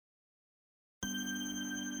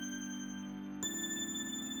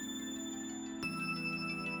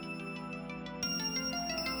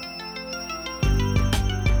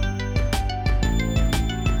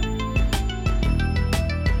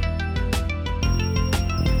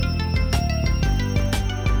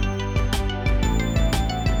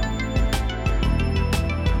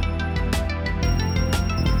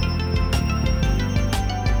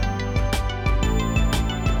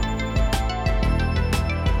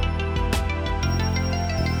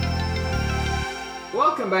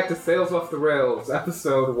welcome back to Sales Off the Rails,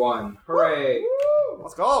 episode 1. Hooray!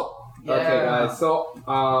 Let's go! Yeah. Okay, guys. So,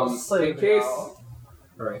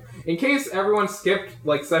 in case everyone skipped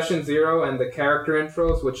like session 0 and the character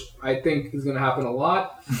intros, which I think is going to happen a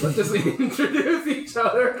lot, let's just introduce each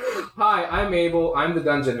other. Hi, I'm Abel. I'm the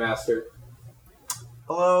Dungeon Master.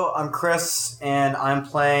 Hello, I'm Chris, and I'm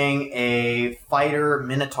playing a fighter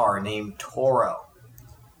minotaur named Toro.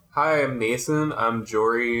 Hi, I'm Mason. I'm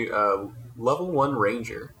Jory, level 1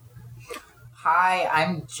 ranger. Hi,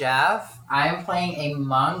 I'm Jeff. I'm playing a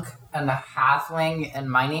monk and a halfling, and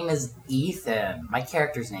my name is Ethan. My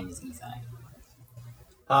character's name is Ethan.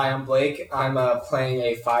 Hi, I'm Blake. I'm playing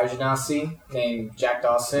a fire genasi named Jack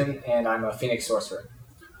Dawson, and I'm a Phoenix Sorcerer.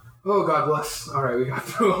 Oh, God bless. Alright, we got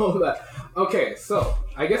through all of that. Okay, so,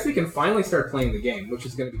 I guess we can finally start playing the game, which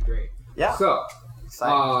is going to be great. Yeah. So,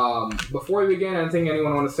 before we begin, anything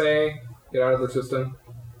anyone want to say? Get out of the system.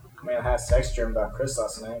 I mean, I had a sex dream about Chris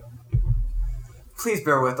last night. Please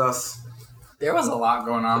bear with us. There was a lot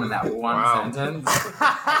going on in that one sentence.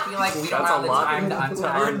 I feel like we don't have the time to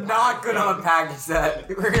unpack. We're not going to unpackage that.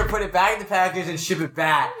 We're going to put it back in the package and ship it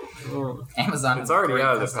back. Amazon. It's already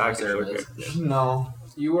out of the package. Service. No.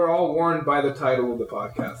 You were all warned by the title of the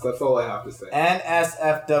podcast. That's all I have to say.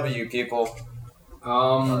 NSFW, people.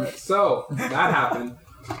 So, that happened.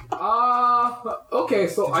 Okay,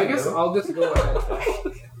 so I guess I'll just go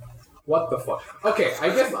ahead. What the fuck? Okay, I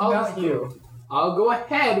guess I'll go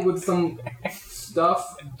ahead with some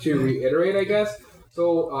stuff to reiterate, I guess.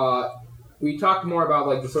 So, we talked more about,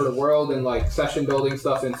 like, the sort of world and, like, session building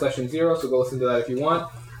stuff in session 0, so go listen to that if you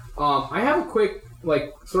want. I have a quick,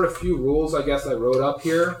 like, sort of few rules, I guess, I wrote up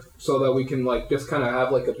here so that we can, like, just kind of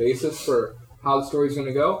have, like, a basis for how the story's going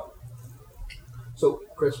to go. So,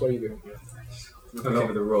 Chris, what are you doing here? Looking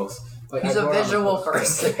over the rules. Like, He's a visual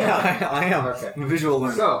person. Yeah, I am. Okay. I'm a visual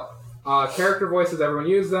learner. So, character voices, everyone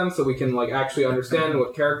use them so we can, like, actually understand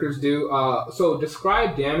what characters do. So,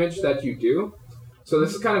 describe damage that you do. So,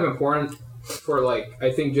 this is kind of important for, like,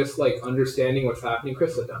 I think just, like, understanding what's happening.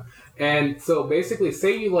 Chris, sit down. And so, basically,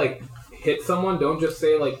 say you, like, hit someone, don't just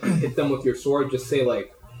say, like, hit them with your sword. Just say,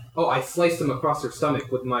 like, oh, I sliced them across their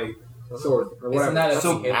stomach with my sword, or whatever. Isn't that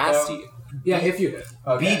So nasty. Yeah, if you hit.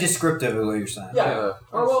 Okay. Be descriptive of what you're saying. Yeah.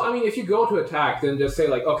 Or, well, I mean, if you go to attack, then just say,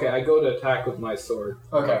 like, okay, I go to attack with my sword.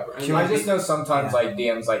 Okay. And I just know sometimes, like,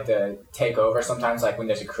 DMs like to take over. Sometimes, like, when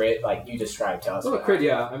there's a crit, like, you describe to us. Oh, crit,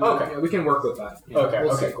 yeah. I mean, Okay. yeah, we can work with that. Yeah, Okay,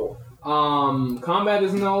 we'll okay, see. cool. Combat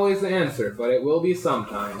isn't always the answer, but it will be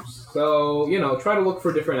sometimes. So, try to look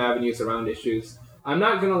for different avenues around issues. I'm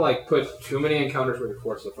not gonna, like, put too many encounters where you're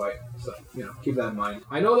forced to fight, so, keep that in mind.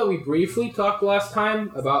 I know that we briefly talked last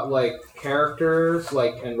time about, like, characters,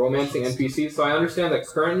 like, and romancing NPCs, so I understand that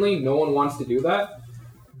currently no one wants to do that.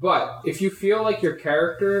 But if you feel like your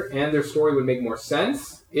character and their story would make more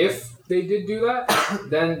sense if they did do that,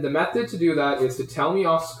 then the method to do that is to tell me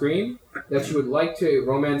off screen that you would like to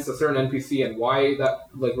romance a certain NPC and why that,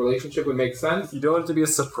 like, relationship would make sense. You don't want it to be a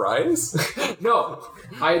surprise? No,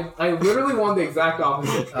 I literally want the exact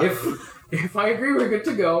opposite. If I agree, we're good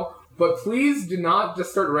to go. But please do not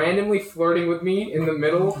just start randomly flirting with me in the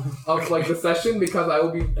middle of, like, the session, because I will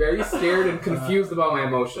be very scared and confused about my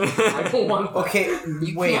emotions. I don't want that. Okay,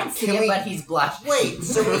 You wait. can't see it, but he's blushing. Wait,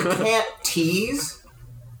 so we can't tease?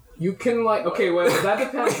 You can, like, okay, well, that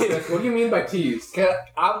depends, Chris. What do you mean by tease?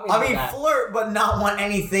 I mean, flirt, but not want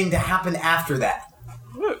anything to happen after that.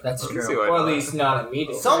 That's I can see true. why Or at not. least not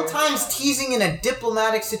immediately. Sometimes teasing in a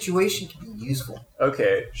diplomatic situation can be useful.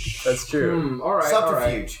 Okay, that's true. Alright,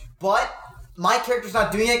 Subterfuge. But my character's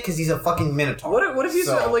not doing it because he's a fucking minotaur. What if he's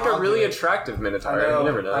So, like a I'll really do it. attractive minotaur? I know, You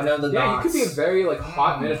never know. I know the Yeah, you knots. could be a very, like,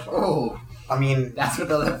 hot minotaur. Oh, I mean, that's what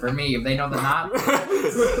they'll do for me. If they know the knot,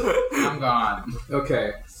 I'm gone.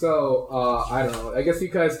 Okay, so, I don't know. I guess you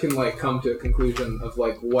guys can, like, come to a conclusion of,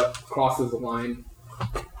 like, what crosses the line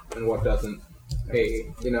and what doesn't.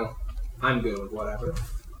 Hey, I'm good with whatever.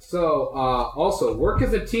 So, also, work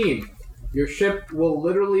as a team. Your ship will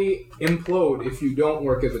literally implode if you don't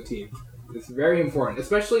work as a team. It's very important.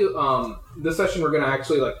 Especially, this session we're gonna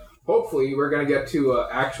actually, like, hopefully we're gonna get to,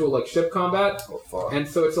 actual, like, ship combat. And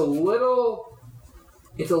so it's a little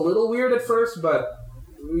weird at first, but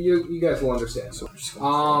you guys will understand.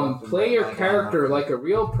 Play your character like a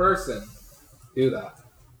real person. Do that.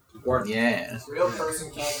 Important. Yes. Real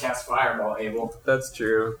person can't cast fireball, Abel. That's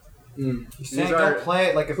true. you're saying These are- don't play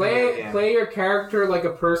it like a video game. Play your character like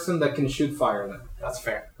a person that can shoot fire then. That's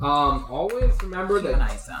fair. Always remember that.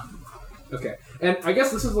 Humanize them. Okay, and I guess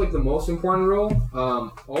this is, like, the most important rule.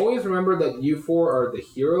 Always remember that you four are the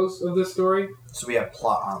heroes of this story. So we have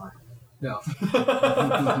plot armor. No.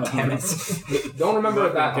 Damn it. Don't remember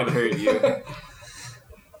Nothing that can one. hurt you.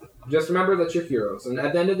 Just remember that you're heroes, and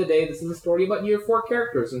at the end of the day, this is a story about your 4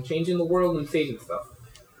 characters and changing the world and saving stuff.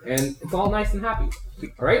 And it's all nice and happy.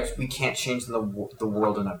 Alright? We can't change the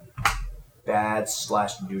world in a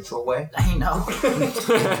bad/neutral way. I know.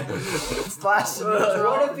 Slash neutral.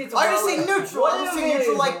 What if it's I just say neutral. What I just if say it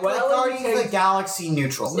neutral is like Guardians of the Galaxy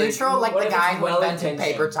neutral. Neutral like What the if guy it's who invented well-intentioned?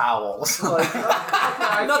 paper towels.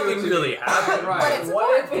 Nothing really happened. Right.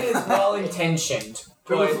 What if it is well-intentioned,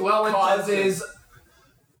 It was but well-intentioned. causes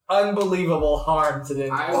unbelievable harm to the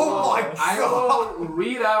I Oh will, my I will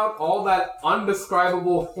read out all that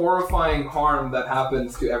undescribable, horrifying harm that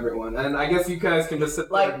happens to everyone, and I guess you guys can just sit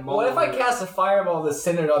there Like, and mull what if I over it. cast a fireball that's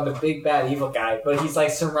centered on the big bad evil guy, but he's like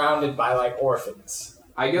surrounded by like orphans?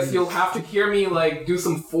 I guess you'll have to hear me like do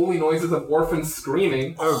some Foley noises of orphans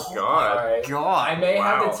screaming. Oh God. Alright. God. I may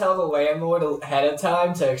have Wow. to tell the landlord ahead of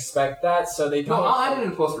time to expect that, so they No, don't. I'll add it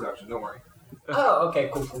in post production. Don't worry. Oh, okay,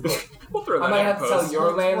 cool. We'll throw that I might in have to post. tell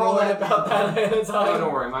your landlord about that ahead of No, time.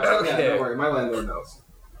 don't worry. Okay. Don't worry. My landlord knows.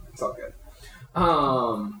 It's all good.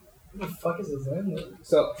 What the fuck is his landlord?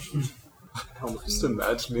 So. Just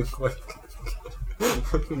imagining like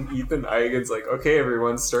Ethan Eigen's like, okay,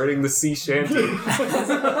 everyone, starting the sea shanty.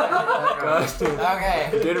 God,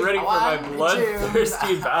 Okay. get ready for my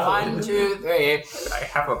bloodthirsty battle. 1, 2, 3. I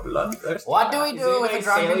have a bloodthirst. What do we do with a anybody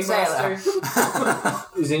drunken sailing sailor?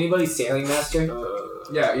 Is anybody sailing master?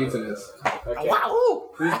 Yeah, Ethan is. Okay. Wow!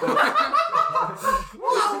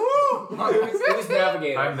 Who's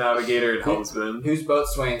navigator? I'm navigator and helmsman. Who's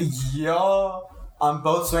boatswain? Yo, I'm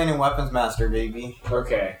boatswain and weapons master, baby.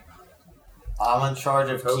 Okay. I'm in charge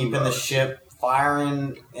of Oh, keeping God. the ship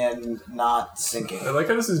firing and not sinking. I like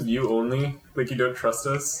how this is view only. Like you don't trust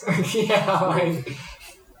us. Yeah, like,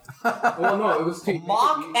 Well, no, it was too.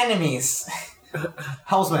 Mock enemies.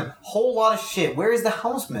 Helmsman, whole lot of shit. Where is the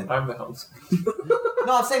helmsman? I'm the helmsman.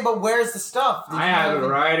 No, I'm saying, but where is the stuff? Did I you have it know-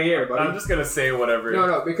 right here, I'm buddy. just gonna say whatever.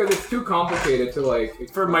 No, because it's too complicated to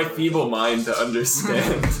like. For my feeble mind to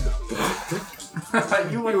understand.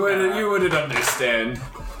 you wouldn't understand.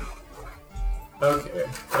 Okay,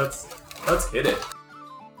 let's hit it.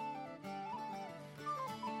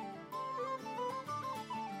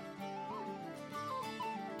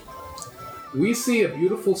 We see a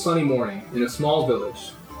beautiful sunny morning in a small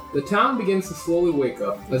village. The town begins to slowly wake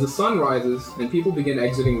up as the sun rises and people begin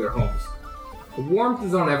exiting their homes. The warmth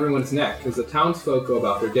is on everyone's neck as the townsfolk go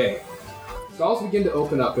about their day. Stalls begin to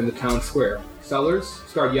open up in the town square. Sellers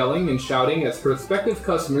start yelling and shouting as prospective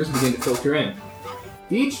customers begin to filter in,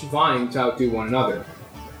 each vying to outdo one another.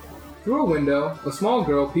 Through a window, a small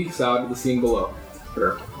girl peeks out at the scene below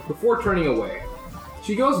her before turning away.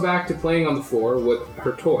 She goes back to playing on the floor with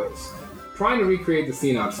her toys, trying to recreate the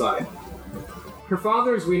scene outside. Her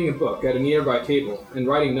father is reading a book at a nearby table and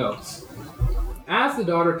writing notes. As the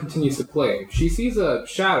daughter continues to play, she sees a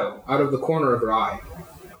shadow out of the corner of her eye.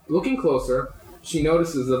 Looking closer, she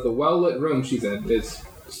notices that the well-lit room she's in is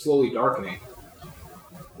slowly darkening.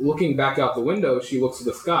 Looking back out the window, she looks at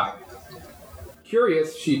the sky.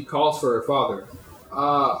 Curious, she calls for her father.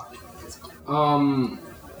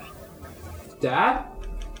 Dad?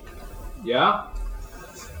 Yeah?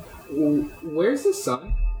 Where's his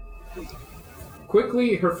son?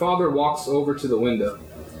 Quickly, her father walks over to the window,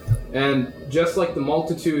 and just like the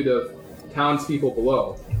multitude of townspeople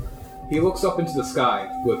below, he looks up into the sky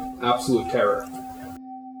with absolute terror.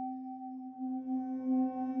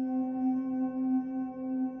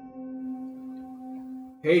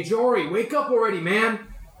 Hey, Jory, wake up already, man!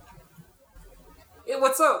 Hey,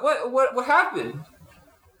 what's up? What happened?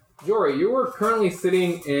 Jory, you are currently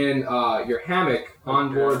sitting in your hammock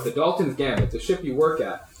on board the Dalton's Gambit, the ship you work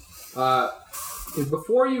at.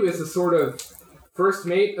 Before you is the sort of first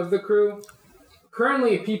mate of the crew.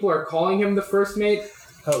 Currently, people are calling him the first mate.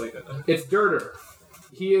 Hell yeah. It's Durder.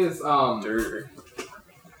 He is, Dirt.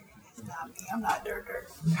 I'm not Durder.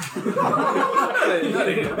 Not in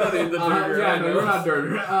the Durger, yeah, I no, know. you're not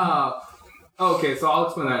Durder. Okay, so I'll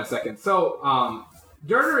explain that in a second. So,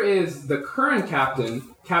 Durder is the current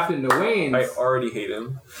captain, Captain Nowane's. I already hate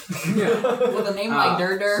him. Yeah, With a name like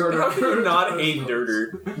Durder. sort How of can you not hate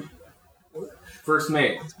Durder? first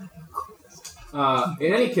mate.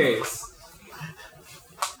 In any case,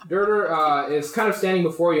 Durder is kind of standing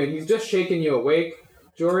before you, and he's just shaking you awake,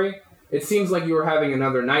 Jory. It seems like you were having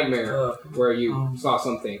another nightmare where you saw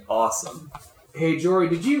something. Awesome. Hey, Jory,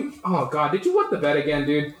 did you... Oh, God, did you wet the bed again,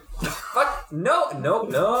 dude? Fuck. No,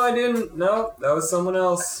 I didn't. No, that was someone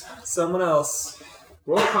else.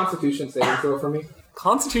 Roll a Constitution saving throw for me.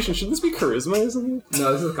 Constitution, shouldn't this be charisma, isn't it?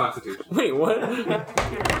 No, this is Constitution. Wait, what?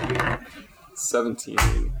 17,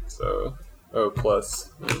 so... Oh, plus.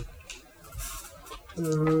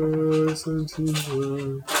 17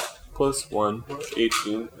 plus... plus 1,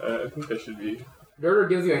 18. I think that should be. Durder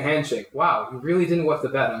gives you a handshake. Wow, you really didn't wet the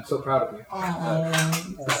bed. I'm so proud of you.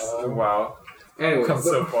 Wow. Anyways, Come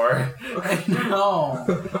so far. No.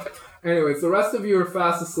 Anyways, the rest of you are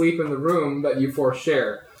fast asleep in the room that you four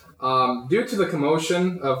share. Due to the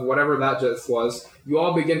commotion of whatever that just was, you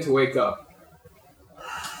all begin to wake up.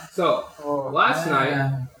 So, last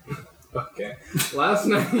night,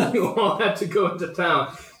 you all had to go into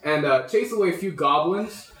town and chase away a few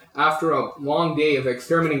goblins after a long day of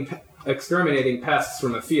exterminating pests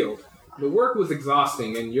from a field. The work was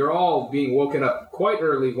exhausting, and you're all being woken up quite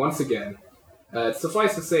early once again.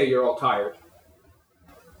 Suffice to say, you're all tired.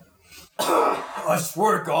 I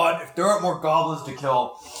swear to God, if there aren't more goblins to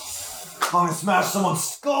kill, I'm gonna smash someone's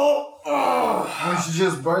skull. We should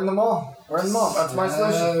just burn them all. Burn them all. That's my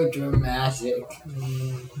solution. So dramatic.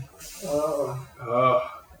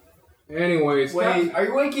 Anyways, Wait, are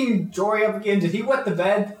you waking Jory up again? Did he wet the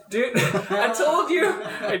bed? Dude, I told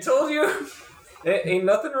you. Ain't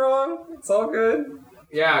nothing wrong. It's all good.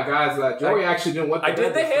 yeah, guys, Joey actually didn't wet the bed. I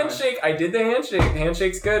did the handshake. The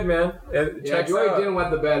handshake's good, man. Yeah, Joey didn't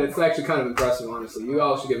wet the bed. It's actually kind of impressive, honestly. You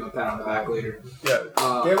all should give him a pat on the back later. Yeah.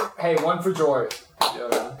 Hey, one for Jory.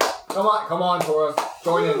 Yeah. Come on, Taurus.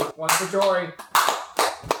 Join in. One for Jory.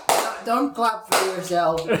 Don't clap for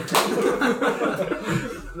yourself.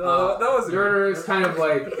 No, that was Durder is kind of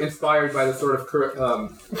like inspired by the sort of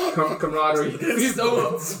camaraderie. He's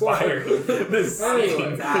so inspired. This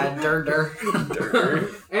Anyway. Durder.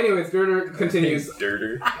 Anyways, Durder continues.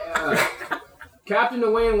 Durder. Captain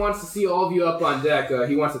Owain wants to see all of you up on deck.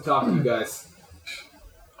 He wants to talk to you guys.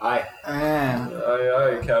 Aye.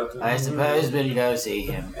 Aye, Captain. I suppose we'll go see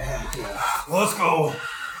him. Let's go.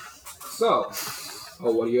 So,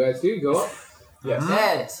 what do you guys do? Go up?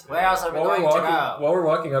 Yes. Where else are we While going we're to go?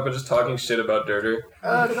 walking up and just talking shit about Durder.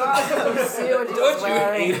 Oh God! See what he's Don't you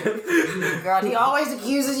wearing. hate him? God, he always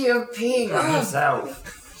accuses you of peeing on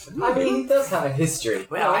yourself. I mean, he does have a history.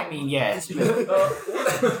 Well, I mean, yes.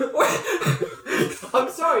 I'm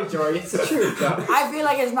sorry, Jory. It's the truth, though. I feel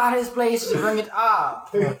like it's not his place to bring it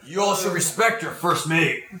up. You all should respect your first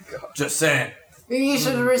mate. Just saying. You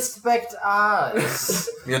should respect us.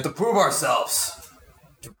 We have to prove ourselves.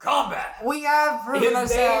 To combat. We have proven His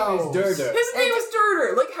name ourselves. is Durder. His name is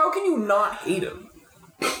Durder. Like, how can you not hate him?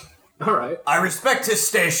 Alright. I respect his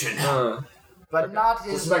station. But not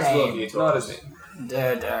his Respectful of name. you, Not Taurus. his name.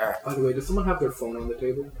 Durder. By the way, does someone have their phone on the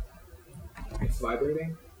table? It's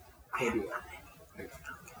vibrating? Or do that?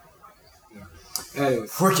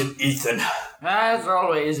 Anyways. Freaking Ethan. As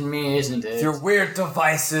always me, isn't it? Your weird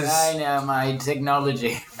devices. I know my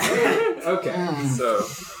technology. Okay.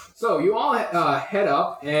 So you all head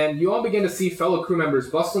up, and you all begin to see fellow crew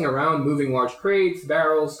members bustling around, moving large crates,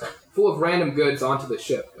 barrels, full of random goods onto the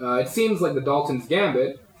ship. It seems like the Dalton's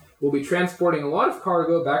Gambit will be transporting a lot of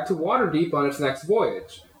cargo back to Waterdeep on its next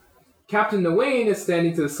voyage. Captain Owain is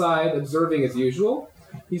standing to the side, observing as usual.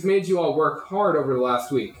 He's made you all work hard over the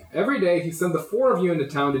last week. Every day, he sent the four of you into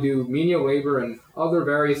town to do menial labor and other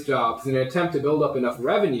various jobs in an attempt to build up enough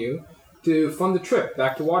revenue to fund the trip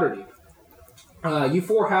back to Waterdeep. You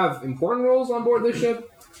four have important roles on board this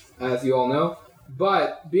ship, as you all know,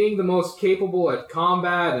 but being the most capable at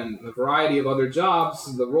combat and a variety of other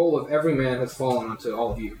jobs, the role of every man has fallen onto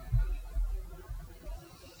all of you.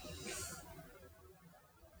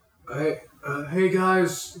 Hey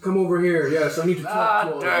guys, come over here. Yes, I need to talk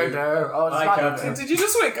to all of you. Durder. Oh, it's Hi, not Captain. Did you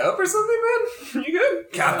just wake up or something, man? You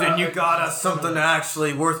good? Captain, you got us something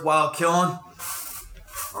actually worthwhile killing?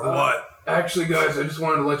 Or what? Actually, guys, I just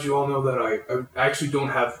wanted to let you all know that I actually don't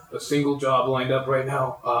have a single job lined up right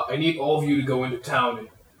now. I need all of you to go into town and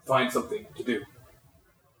find something to do.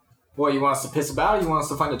 What, you want us to piss about or you want us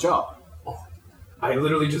to find a job? I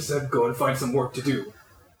literally just said go and find some work to do.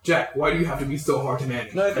 Jack, why do you have to be so hard to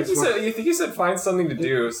manage? No, I think you said find something to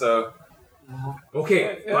do. So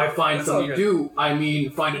Okay, Yeah, by find that's something all to do, I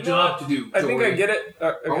mean find a job to do. I think I Joey. get it.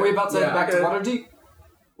 Are we about to head back to Waterdeep?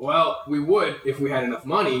 Well, we would if we had enough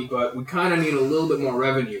money, but we kind of need a little bit more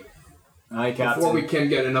revenue Aye, before we can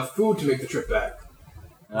get enough food to make the trip back.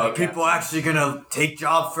 Are people actually gonna take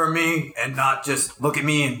jobs from me and not just look at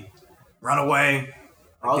me and run away?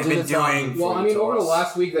 I'll They've do been the talking doing- for Well, I you, mean, over the Taurus.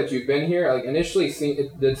 last week that you've been here, like initially,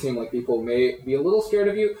 it did seem like people may be a little scared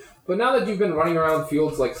of you. But now that you've been running around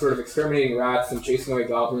fields, like sort of exterminating rats and chasing away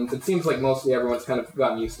goblins, it seems like mostly everyone's kind of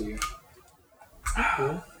gotten used to you.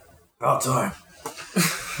 About time.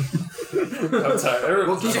 I'm tired.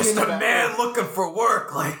 We'll keep you Just in the a back. man looking for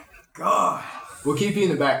work, like, God. We'll keep you in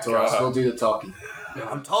the back, Taurus. God. We'll do the talking.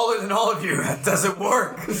 I'm taller than all of you. That doesn't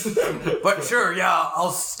work. But sure, yeah,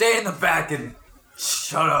 I'll stay in the back and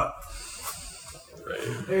shut up. Right.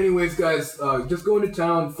 Anyways, guys, just go into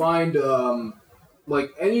town, find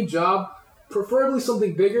like any job, preferably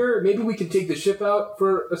something bigger. Maybe we can take the ship out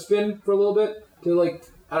for a spin for a little bit to like,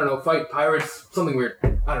 I don't know, fight pirates, something weird.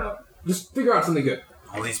 I don't know. Just figure out something good.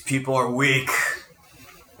 All these people are weak.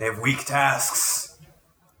 They have weak tasks.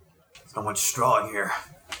 There's no one strong here.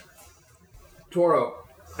 Toro,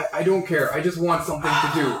 I don't care. I just want something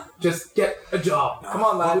to do. Just get a job. Come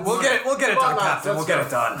on, lad. We'll get it done, Captain. We'll get it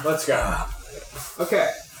done. Let's go. Okay.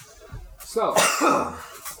 So,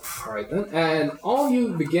 alright then. And all you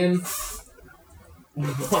begin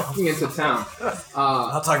walking into town.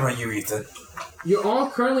 I'll talk about you, Ethan. You're all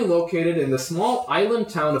currently located in the small island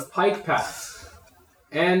town of Pike Pass.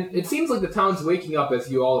 And it seems like the town's waking up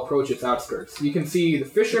as you all approach its outskirts. You can see the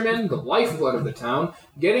fishermen, the lifeblood of the town,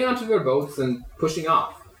 getting onto their boats and pushing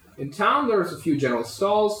off. In town, there's a few general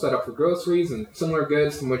stalls set up for groceries and similar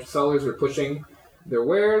goods from which sellers are pushing their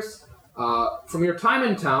wares. From your time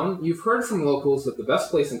in town, you've heard from locals that the best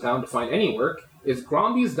place in town to find any work is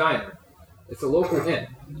Gromby's Diner. It's a local inn.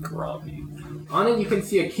 Gromby. On it, you can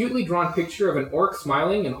see a cutely drawn picture of an orc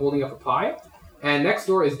smiling and holding up a pie. And next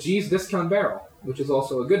door is G's Discount Barrel, which is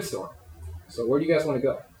also a good store. So where do you guys want to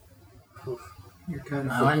go? You're kind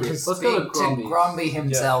of I want to focused. Let's speak go to to Gromby's. Gromby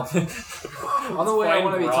himself. On the way, I Find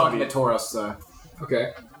want to be Gromby. talking to Tauros, though.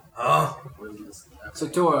 Okay. So,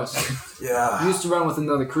 Tauros, Yeah. you used to run with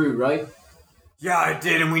another crew, right? Yeah, I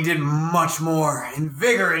did, and we did much more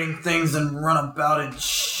invigorating things than run about and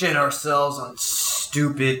shit ourselves on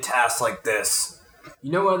stupid tasks like this.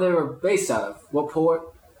 You know where they were based out of? What port?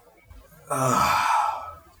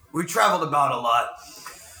 We traveled about a lot,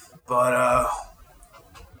 but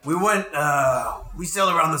we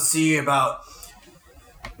sailed around the sea about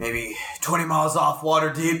maybe 20 miles off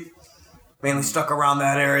Waterdeep, mainly stuck around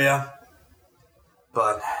that area.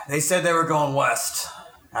 But they said they were going west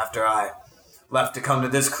after I left to come to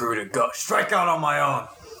this crew to go strike out on my own,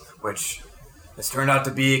 which has turned out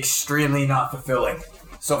to be extremely not fulfilling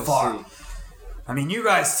so far. see. I mean, you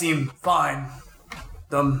guys seem fine.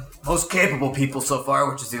 The most capable people so far,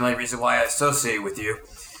 which is the only reason why I associate with you.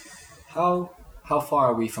 How far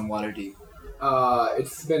are we from Waterdeep?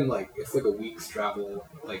 It's been like a week's travel.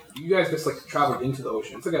 Like you guys just like traveled into the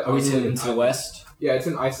ocean. It's like an Are we isolated into the island. west? Yeah, it's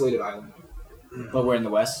an isolated island. But we're in the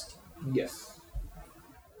west? Yes.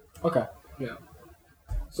 Okay.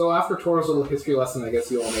 So after Toro's little history lesson, I guess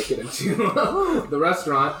you all make it into the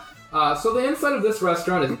restaurant. So the inside of this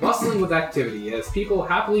restaurant is bustling with activity as people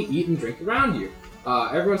happily eat and drink around you.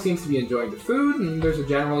 Everyone seems to be enjoying the food, and there's a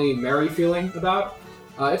generally merry feeling about.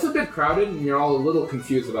 It's a bit crowded, and you're all a little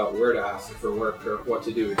confused about where to ask for work or what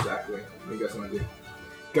to do exactly. What do you guys want to do?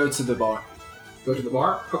 Go to the bar. Go to the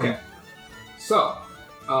bar? Okay. So,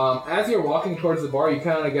 as you're walking towards the bar, you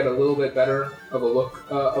kind of get a little bit better of a look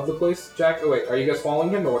of the place. Jack, oh wait, are you guys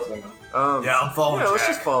following him or what's going on? Yeah, I'm following Let's Jack.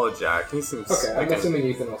 just follow Jack. He seems Okay, I'm assuming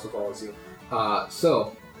Ethan also follows you.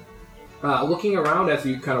 Looking around as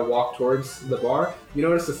you kind of walk towards the bar, you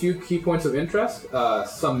notice a few key points of interest.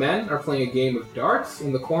 Some men are playing a game of darts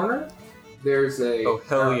in the corner. There's a... Oh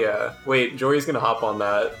hell yeah! Wait, Jory's gonna hop on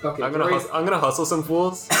that. Okay, I'm gonna hustle some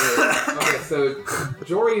fools. Okay, so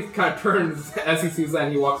Jory kind of turns as he sees that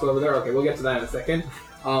and he walks over there. Okay, we'll get to that in a second.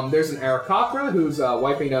 There's an Aarakocra who's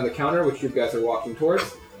wiping down the counter, which you guys are walking towards.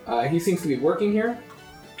 He seems to be working here.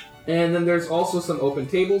 And then there's also some open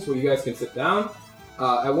tables where you guys can sit down.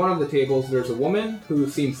 At one of the tables, there's a woman who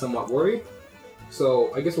seems somewhat worried.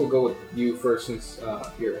 So I guess we'll go with you first since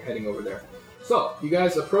you're heading over there. So you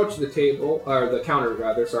guys approach the table, or the counter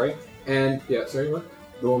rather, sorry. And, yeah, sorry, what?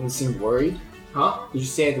 The woman seemed worried? Huh? Did you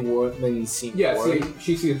say the woman seemed Yeah, worried?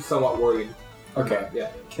 she seems somewhat worried. Okay.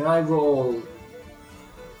 Yeah. Can I roll...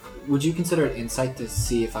 Would you consider it insight to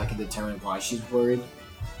see if I can determine why she's worried?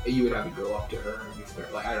 You would have to go up to her and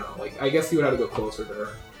start, like, I don't know, like, I guess you would have to go closer to her.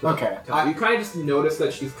 Okay. You kind of just notice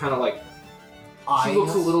that she's kind of like, she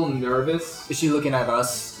looks a little nervous. Is she looking at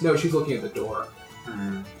us? No, she's looking at the door.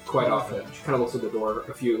 Quite often. She kind of looks at the door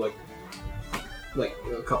a few, like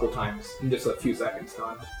a couple times in just a few seconds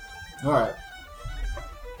time. Alright.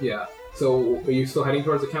 Yeah. So, are you still heading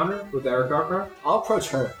towards the counter with Eric Garkar? I'll approach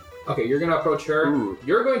her. Okay, you're gonna approach her. Ooh.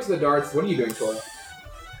 You're going to the darts. What are you doing, Tora?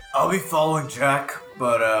 I'll be following Jack,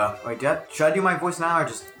 but wait, should I do my voice now or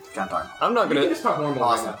just can't talk? I'm not You can gonna. just talk normal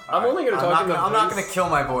Awesome. right I'm only gonna talk in the I'm not voice. gonna kill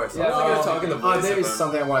my voice. Yeah, I'm only gonna talk in the voice. there of is him.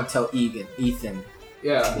 something I want to tell Ethan. now.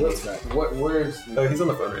 Yeah. That's right. Where's... Oh, he's on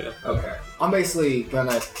the phone right now. Okay. I'm basically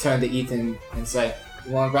gonna turn to Ethan and say,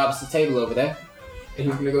 "You want to grab us the table over there, And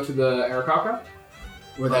he's gonna go to the Eric Garkar?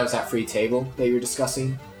 where there was that free table that you were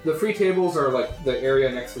discussing?" The free tables are like the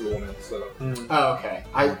area next to the woman, so... Oh, okay.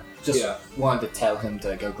 I just Yeah. wanted to tell him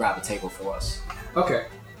to go grab a table for us. Okay.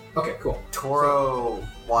 Okay, cool. Toro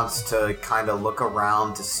wants to kind of look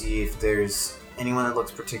around to see if there's anyone that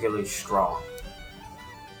looks particularly strong.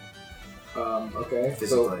 Okay.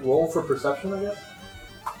 Physically. So roll for perception, I guess?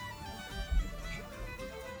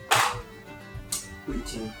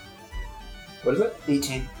 18. What is it?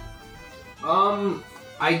 18.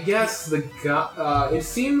 I guess the guy. It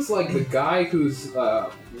seems like the guy who's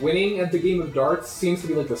winning at the game of darts seems to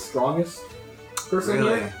be like the strongest person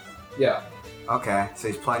Really? here. Yeah. Okay, so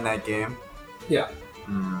he's playing that game? Yeah.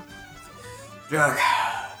 Jack,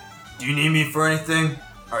 do you need me for anything?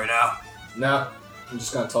 Right now? No, I'm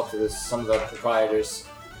just gonna talk to some of the proprietors.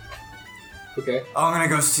 Okay. I'm gonna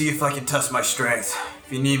go see if I can test my strength.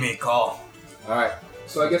 If you need me, call. Alright.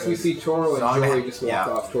 So I guess we see Toro So and I'm Joey gonna- just walk yeah.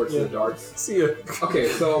 off towards the darts. See ya. Okay,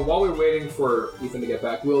 so while we're waiting for Ethan to get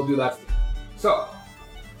back, we'll do that. So,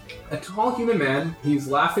 a tall human man, he's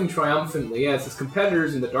laughing triumphantly as his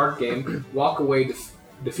competitors in the dart game walk away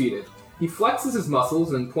defeated. He flexes his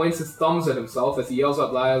muscles and points his thumbs at himself as he yells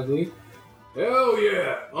out loudly, "Hell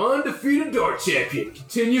yeah! Undefeated dart champion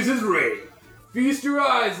continues his reign! Feast your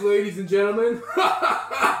eyes, ladies and gentlemen!"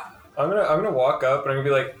 I'm gonna walk up and I'm gonna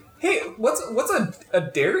be like, "Hey, what's a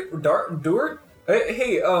dart?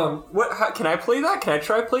 Hey, what? How, can I play that? Can I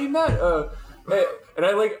try playing that? And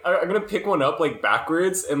I'm gonna pick one up like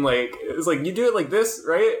backwards and like it's like you do it like this,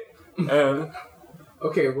 right? And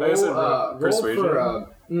Okay, I guess roll, roll roll persuasion. for,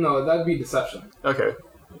 no, that'd be deception. okay.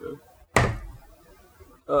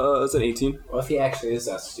 It's an 18. What if he actually is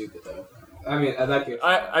that stupid though? I mean, at that case,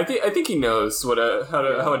 I think he knows what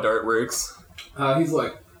how a dart works. he's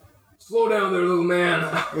like, "Slow down there, little man.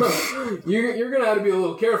 you're gonna have to be a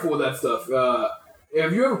little careful with that stuff.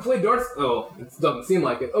 Have you ever played darts? Oh, it doesn't seem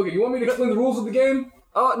like it. Okay, you want me to explain the rules of the game?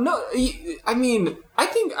 No, I mean, I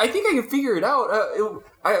think I can figure it out.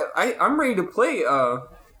 I'm ready to play.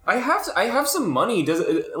 I have some money. Does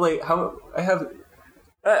it like how I have?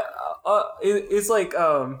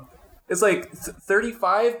 It's like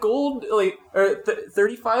 35 gold, like or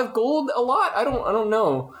 35 gold a lot. I don't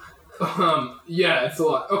know. Yeah, it's a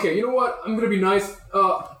lot. Okay, you know what? I'm gonna be nice.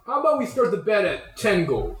 How about we start the bet at 10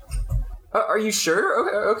 gold? Are you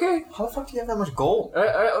sure? Okay. How the fuck do you have that much gold?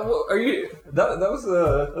 Are you? That's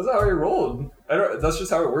how I rolled. I don't. That's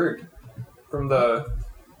just how it worked. From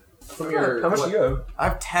Your how much what? do you have? I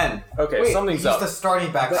have 10. Okay, Wait, something's He's up. the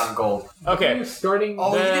starting background gold. Okay. You're starting.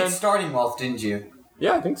 Oh, you Then- did starting wealth, didn't you?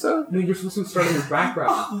 Yeah, I think so. No, you're supposed to start in your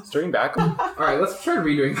background. Starting back. All right, let's try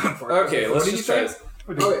redoing that part. Okay, What let's did you just try say? this.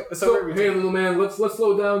 Okay, so hey, little man, let's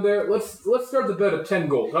slow down there. Let's start the bet at 10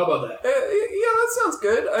 gold. How about that? Yeah, that sounds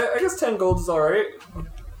good. I guess 10 gold is alright.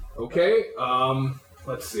 Okay,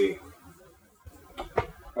 let's see.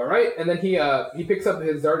 Alright, and then he picks up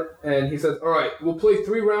his dart and he says, "Alright, we'll play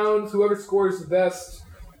 3 rounds. Whoever scores the best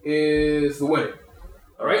is the winner."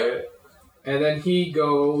 Alright? And then he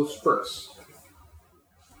goes first.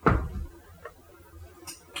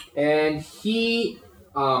 And he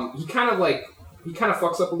kind of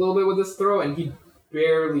fucks up a little bit with this throw and he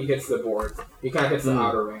barely hits the board. He kind of hits the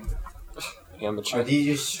outer ring. Amateur. Are these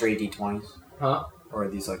just straight D20s? Huh? Or are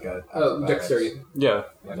these like a... Dexterity. Yeah.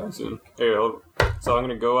 Soon. So I'm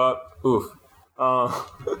gonna go up. Oof.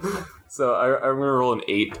 So I'm gonna roll an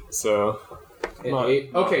 8. So An Not-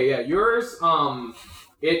 8. Okay, yeah, yours,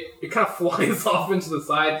 it kind of flies off into the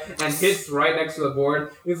side and hits right next to the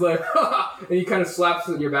board. He's like, "Ha!" And he kind of slaps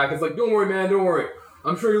it in your back. It's like, "Don't worry, man, don't worry.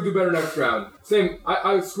 I'm sure you'll do better next round." Same,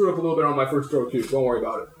 I screwed up a little bit on my first throw too. Don't worry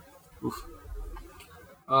about it. Oof.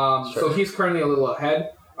 So he's currently a little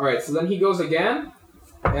ahead. Alright, so then he goes again,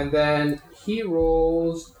 and then he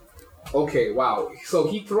rolls. Okay, wow. So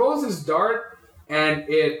he throws his dart, and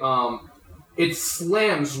it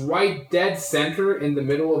slams right dead center in the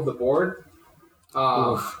middle of the board,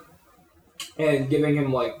 and giving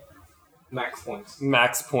him like max points.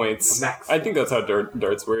 max points. Max. I think that's how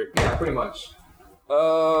darts work. Yeah, pretty much.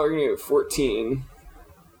 We're gonna get 14.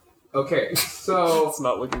 Okay, so It's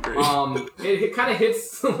not looking great. it kind of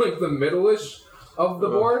hits like the middle-ish of the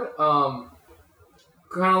board, kind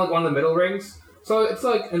of like one of the middle rings. So it's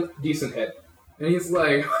like a decent hit, and he's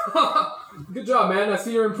like, "Good job, man. I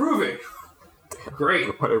see you're improving." Great.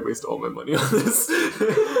 Why'd I waste all my money on this?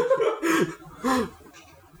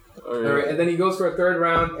 Alright, and then he goes for a third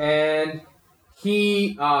round, and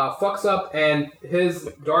he fucks up, and his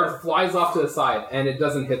dart flies off to the side, and it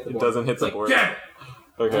doesn't hit the board. doesn't hit It's the like, board. Damn it!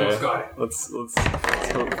 Okay. Almost got it. Let's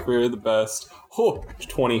hope for the best. Oh,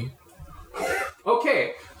 20.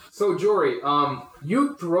 Okay, so Jory,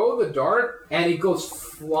 you throw the dart, and it goes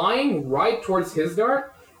flying right towards his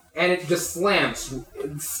dart, and it just slams.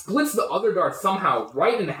 It splits the other dart somehow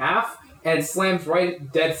right in half, and slams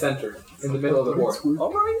right dead center in the middle of the board.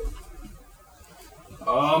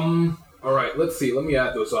 Alright, let's see. Let me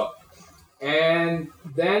add those up. And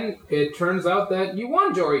then it turns out that you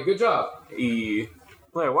won, Jory. Good job.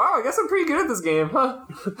 Like, wow, I guess I'm pretty good at this game, huh?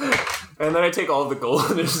 And then I take all of the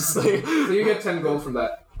gold and it's just like... So you get 10 gold from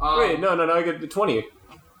that. Wait, no, I get 20.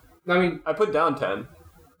 I mean... I put down 10.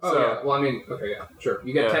 Oh, so, yeah. Well, I mean, okay, yeah, sure.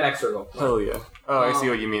 You get 10 extra gold. Hell yeah. Oh, I see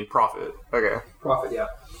what you mean. Profit. Okay. Profit, yeah.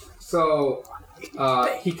 So,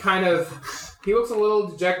 he kind of... He looks a little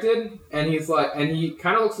dejected, and he's like... And he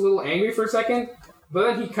kind of looks a little angry for a second, but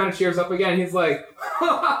then he kind of cheers up again, and he's like...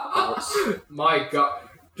 My God.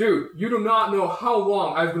 Dude, you do not know how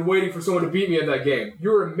long I've been waiting for someone to beat me at that game.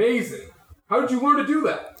 You're amazing. How did you learn to do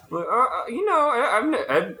that? You know,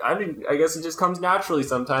 I guess it just comes naturally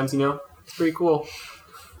sometimes, you know? It's pretty cool.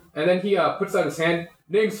 And then he puts out his hand.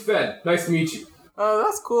 Name's Fed. Nice to meet you.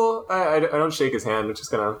 That's cool. I don't shake his hand. I'm just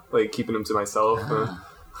kind of, like, keeping him to myself.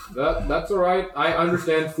 That's alright. I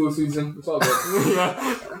understand flu season. It's all good.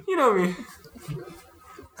 Yeah, you know me.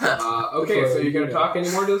 Okay, so you're gonna talk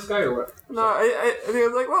anymore to this guy or what? No, I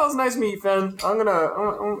think like, well, it's nice to meet you, Fen.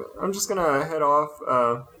 I'm just gonna head off,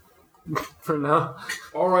 for now.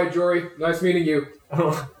 Alright, Jory. Nice meeting you. I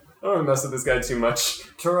don't want to mess with this guy too much.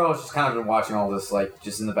 Toro's just kind of been watching all this, like,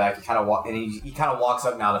 just in the back. He kind of he kind of walks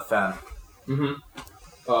up now to Fen. Mm-hmm.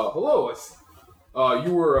 Hello.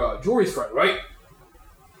 You were, Jory's friend, right?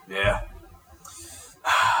 Yeah.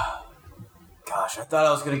 Gosh, I thought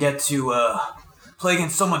I was gonna get to, play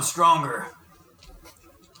against someone stronger.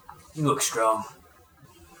 You look strong.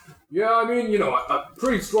 Yeah, I mean, you know, I'm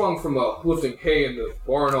pretty strong from, lifting hay in the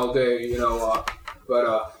barn all day, you know,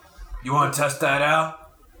 but, You want to test that out?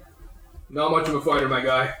 not much of a fighter, my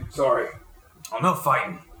guy. Sorry. Oh, no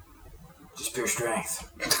fighting. Just pure strength.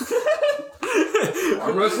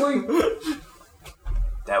 Arm wrestling?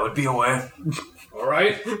 That would be a way.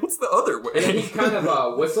 Alright. What's the other And then way? he kind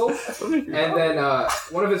of, whistles, and then,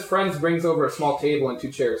 one of his friends brings over a small table and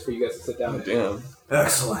 2 chairs for you guys to sit down at. Damn.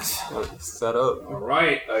 Excellent. Set up.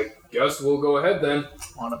 Alright, I guess we'll go ahead then.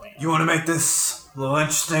 You want to make this a little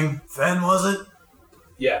interesting? Fen, was it?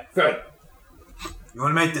 Yeah, Fed. You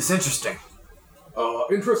want to make this interesting?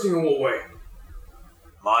 Interesting in what way?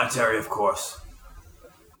 Monetary, of course.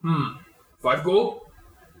 5 gold?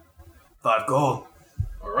 5 gold.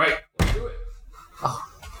 Alright, let's do it.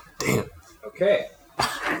 Damn. Okay.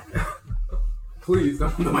 Please,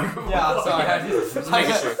 don't the microphone. Yeah, I'm sorry.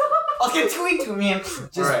 Making sure. I'll get tweet to me.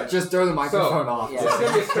 Alright. Just throw the microphone So, off. yeah. This is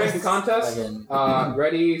going to be a strength contest. Again.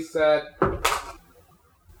 Ready, set...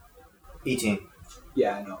 18.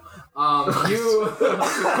 Yeah, I know. You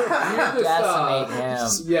just, Decimate him.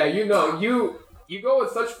 yeah, you know, you go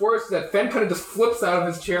with such force that Fen kind of just flips out of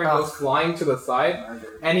his chair and goes flying to the side,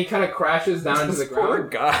 and he kind of crashes down into the Poor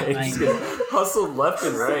ground. guy. He's getting hustled left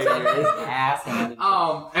and right. His ass handed.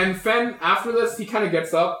 And Fen, after this, he kind of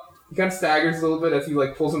gets up. He kind of staggers a little bit as he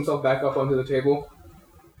like pulls himself back up onto the table.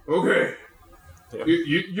 Okay, Yeah.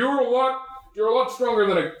 you're a lot stronger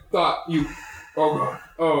than I thought. Oh god.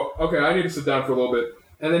 Oh, okay. I need to sit down for a little bit.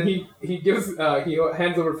 And then he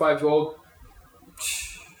hands over 5 gold.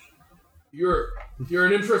 You're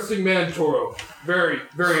an interesting man, Toro. Very,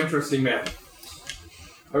 very interesting man.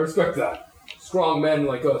 I respect that. Strong men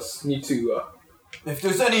like us need to, If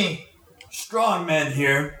there's any strong men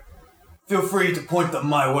here, feel free to point them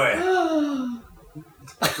my way.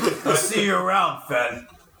 I'll see you around, Fen.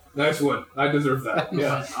 Nice one. I deserve that.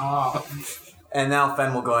 Yeah. And now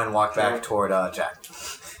Fen will go ahead and walk back toward Jack.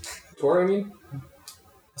 Toro, I mean?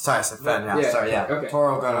 Sorry, I said Fen now. Yeah, Sorry, yeah. okay.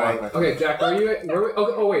 Toro will go back. Okay, Jack, where are you at?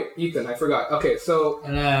 Oh, wait, Ethan, I forgot. Okay, so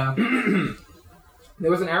there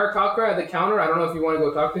was an Arakocra at the counter. I don't know if you want to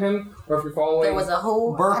go talk to him or if you're following. There was a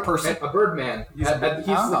whole Bird person. a bird man. He's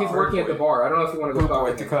working at the bar. I don't know if you want to go talk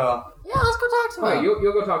to him. Yeah, let's go talk to Okay, him.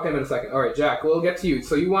 you'll go talk to him in a second. All right, Jack, we'll get to you.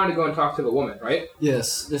 So you wanted to go and talk to the woman, right?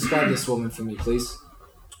 Yes, describe this woman for me, please.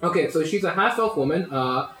 Okay, so she's a half-elf woman,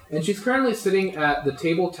 and she's currently sitting at the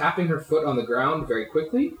table tapping her foot on the ground very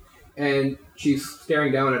quickly, and she's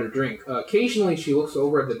staring down at her drink. Occasionally, she looks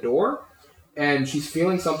over at the door, and she's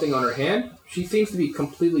feeling something on her hand. She seems to be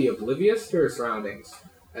completely oblivious to her surroundings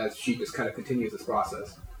as she just kind of continues this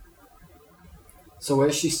process. So where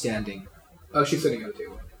is she standing? Oh, she's sitting at the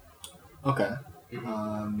table. Okay.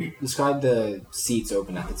 Describe the seats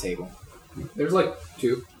open at the table. There's like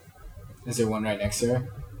 2. Is there one right next to her?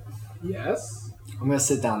 Yes. I'm gonna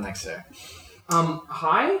sit down next to her.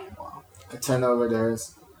 Hi? I turn over to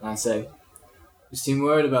hers and I say, "You seem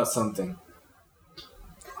worried about something."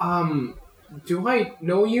 Do I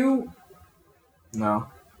know you? No,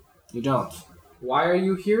 you don't. Why are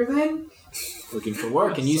you here then? Looking for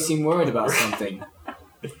work, and you seem worried about something.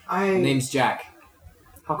 My name's Jack.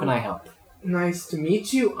 How can I help? Nice to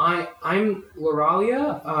meet you. I'm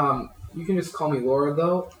Loralia. You can just call me Laura,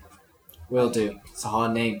 though. Will do. It's a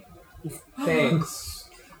hard name. Thanks.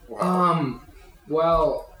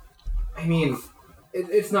 Well, I mean,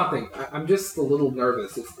 it's nothing. I'm just a little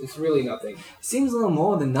nervous. It's really nothing. Seems a little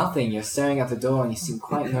more than nothing. You're staring at the door and you seem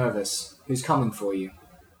quite nervous. Who's coming for you?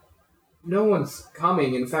 No one's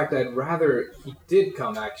coming. In fact, I'd rather he did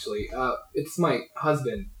come, actually. It's my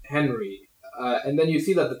husband, Henry. And then you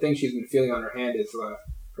see that the thing she's been feeling on her hand is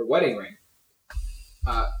her wedding ring.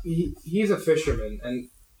 He's a fisherman, and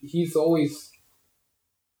he's always...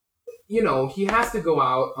 You know, he has to go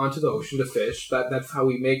out onto the ocean to fish. That's how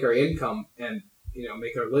we make our income and,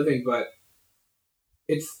 make our living. But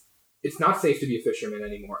it's not safe to be a fisherman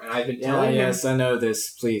anymore. And I've been telling him... Yes, I know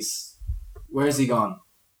this. Please. Where's he gone?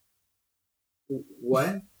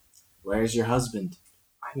 What? Where's your husband?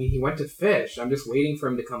 I mean, he went to fish. I'm just waiting for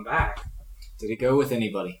him to come back. Did he go with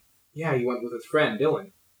anybody? Yeah, he went with his friend,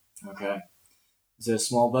 Dylan. Okay. Is it a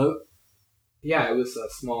small boat? Yeah, it was a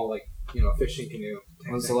small, fishing canoe.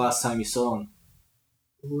 When's the last time you saw him?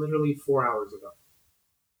 Literally 4 hours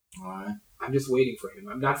ago. Alright. I'm just waiting for him.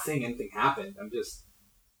 I'm not saying anything happened. I'm just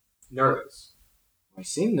nervous. You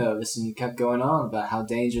seemed nervous and you kept going on about how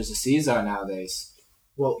dangerous the seas are nowadays.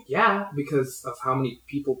 Well, yeah, because of how many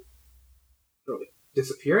people are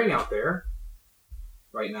disappearing out there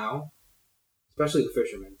right now. Especially the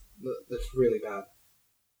fishermen. That's really bad.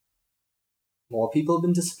 More people have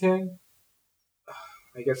been disappearing?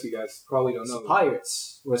 I guess you guys probably don't know.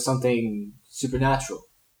 Pirates or something supernatural?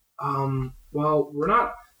 Well, we're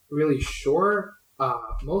not really sure.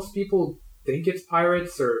 Most people think it's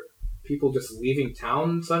pirates or people just leaving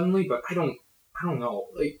town suddenly, but I don't know.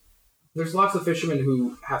 There's lots of fishermen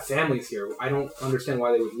who have families here. I don't understand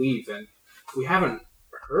why they would leave, and we haven't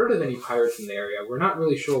heard of any pirates in the area. We're not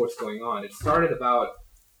really sure what's going on. It started about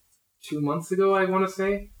 2 months ago, I want to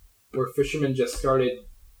say, where fishermen just started...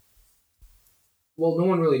 Well, no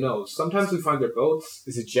one really knows. Sometimes we find their boats.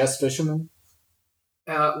 Is it just fishermen?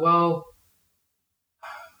 Well...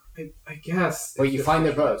 I guess... Wait, you find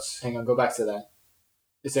their boats. Hang on, go back to that.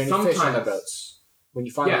 Is there any fish on the boats? When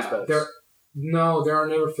you find these boats? No, there are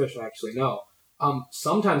never fish, actually, no.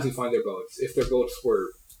 Sometimes we find their boats, if their boats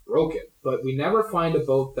were broken. But we never find a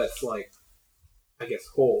boat that's,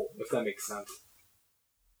 whole, if that makes sense.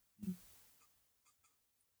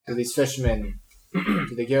 Do these fishermen,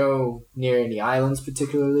 do they go near any islands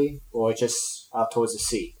particularly, or just out towards the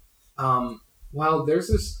sea? Well, there's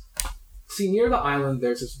this... See, near the island,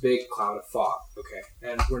 there's this big cloud of fog, okay?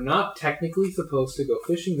 And we're not technically supposed to go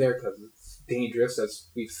fishing there because it's dangerous, as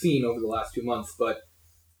we've seen over the last 2 months, but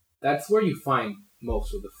that's where you find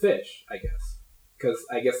most of the fish, I guess. Because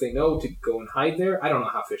I guess they know to go and hide there. I don't know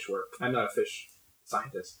how fish work. I'm not a fish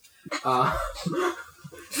scientist.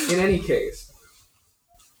 In any case...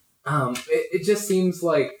 It just seems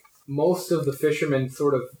like most of the fishermen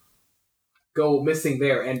sort of go missing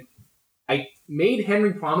there, and I made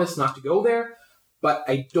Henry promise not to go there, but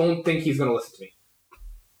I don't think he's going to listen to me.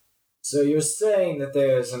 So you're saying that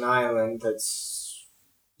there's an island that's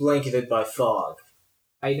blanketed by fog?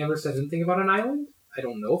 I never said anything about an island. I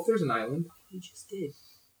don't know if there's an island. You just did.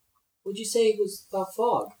 What'd you say it was about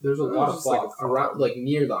fog? There's a lot of fog around,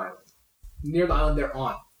 near the island. Near the island they're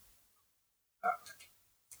on.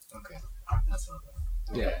 Okay. That's what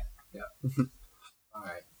I'm doing. Okay. Yeah.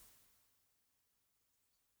 Alright.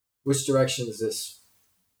 Which direction is this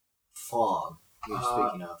fog you're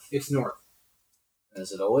speaking of? It's north.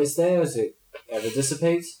 Is it always there? Is it ever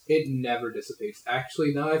dissipates? It never dissipates.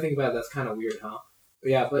 Actually, now that I think about it, that's kind of weird, huh?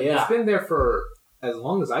 But it's been there for as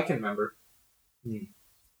long as I can remember. And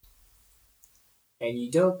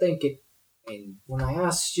you don't think it... And when I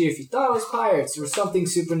asked you if you thought it was pirates or something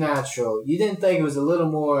supernatural, you didn't think it was a little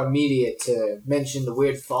more immediate to mention the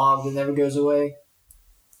weird fog that never goes away?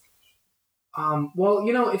 Well,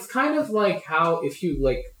 it's kind of like how if you,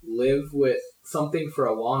 live with something for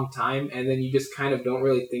a long time and then you just kind of don't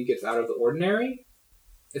really think it's out of the ordinary.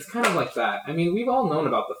 It's kind of like that. I mean, we've all known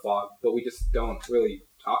about the fog, but we just don't really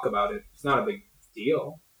talk about it. It's not a big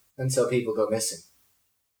deal. Until people go missing.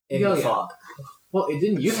 In the fog. Well, it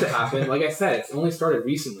didn't used to happen. Like I said, it's only started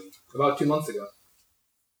recently. About 2 months ago.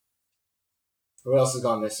 Who else has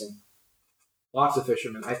gone missing? Lots of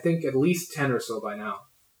fishermen. I think at least 10 or so by now.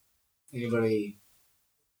 Anybody...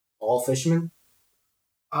 All fishermen?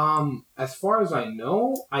 As far as I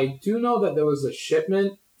know, I do know that there was a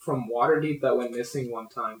shipment from Waterdeep that went missing one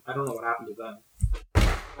time. I don't know what happened to them.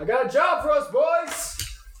 I got a job for us, boys!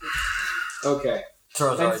 Okay.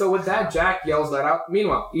 And so with that, Jack yells that out.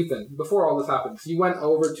 Meanwhile, Ethan, before all this happens, you went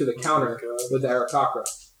over to the counter with the Arakocra.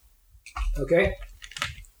 Okay?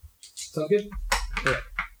 Sounds good? Okay.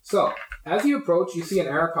 So, as you approach, you see an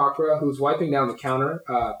Arakocra who's wiping down the counter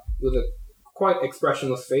with a quite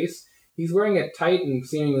expressionless face. He's wearing a tight and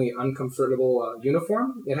seemingly uncomfortable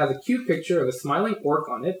uniform. It has a cute picture of a smiling orc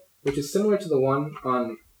on it, which is similar to the one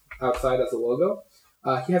on outside as a logo.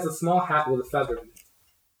 He has a small hat with a feather in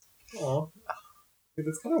it. Aw. Dude,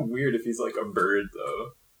 that's kind of weird if he's like a bird,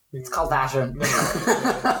 though. It's called Ashen.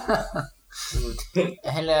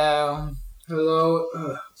 Hello. Hello.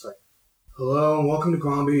 Sorry. Hello, and welcome to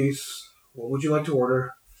Gromby's. What would you like to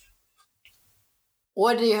order?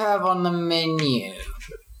 What do you have on the menu?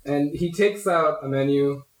 And he takes out a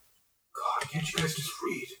menu. God, can't you guys just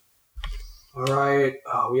read? Alright,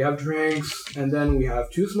 we have drinks, and then we have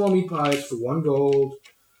 2 small meat pies for 1 gold.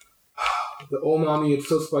 The Omami It's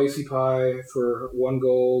So Spicy pie for 1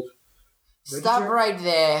 gold. Stop right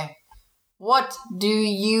there. What do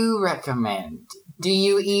you recommend? Do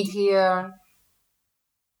you eat here?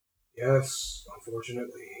 Yes,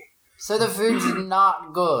 unfortunately. So the food's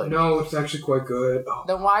not good. No, it's actually quite good. Oh.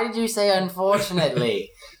 Then why did you say unfortunately?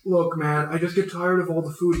 Look, man, I just get tired of all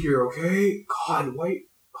the food here, okay? God, wait.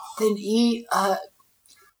 Then eat,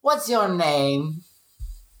 what's your name?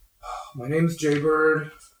 My name's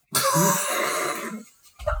Jaybird.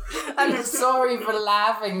 I'm sorry for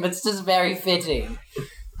laughing, but it's just very fitting.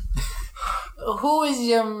 Who is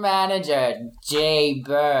your manager,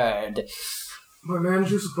 Jaybird? My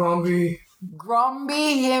manager's Gromby.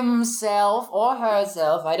 Gromby himself or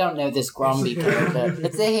herself. I don't know this Gromby character.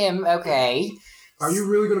 It's a him, okay. Are you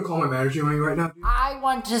really gonna call my manager on me right now, dude? I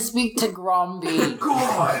want to speak to Gromby.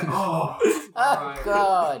 God! Oh, Oh,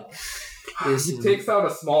 God. He takes out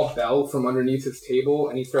a small bell from underneath his table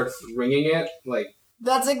and he starts ringing it, like...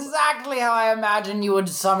 That's exactly how I imagine you would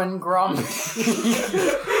summon Gromby.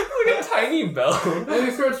 Like a tiny bell. And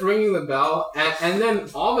he starts ringing the bell, and then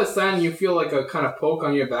all of a sudden you feel like a kind of poke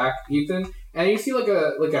on your back, Ethan, and you see like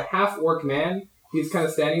a half-orc man. He's kind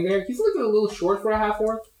of standing there. He's looking a little short for a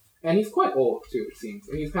half-orc, and he's quite old, too, it seems.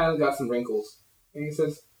 And he's kind of got some wrinkles. And he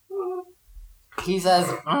says... He says,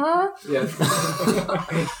 Yes.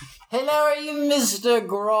 Hello, are you Mr.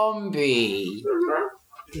 Gromby?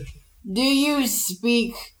 Do you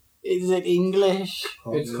speak... Is it English?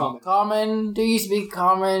 It's common. Common? Do you speak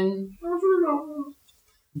common?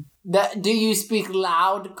 Do you speak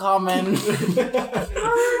loud common?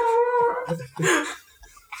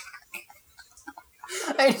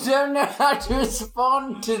 I don't know how to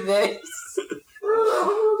respond to this.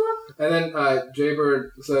 And then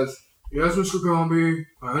Jaybird says, Yes, Mr. Gromby,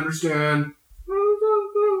 I understand.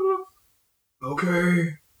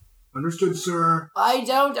 Okay. Understood, sir. I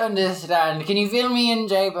don't understand. Can you fill me in,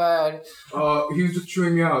 Jaybird? He's just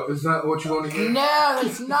chewing me out. Is that what you want to hear? No,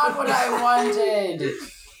 that's not what I wanted.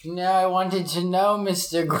 No, I wanted to know,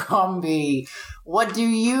 Mr. Gromby. What do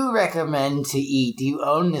you recommend to eat? Do you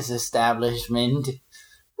own this establishment?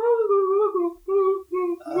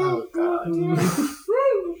 Oh, God.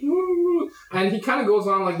 And he kind of goes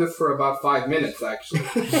on like this for about 5 minutes, actually.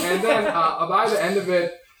 And then by the end of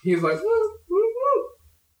it, he's like...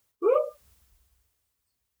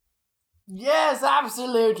 Yes,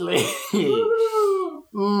 absolutely.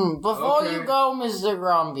 Before you go, Mr.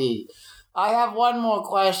 Gromby, I have one more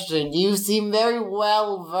question. You seem very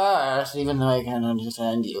well versed, even though I can't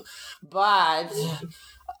understand you. But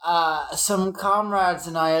some comrades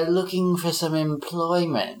and I are looking for some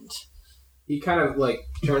employment. He kind of like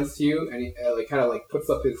turns to you and he kind of like puts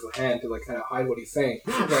up his hand to like kind of hide what he's saying.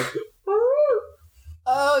 He's like,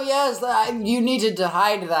 oh yes, you needed to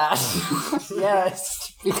hide that.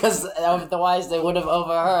 Yes, because otherwise they would have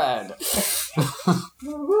overheard.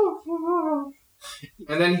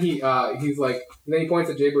 And then he's like, and then he points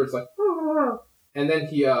at Jaybird's like, and then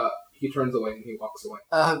he turns away and he walks away.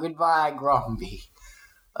 Goodbye, Gromby.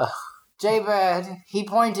 Jaybird, he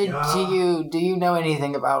pointed to you. Do you know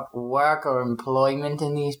anything about work or employment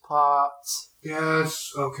in these parts?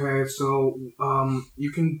 Yes, okay, so,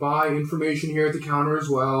 you can buy information here at the counter as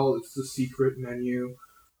well. It's the secret menu.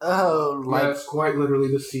 Oh, like... Yeah, it's quite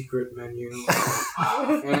literally the secret menu.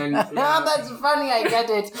 And Oh, that's funny, I get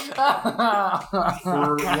it.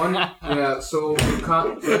 for one, yeah, so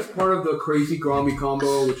that's part of the Crazy Gromby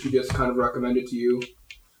combo, which he just kind of recommended to you.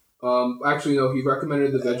 Actually, no, he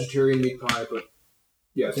recommended the vegetarian meat pie, but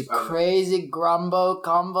yeah, I think Crazy Grombo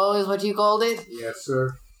combo is what you called it? Yes,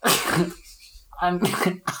 sir. And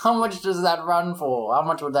how much does that run for? How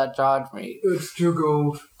much would that charge me? It's 2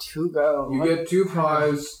 gold. 2 gold. You get 2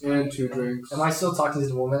 pies and 2 drinks. Am I still talking to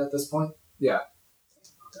the woman at this point? Yeah.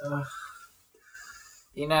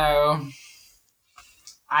 You know,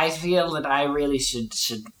 I feel that I really should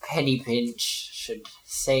penny pinch, should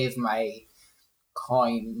save my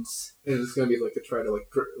coins. And it's gonna be like to try to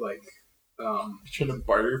Trying to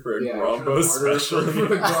barter for a yeah, Grombo trying to barter special. for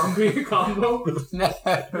the Gromby combo. No.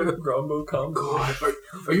 Grombo combo. God,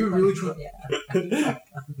 are you really trying?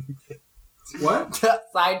 What?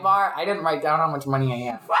 Sidebar, I didn't write down how much money I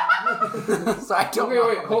have. So I don't know.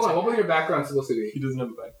 Wait, hold on. What was your background supposed to be? He doesn't have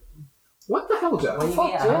a back. What the hell, Jeff?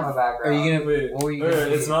 Are you gonna? Wait, What were you gonna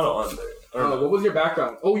it's not on there. Or What was your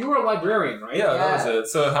background? Oh, you were a librarian, right? yeah, that was it.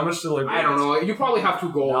 So how much did I don't know. You probably have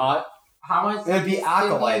 2 gold. Not. How much? It'd be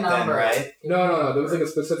acolyte then, right? No. There was like a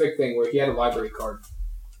specific thing where he had a library card.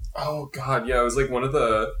 Oh god, yeah, it was like one of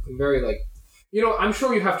the. Very like, I'm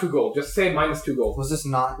sure you have 2 gold. Just say minus 2 gold. Was this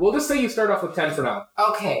not? We'll just say you start off with 10 for now.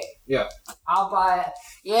 Okay. Yeah. I'll buy it.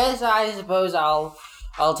 Yes, I suppose I'll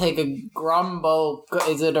take a Grumbo.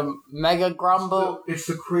 Is it a Mega Grumbo? It's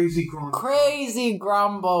the crazy Grombo. Crazy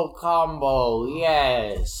Grumbo combo.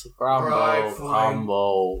 Yes. Grumbo Right, fine.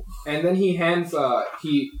 combo. And then he hands,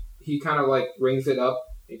 he kind of like rings it up.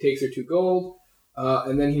 He takes her 2 gold.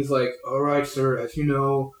 And then he's like, alright, sir, as you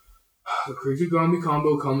know, the crazy Gromby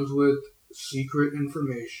combo comes with secret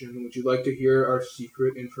information. Would you like to hear our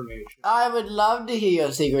secret information? I would love to hear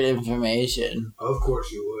your secret information. Of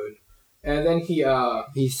course you would. And then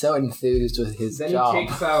He's so enthused with his job. he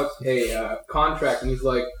takes out a contract and he's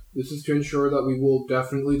like, this is to ensure that we will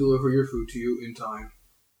definitely deliver your food to you in time.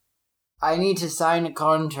 I need to sign a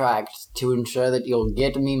contract to ensure that you'll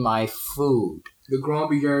get me my food. The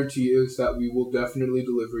Gromby guarantee is that we will definitely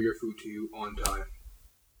deliver your food to you on time.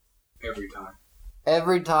 Every time.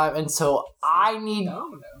 Every time, and so I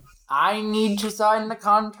need to sign the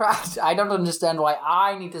contract. I don't understand why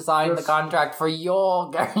I need to sign the contract for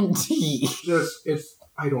your guarantee.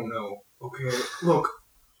 I don't know. Okay, look,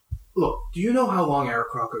 do you know how long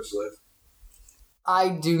Aarakocras live? I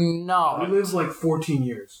do He not. lives like 14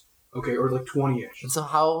 years. Okay, or like 20-ish. So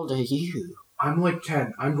how old are you? I'm like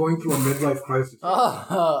 10. I'm going through a midlife crisis. Oh,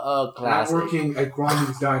 I'm not classic. working at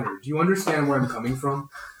Gromby's Diner. Do you understand where I'm coming from?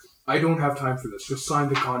 I don't have time for this. Just sign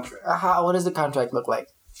the contract. What does the contract look like?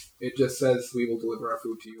 It just says we will deliver our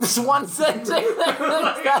food to you. This one sentence.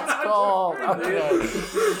 That's cool. Okay.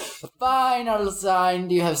 Fine, I'll sign.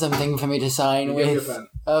 Do you have something for me to sign Give me a with? pen.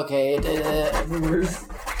 Okay. There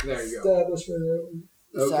you go.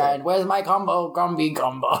 Okay. Sign. Where's my combo? Combo.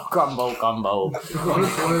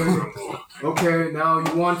 Okay, now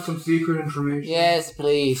you want some secret information? Yes,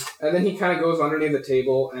 please. And then he kind of goes underneath the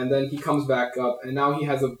table, and then he comes back up, and now he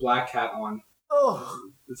has a black hat on. Oh.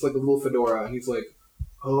 It's like a little fedora, and he's like,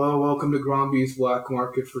 hello, welcome to Gromby's Black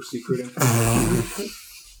Market for secret information.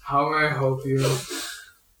 How may I help you?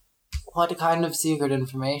 What kind of secret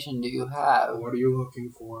information do you have? What are you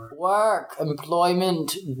looking for? Work,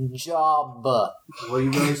 employment, job. What do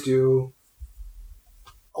you guys do?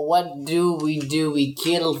 What do? We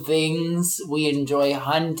kill things. We enjoy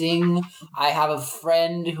hunting. I have a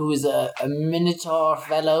friend who's a Minotaur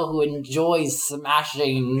fellow who enjoys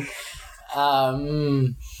smashing.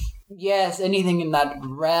 Yes, anything in that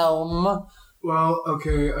realm. Well,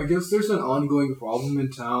 okay, I guess there's an ongoing problem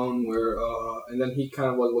in town where, and then he kind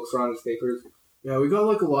of like looks around his papers. Yeah, we got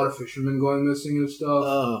like a lot of fishermen going missing and stuff.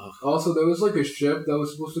 Ugh. Also, there was like a ship that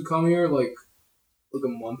was supposed to come here like a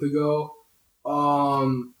month ago.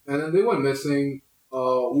 And then they went missing.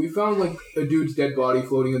 We found like a dude's dead body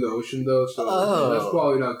floating in the ocean though, so that's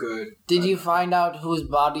probably not good. Did you find out whose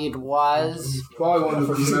body it was? Probably one of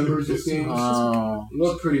the crew members, it seems. Oh.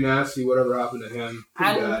 Looked pretty nasty, whatever happened to him.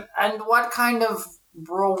 Pretty bad. And what kind of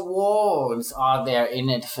rewards are there in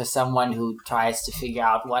it for someone who tries to figure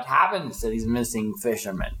out what happens to these missing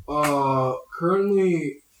fishermen?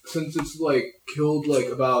 Currently, since it's like killed like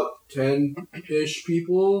about 10-ish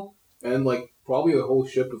people, and like probably a whole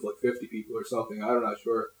ship of like 50 people or something, I'm not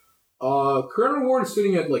sure. Current reward is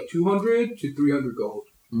sitting at like 200 to 300 gold.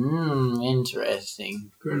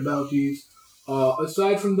 Interesting. Current bounties.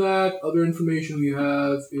 Aside from that, other information we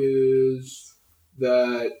have is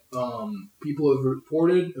that people have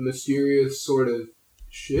reported a mysterious sort of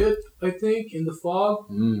ship, I think, in the fog.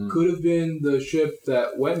 Could have been the ship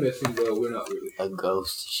that went missing, though we're not really sure. A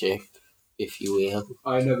ghost ship, if you will.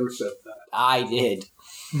 I never said that. I did.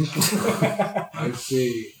 I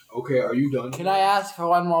see. Okay, are you done? Can I ask for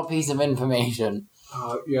one more piece of information?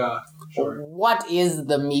 Yeah, sure. What is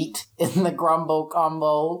the meat in the Grumbo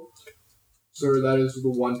combo? Sir, that is the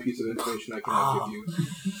one piece of information I cannot give you.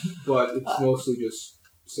 But it's mostly just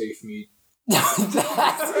safe meat.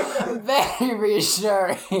 That's very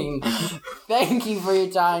reassuring. Thank you for your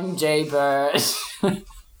time, Jay Bird.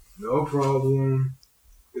 No problem.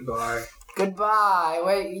 Goodbye. Goodbye.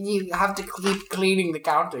 Wait, you have to keep cleaning the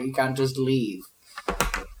counter. You can't just leave.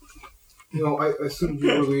 No, I assumed you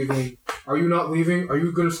were leaving. Are you not leaving? Are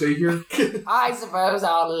you gonna stay here? I suppose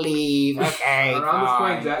I'll leave. Okay, Around this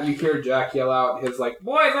point, fine. you hear Jack yell out his like,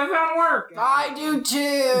 "Boys, I found work!" I do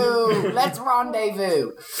too. Let's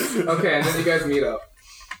rendezvous. Okay, and then you guys meet up.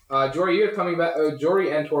 Jory, you're coming back.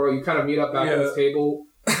 Jory and Toro, you kind of meet up back at this table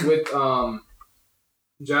with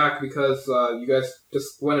Jack because you guys just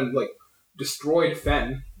went and like destroyed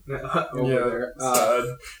Fen over there.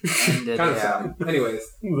 Sad. Kind of sad. Anyways,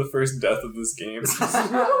 The first death of this game.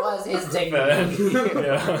 That was his dignity.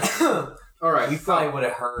 Yeah. all right. You probably would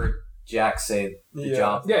have heard Jack say the Yeah.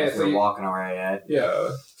 job Yeah, that so we're you- walking around at. Yeah.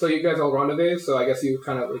 So you guys all rendezvous. So I guess you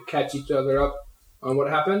kind of like, catch each other up on what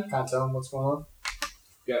happened. Can't tell him what's going on.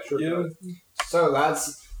 Yeah, sure. Yeah. So,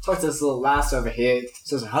 lads, talk to this little lass over here.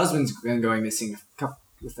 Says her husband's been going missing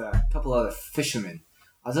with a couple other fishermen.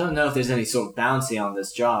 I don't know if there's any sort of bounty on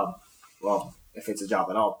this job. Well, if it's a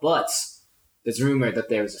job at all. But there's rumor that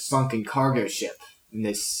there was a sunken cargo ship in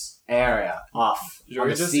this area off on Joey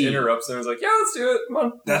the just sea. interrupts and is like, yeah, let's do it. Come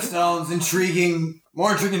on. That sounds intriguing.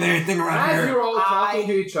 More intriguing than anything around As here. you're all talking I-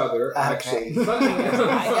 to each other, actually, suddenly,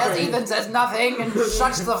 I guess Ethan says nothing and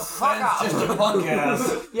shuts the fuck That's just up. a punk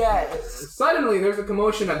ass. Yes. suddenly there's a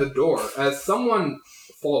commotion at the door as someone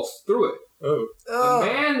falls through it. Oh. A Ugh.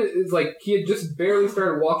 man is like he had just barely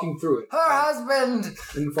started walking through it Her husband.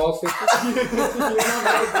 and falls face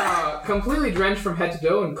completely drenched from head to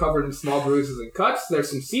toe and covered in small bruises and cuts. There's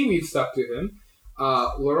some seaweed stuck to him.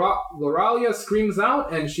 Loralia screams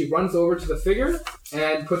out and she runs over to the figure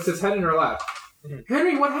and puts his head in her lap.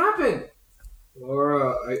 Henry, what happened?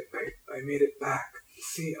 Laura, I made it back.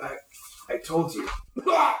 See, I told you.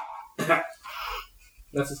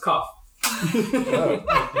 That's his cough.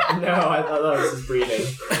 No, I thought it was his breathing.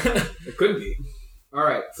 It could be.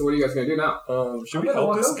 Alright, so what are you guys gonna do now? Should I'm we gonna help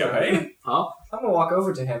walk this over. guy? Huh? I'm gonna walk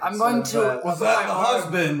over to him. I'm going to- Was that the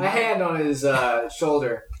husband? A hand on his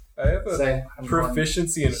shoulder. I have a Say,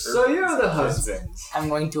 proficiency in so you're the husband. I'm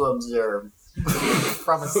going to observe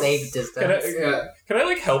from a safe distance. Yeah, Can I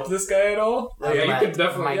like help this guy at all? yeah, you my- could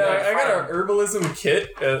definitely. my- Yeah, I got an herbalism kit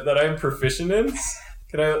that I'm proficient in.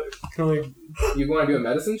 Can I like? You want to do a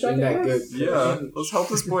medicine check? Isn't that I guess? good? Yeah, let's help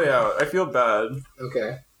this boy out. I feel bad.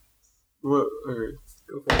 Okay. What? Okay.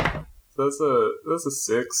 Go for it. So that's a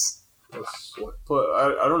 6. Plus what? Plus,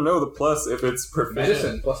 I don't know the plus if it's proficient.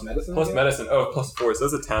 Medicine. Plus medicine? Plus yeah? medicine. Oh, plus 4. So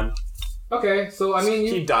that's a 10. Okay, so I mean,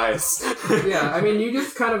 He you. dies. Yeah, I mean, you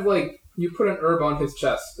just kind of like. You put an herb on his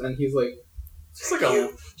chest, and he's like, just like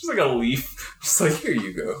a leaf. Just like, here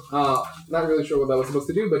you go. not really sure what that was supposed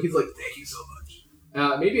to do, but he's like, thank you so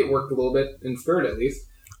much. Maybe it worked a little bit, in spirit at least.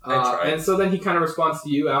 I tried. And so then he kind of responds to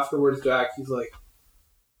you afterwards, Jack. He's like,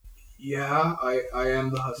 yeah, I am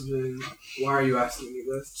the husband. Why are you asking me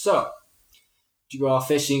this? So, did you go off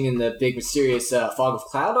fishing in the big mysterious fog of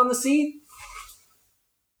cloud on the sea?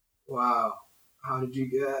 Wow, how did you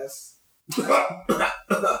guess?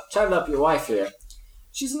 Chatted up your wife here.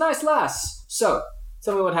 She's a nice lass. So,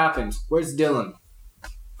 tell me what happened. Where's Dylan?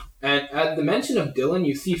 And at the mention of Dylan,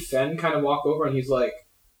 you see Fen kind of walk over, and he's like,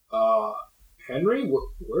 Henry,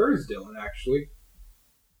 where is Dylan, actually?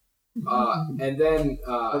 And then,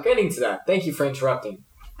 We're getting to that. Thank you for interrupting.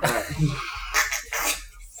 Alright.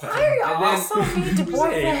 I And then- also need to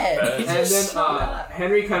boyfriend. and then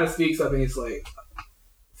Henry kind of speaks up, and he's like,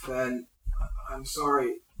 Fen, I'm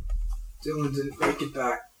sorry. Dylan didn't make it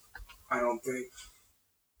back, I don't think.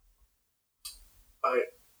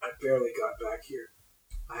 I barely got back here.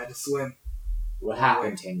 I had to swim. What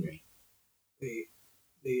happened, Henry?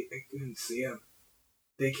 I couldn't see him.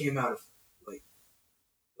 They came out of, like,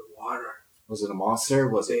 the water. Was it a monster?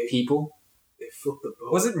 Was it people? They flipped the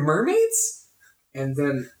boat. Was it mermaids? And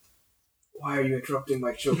then, why are you interrupting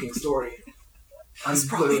my choking story? It's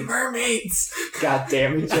probably mermaids. God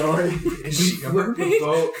damn it, Jory. Is We she a flipped the mermaid?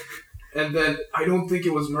 boat, and then I don't think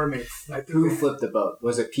it was mermaids. I think Who flipped the boat?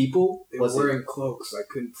 Was it people? they were Was wearing cloaks. I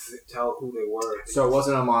couldn't tell who they were. So it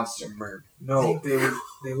wasn't a monster. No,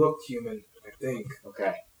 they looked human, I think.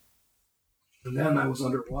 Okay. And then I was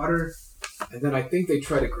underwater, and then I think they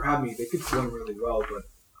tried to grab me. They could swim really well, but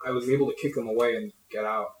I was able to kick them away and get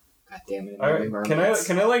out. God damn it.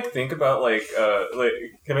 Can I like think about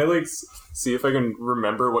can I like see if I can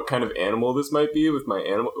remember what kind of animal this might be with my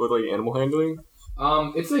animal handling?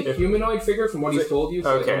 It's a humanoid figure from what he's told you, so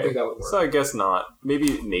I don't Okay, think that would work. so I guess not.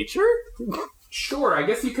 Maybe nature. Sure, I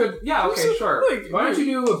guess you could. Yeah, okay, So, sure. like, Why don't you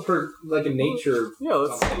do a nature? Yeah,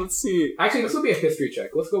 something? let's see. Actually, this will be a history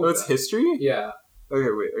check. Let's go Oh, with it's that. history. Yeah. Okay,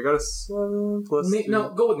 wait. I got a 7 plus.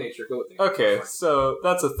 No, go with nature. Go with nature. Okay, Fine. so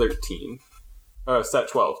that's a 13. Stat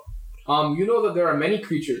 12. You know that there are many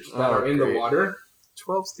creatures that are in the great. water,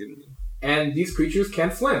 12 students. and these creatures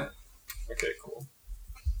can't swim. Okay, cool.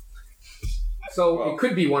 So Well- it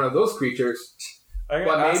could be one of those creatures. I'm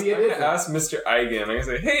But gonna, ask, maybe it I'm gonna isn't. ask Mr. Eigen. I'm gonna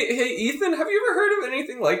say, hey, Ethan, have you ever heard of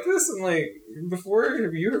anything like this? And like before,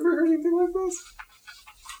 have you ever heard anything like this?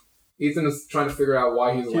 Ethan is trying to figure out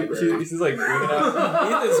why he's a librarian. He's like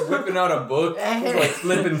Ethan's whipping out a book, like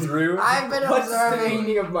flipping through. I've been What's the observing.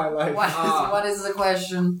 meaning of my life? What is the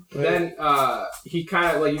question? Then he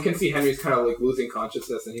kind of like, you can see Henry's kind of like losing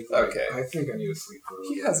consciousness, and he's like, Okay. I think I need to sleep for a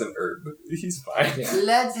little He bit. has an herb. He's fine. Yeah.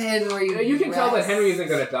 Let Henry. You can tell that rest. Henry isn't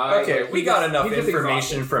gonna die. Okay, Like, we he got just- enough he's just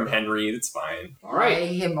information exhausted. from Henry. It's fine. All right.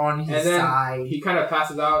 Lay him on his And then side. he kind of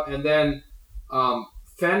passes out, and then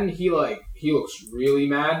Fen, he looks really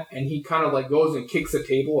mad, and he kind of like goes and kicks a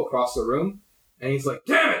table across the room, and he's like,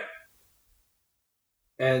 "Damn it!"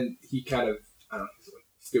 And he kind of, I don't know, he's like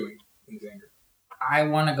stewing in his anger. I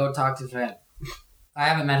want to go talk to Fred. I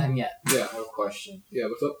haven't met him yet. Yeah, No question. yeah.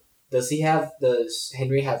 What's up? Does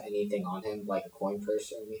Henry have anything on him, like a coin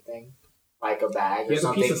purse or anything? Like a bag He or has a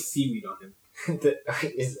something? piece of seaweed on him.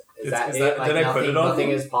 is Is that that- it? Like did I put nothing, it on nothing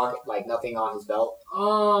him? in his pocket, like nothing on his belt?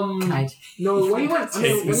 Can I No. When he went, I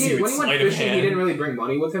mean, Take when the he seaweed went sleight of fishing, he hand. didn't really bring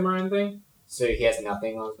money with him or anything. So he has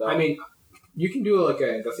nothing on his belt? I mean, you can do like an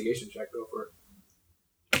investigation check. Go for it.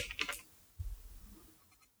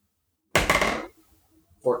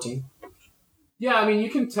 14. Yeah, I mean, you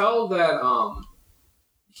can tell that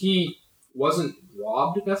he wasn't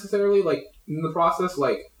robbed necessarily. Like in the process,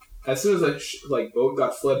 like as soon as the boat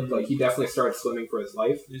got flipped, like he definitely started swimming for his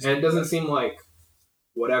life, and it doesn't seem like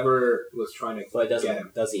whatever was trying to But get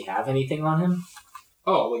him. does he have anything on him?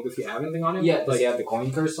 Oh, like does he have anything on him? Yeah, does like he have the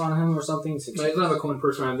coin purse on him or something? no, he doesn't have a coin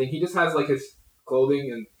purse or anything. He just has like his clothing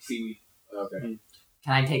and seaweed. Okay.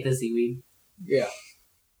 Can I take the seaweed? Yeah,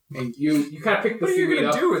 and you kind of pick the What are you seaweed gonna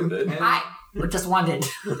up, do with it? and, I just wanted.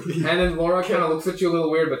 and then Laura kind of looks at you a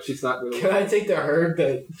little weird, but she's not really. Can I take the herb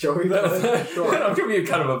that Joey got? Sure. I'm gonna be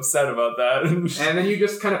kind of upset about that. And then you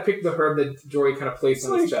just kind of pick the herb that Jory kind of placed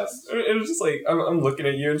on his chest. And it's just like I'm looking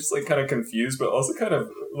at you and just like kind of confused, but also kind of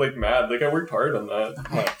like mad. Like I worked hard on that.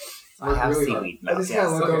 Okay. I have Really seaweed. I just want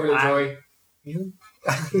to look okay. over to I- Joey.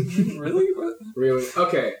 Really? What? Really?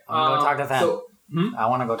 Okay. I'm gonna talk to Fen. So, I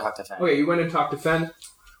want to go talk to Fen. okay, you went and talked to Fen.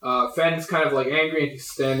 Fen's kind of like angry and he's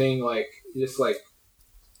standing like, just like,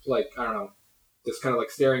 I don't know, just kind of like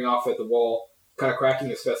staring off at the wall, kind of cracking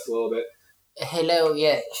his fist a little bit. Hello,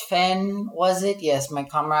 yeah. Fen, was it? Yes, my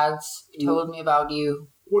comrades told me about you.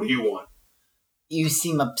 What do you want? You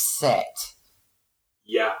seem upset.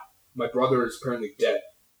 Yeah, my brother is apparently dead.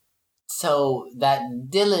 So, that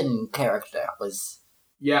Dylan character was...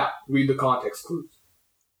 Yeah, read the context clues.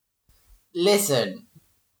 Listen,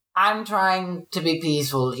 I'm trying to be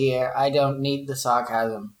peaceful here. I don't need the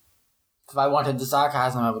sarcasm. If I wanted the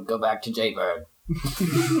sarcasm, I would go back to Jaybird.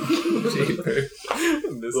 Jaybird.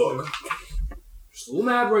 Look, just a little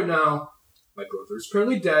mad right now. My brother is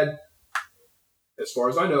apparently dead. As far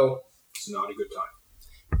as I know, it's not a good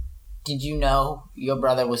time. Did you know your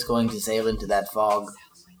brother was going to sail into that fog?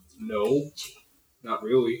 No, not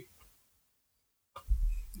really.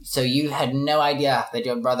 So you had no idea that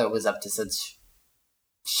your brother was up to such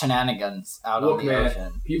shenanigans out Look, on the man,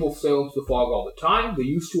 ocean. people sail into the fog all the time. They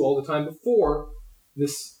used to all the time before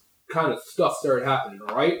this kind of stuff started happening,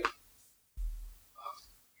 alright?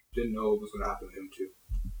 Didn't know it was going to happen to him, too.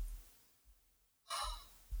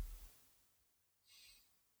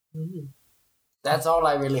 That's all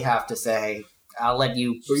I really have to say. I'll let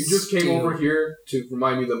you. So you just came stew. over here to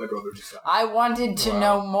remind me that my brother just died. I wanted to Wow.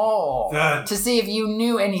 know more. Good. To see if you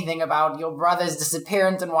knew anything about your brother's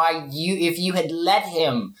disappearance and why if you had let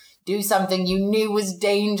him do something you knew was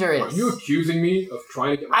dangerous. Are you accusing me of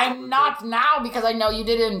trying to get my I'm brother not now because I know you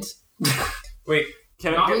didn't. Wait,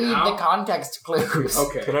 can Not I Read now? the context clues. killed?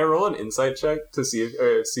 Okay. can I roll an insight check to see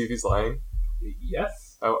if he's lying?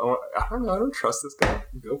 Yes. I don't know. I don't trust this guy.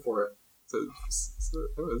 Go for it.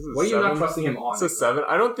 What What are you not trusting him on? It's a 7.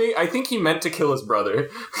 I think he meant to kill his brother.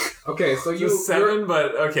 Okay, so It's a you're 7,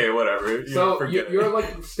 but okay, whatever. So forget it. you're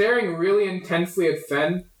like staring really intensely at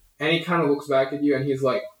Fen, and he kind of looks back at you, and he's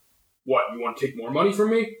like, "What? You want to take more money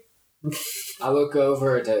from me?" I look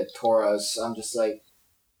over to Taurus. I'm just like,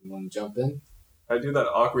 you want to jump in? I do that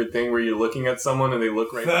awkward thing where you're looking at someone and they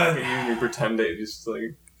look right back at you and you pretend that you're just like...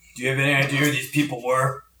 Do you have any idea who these people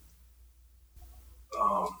were?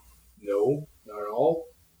 No, not at all.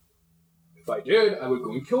 If I did, I would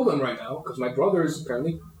go and kill them right now, because my brother is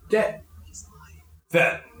apparently dead.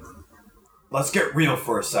 Fen, let's get real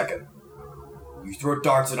for a second. You throw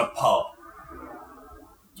darts in a pub.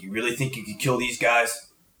 Do you really think you could kill these guys?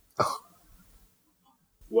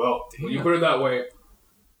 Well, when you put it that way,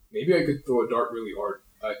 maybe I could throw a dart really hard.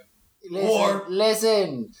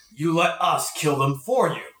 Listen. You let us kill them for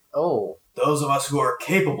you. Oh. Those of us who are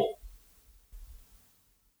capable.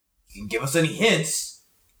 You can give us any hints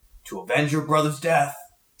to avenge your brother's death.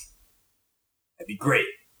 That'd be great.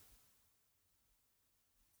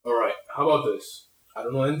 Alright, how about this? I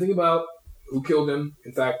don't know anything about who killed him.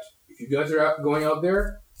 In fact, if you guys are going out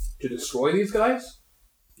there to destroy these guys,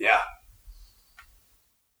 Yeah.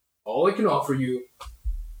 all I can offer you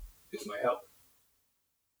is my help.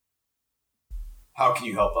 How can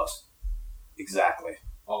you help us? Exactly.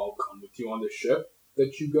 I'll come with you on this ship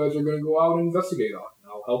that you guys are going to go out and investigate on.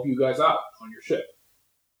 And I'll help you guys out on your ship.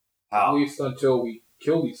 At How? least until we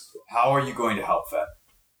kill these. How are you going to help, Fed?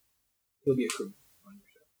 He'll be a crewman on your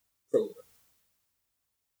ship. For a little bit.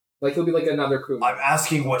 Like, he'll be like another crewman. I'm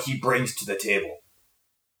asking what he brings to the table.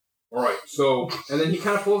 Alright, so... And then he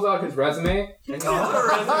kind of pulls out his resume. And No,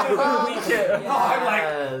 I'm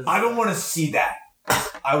like, I don't want to see that.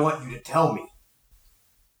 I want you to tell me.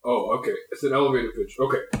 Oh, okay. It's an elevator pitch.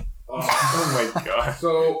 Okay. Oh my god.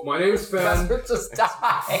 So, my name is Fen. Just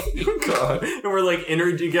die. God. And we're like,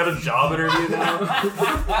 you got a job interview now?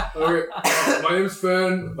 Okay, my name's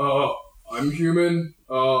Fen. I'm human.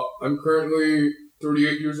 I'm currently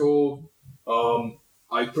 38 years old.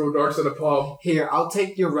 I throw darts at a pub. Here, I'll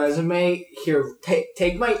take your resume. Here,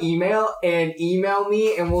 take my email and email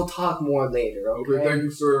me, and we'll talk more later. Okay. Okay, thank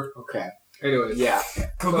you, sir. Okay. Anyways. Yeah.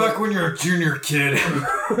 Come back when you're a junior kid.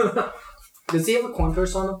 Does he have a coin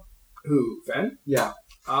purse on him? Who? Fen? Yeah.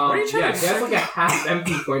 are you trying Yeah, to he has say? like a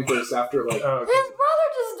half-empty coin purse after like... Oh, His brother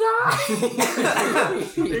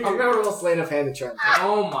just died. I'm gonna roll sleight of hand to try.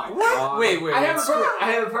 Oh my god. Wait. I have a purpose.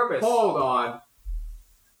 I have a purpose. Hold on.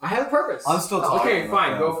 I have a purpose. I'm still talking. Okay,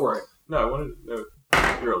 fine, go for it. No, I wanted to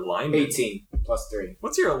know your alignment. 18 plus 3.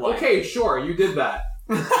 What's your alignment? Okay, sure, you did that.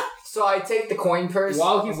 So I take the coin purse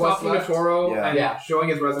While he's what's talking to left, Toro Yeah. and Yeah. showing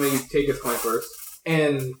his resume, you take his coin purse.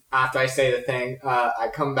 and after I say the thing, I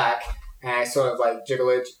come back and I sort of like jiggle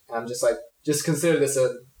it. And I'm just like, just consider this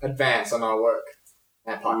an advance on our work.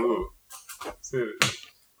 That pocket. Ooh. Dude.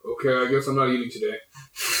 Okay, I guess I'm not eating today.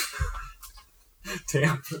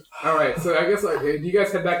 Damn. Alright, so I guess, do you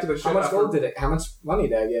guys head back to the ship? How much after- gold did it? How much money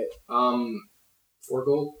did I get? 4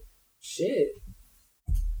 gold. Shit.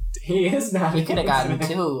 He is not. You could have gotten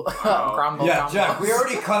 2. Wow. Grumble, Yeah, grumble. Jack, we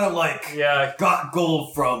already kind of like Yeah. got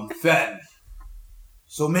gold from Fen.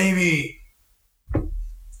 So maybe.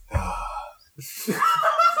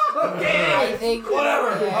 Okay! I think Whatever.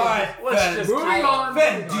 Alright, Let's Fen. just- Moving on!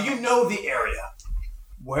 Fen, do you know the area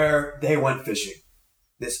where they went fishing?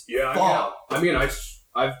 This Yeah, fall. I mean,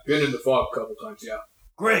 I've been in the fog a couple times, yeah.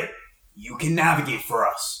 Great. You can navigate for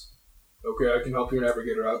us. Okay, I can help you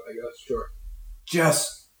navigate her out, I guess, sure.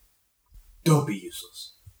 Just don't be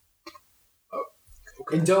useless.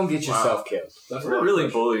 Okay. And don't get yourself killed. That's a We're lot really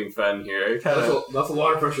of pressure. bullying Fen here. That's a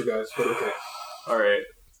lot of pressure, guys, but okay. Alright.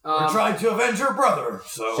 We're trying to avenge your brother,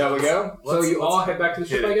 so. Shall we go? So you all head back to the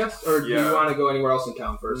ship, hit I it. guess? Or do Yeah. you want to go anywhere else in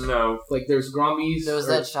town first? No. Like, there's Gromby's... there was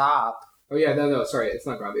or- that shop. Oh, yeah, no, sorry, it's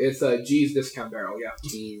not Gromby. It's G's Discount Barrel, yeah.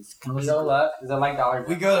 Jeez. Can we go left? Is that like dollar?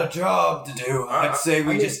 We got a job to do. I'd say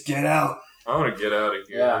we just get out. I want to get out of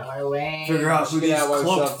here. Yeah. My way. Figure out who Yeah, these what's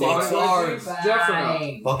cloaked up, fucks Dave? are. Jeff or no?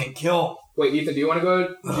 Fine. Fucking kill. Wait, Ethan, do you want to go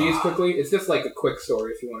to G's quickly? It's just like a quick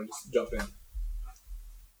story if you want to just jump in.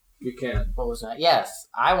 You can. What was that? Yes,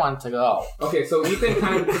 I want to go. Okay, so Ethan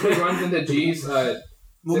kind of quickly runs into G's.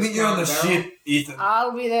 We'll meet you on the Discount barrel? ship, Ethan.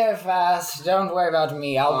 I'll be there fast. Don't worry about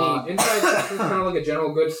me. I'll be. Inside, this is kind of like a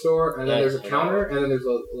general goods store, and then Yes, there's a counter, and then there's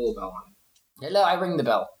a little bell on it. Hello, I ring the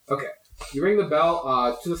bell. You ring the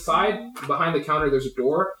bell. To the side, behind the counter, there's a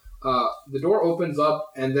door. The door opens up,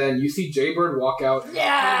 and then you see Jaybird walk out. And he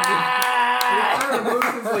Yeah! kind of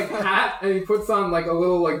removes his like hat, and he puts on like a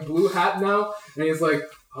little like blue hat now, and he's like,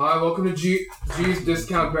 "Hi, welcome to G's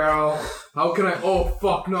Discount Barrel. How can I? Oh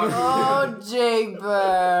fuck, not you." Oh,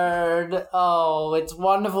 Jaybird. Oh, it's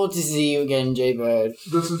wonderful to see you again, Jaybird.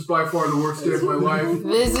 This is by far the worst day of my life.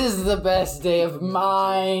 This is the best day of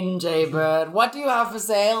mine, Jaybird. What do you have for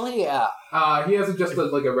sale here? He has just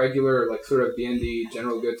like a regular like sort of D&D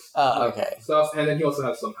general goods Oh, okay. stuff, and then he also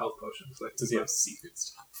has some health potions. Like, Does he have secret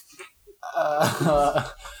stuff?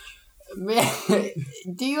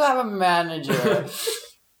 Do you have a manager?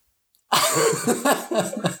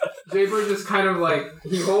 Jaybird just kind of like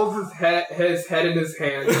he holds his head in his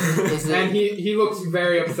hand, Is it? and he looks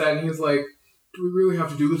very upset, and he's like, Do we really have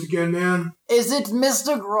to do this again, man? Is it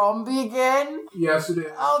Mr. Gromby again? Yes, it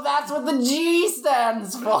is. Oh, that's what the G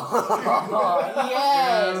stands for.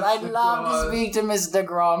 Yes, I'd love to speak to Mr.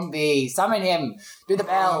 Gromby. Summon him. Do the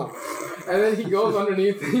bell. And then he goes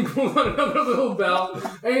underneath and he pulls on another little bell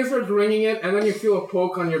and he starts ringing it, and then you feel a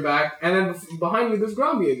poke on your back, and then behind you there's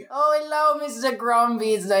Gromby again. Oh, hello, Mr.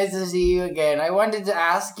 Gromby. It's nice to see you again. I wanted to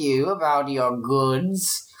ask you about your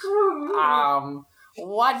goods.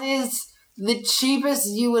 What is the cheapest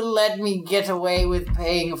you will let me get away with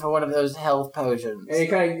paying for one of those health potions? And he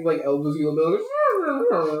kind of like elbows you a bit.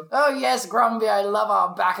 Oh yes, Gromby, I love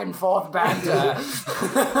our back and forth banter.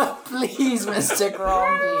 Please, Mr.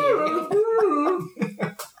 Gromby.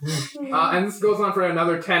 And this goes on for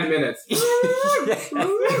another 10 minutes.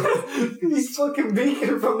 He's fucking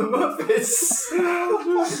Beacon from the Muppets.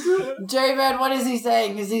 J-Man, what is he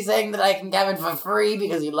saying? Is he saying that I can have it for free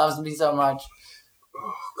because he loves me so much?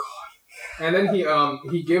 Oh god. And then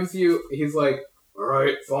he gives you, he's like,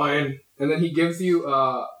 alright, fine. And then he gives you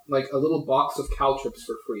like a little box of caltrops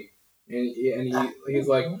for free. And he's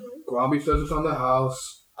like, Gromby says it's on the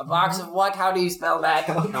house. A box of what? How do you spell that?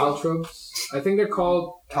 Caltrops. I think they're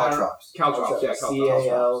called Caltrops. Caltrops, yeah, caltrops.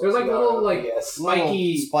 C-A-L. There's like little like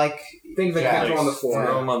spiky Spike. things that catch on the floor.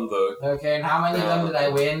 Throw 'em on the. Okay, and how many of them did I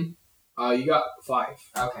win? You got 5.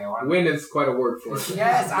 Okay, one. Win is quite a word for it.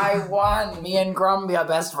 Yes, I won. Me and Gromby are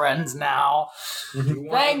best friends now.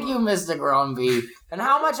 Thank you, Mr. Gromby. And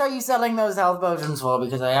how much are you selling those health potions for?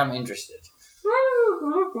 Because I am interested.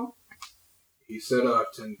 He said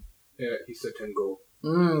 10. Yeah, he said 10 gold.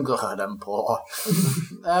 God, I'm poor.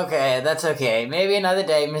 Okay, that's okay. Maybe another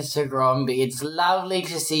day, Mr. Gromby. It's lovely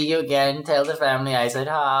to see you again. Tell the family I said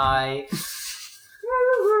hi.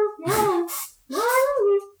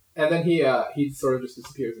 And then he sort of just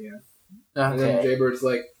disappears again. And then Okay. Jaybird's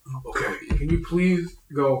like, okay, can you please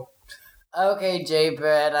go? Okay,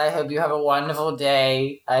 Jaybird, I hope you have a wonderful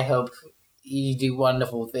day. I hope you do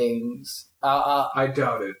wonderful things. I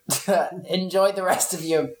doubt it. Enjoy the rest of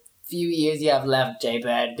your few years you have left,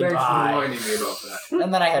 Jaybird. Thanks for Goodbye. reminding me about that.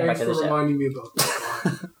 And then I head back Thanks to the for ship. reminding me about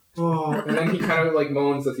that. Oh, and then he kind of like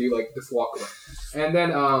moans as you like just walk away. And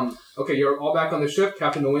then okay, you're all back on the ship.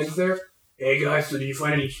 Captain Nolan's there. Hey guys, so did you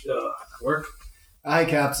find any work? Aye,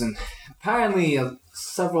 Captain. Apparently,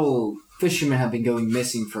 several fishermen have been going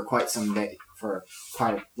missing for quite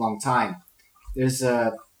a long time. There's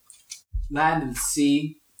a land and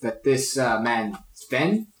sea that this man,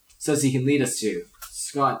 Sven, says he can lead us to.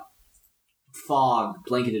 It's got fog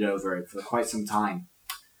blanketed over it for quite some time.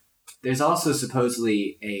 There's also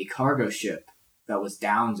supposedly a cargo ship that was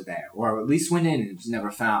downed there, or at least went in and was never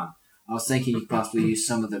found. I was thinking you could possibly use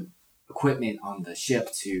some of the equipment on the ship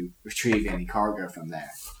to retrieve any cargo from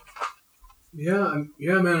there. Yeah,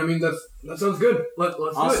 man. I mean, that sounds good. Let's do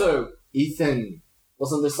it. Also, Ethan,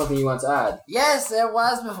 wasn't there something you want to add? Yes, there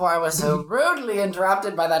was before I was so rudely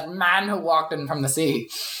interrupted by that man who walked in from the sea.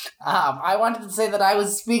 I wanted to say that I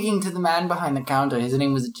was speaking to the man behind the counter. His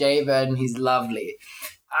name was Jaybird, and he's lovely.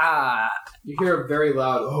 You hear a very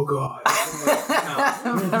loud, oh god.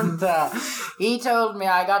 And, he told me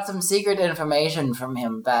I got some secret information from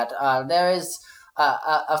him that there is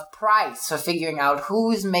a price for figuring out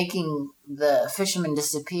who's making the fishermen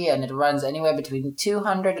disappear, and it runs anywhere between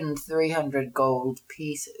 200 and 300 gold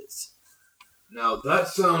pieces. Now, that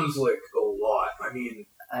sounds like a lot. I mean,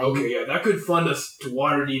 okay, yeah, that could fund us to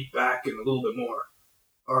Waterdeep back and a little bit more.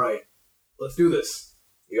 Alright, let's do this.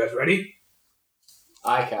 You guys ready?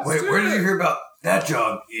 Aye, Captain. Wait, where did you hear about that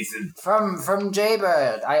job, Ethan? From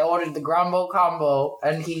Jaybird, I ordered the Grumble Combo,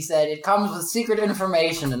 and he said it comes with secret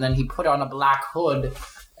information, and then he put on a black hood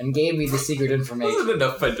and gave me the secret information. Wasn't it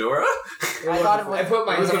a fedora? I thought it was. I put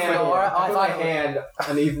my it was a hand. fedora. Oh, I put my hand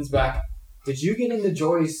on Ethan's back. Did you get into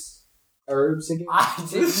Joy's herbs again? I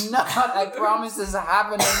did not. I promise this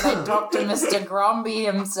happened, and I talked to Mr. Gromby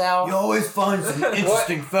himself. You always find some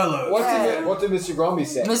interesting fellows. What did Mr. Gromby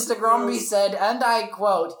say? Mr. Gromby said, and I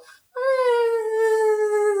quote,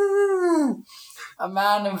 "A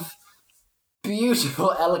man of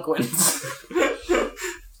beautiful eloquence."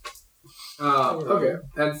 Okay.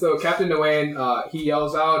 And so Captain Dwayne, he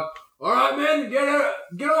yells out, alright men,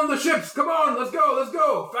 get on the ships, come on, let's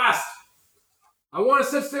go, fast! I want to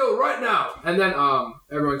set sail right now! And then,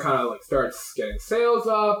 everyone kind of like starts getting sails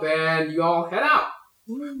up, and you all head out.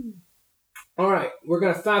 Alright, we're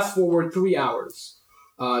gonna fast forward 3 hours.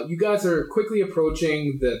 You guys are quickly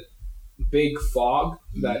approaching the big fog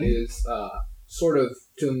that is, sort of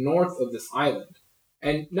to the north of this island.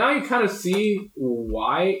 And now you kind of see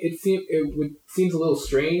why it seems a little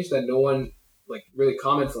strange that no one like really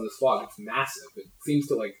comments on this fog. It's massive. It seems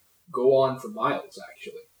to like go on for miles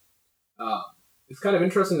actually. it's kind of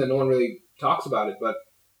interesting that no one really talks about it, but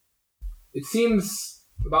it seems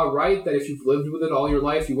about right that if you've lived with it all your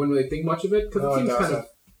life, you wouldn't really think much of it, because No, it it seems kind doesn't.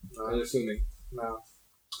 of unassuming. No,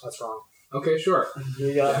 that's wrong. Okay, sure.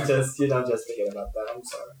 You're not just thinking about that. I'm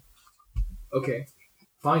sorry. Okay.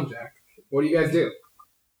 Fine, Jack. What do you guys do?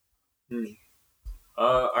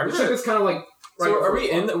 I'm The ship gonna. is kind of like... So are before we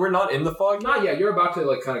the in? fog. We're not in the fog. Not yet. You're about to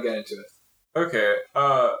like kind of get into it. Okay.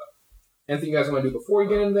 Anything you guys want to do before you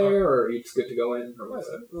get in there, or are you just good to go in? Or what's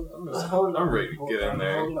that? I'm ready to get in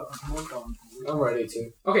there. Hold on. I'm ready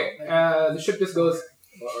to. Okay, the ship just goes...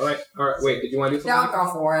 Alright, wait, did you want to do Yeah, something? I'll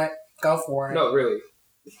go for it. Go for it. No, really.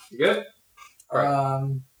 You good?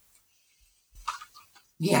 Alright.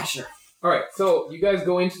 Yeah, sure. Alright, so you guys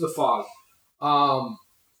go into the fog.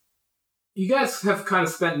 You guys have kind of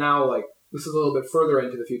spent now, like, this is a little bit further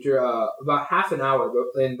into the future, about half an hour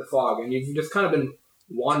in the fog, and you've just kind of been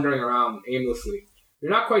wandering around aimlessly.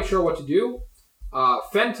 You're not quite sure what to do.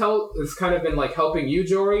 Fentel has kind of been, like, helping you,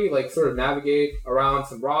 Jory, like, sort of navigate around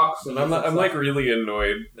some rocks. And I'm like really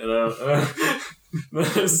annoyed, and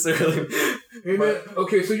not necessarily. Hey, man,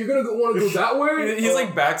 okay, so you're gonna want to go that way? He's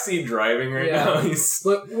like backseat driving right Yeah. now. He's.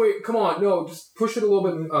 But wait, come on, no, just push it a little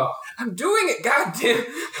bit. I'm doing it, goddamn.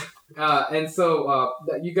 And so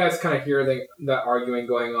you guys kind of hear that arguing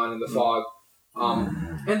going on in the fog.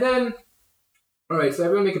 And then, all right, so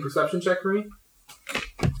everyone make a perception check for me.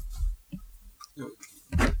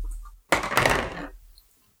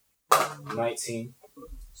 19.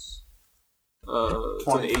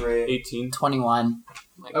 23. 18. 21.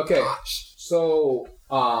 Okay, so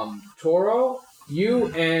Toro, you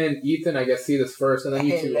and Ethan, I guess, see this first, and then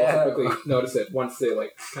you two also quickly notice it once they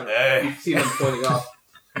like kind of you see them pointing off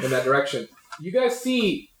in that direction. You guys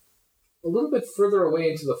see a little bit further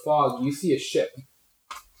away into the fog. You see a ship.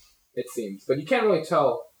 It seems, but you can't really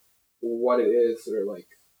tell what it is or like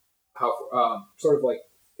how sort of like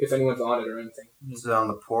if anyone's on it or anything. Is it on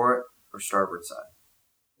the port or starboard side?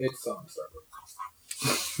 It's on starboard.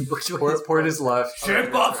 Port is left.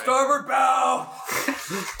 Ship up starboard bow!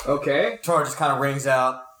 Okay. Tor just kind of rings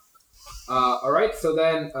out. All right. So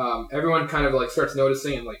then everyone kind of like starts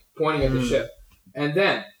noticing and like pointing at the ship, and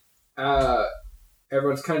then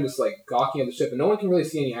everyone's kind of just like gawking at the ship, and no one can really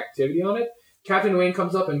see any activity on it. Captain Wayne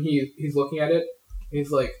comes up and he's looking at it. And he's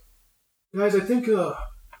like, "Guys, I think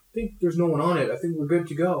there's no one on it. I think we're good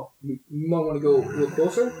to go. We might want to go a little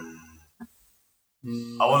closer."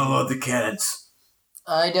 I want to load the cannons.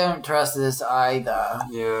 I don't trust this either.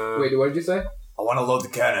 Yeah. Wait, what did you say? I want to load the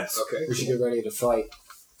cannons. Okay. We should get ready to fight.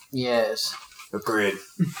 Yes. Agreed.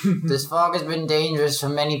 This fog has been dangerous for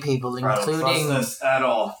many people, I don't trust including this at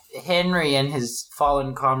all. Henry and his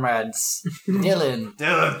fallen comrades. Dylan.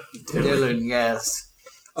 Dylan. Yes.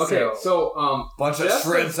 Okay. So Bunch of Just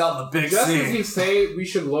shrimps out in the big just as sea. you say we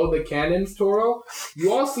should load the cannons, Toro,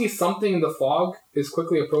 you all see something in the fog is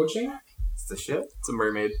quickly approaching. It's the ship. It's a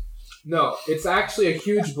mermaid. No, it's actually a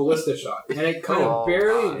huge ballista shot, and it kind of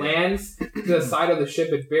barely lands to the side of the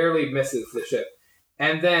ship. It barely misses the ship,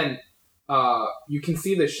 and then you can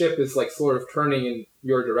see the ship is like sort of turning in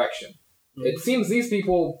your direction. It seems these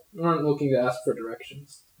people aren't looking to ask for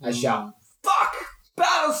directions. I shout. Fuck!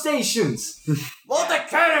 Battle stations! Load the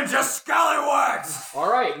cannons, you scallywags! All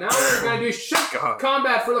right, now we're gonna do ship God.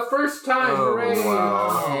 combat for the first time. Oh, Hooray!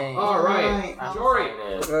 wow. All right, Jory,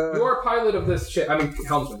 you're pilot of this ship. I mean,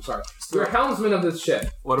 helmsman. Sorry, you're helmsman of this ship.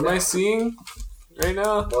 What am I seeing right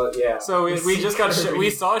now? Well, yeah. So we just got we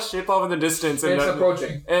saw a ship off in the distance, and It's that-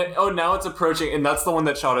 approaching. and now it's approaching, and that's the one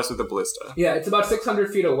that shot us with the ballista. Yeah, it's about 600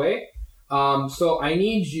 feet away. So I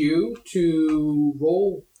need you to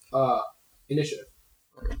roll initiative.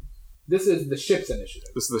 This is the ship's initiative.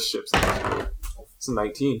 This is the ship's. It's a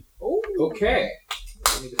 19. Oh, okay.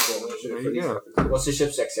 Let me just roll initiative There for you these go. purposes. What's the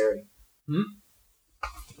ship's dexterity?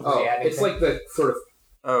 Oh, Yeah, it's like the sort of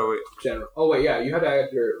Oh wait. general. Oh wait, yeah, you have to add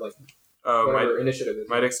your like Oh whatever initiative is.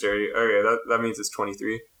 my dexterity. Okay, that means it's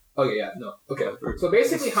 23. Okay, yeah, no. Okay. So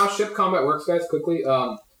basically how ship combat works, guys, quickly,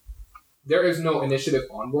 there is no initiative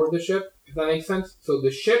on board the ship, if that makes sense. So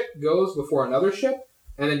the ship goes before another ship,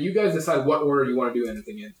 and then you guys decide what order you want to do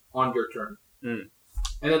anything in on your turn. Mm.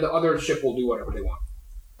 And then the other ship will do whatever they want.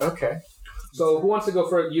 Okay. So who wants to go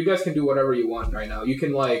first? You guys can do whatever you want right now. You can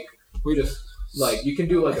you can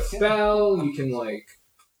do like a spell, you can like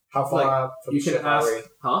How far out from you the can ship ask are we?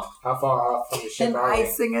 Huh? How far out from the ship are we?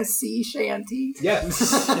 sing a sea shanty?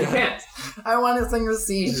 Yes. You can. I want to sing a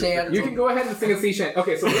sea shanty. You can go ahead and sing a sea shanty.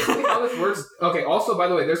 Okay, so basically how this works. Okay, also, by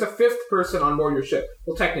the way, there's a fifth person on board your ship.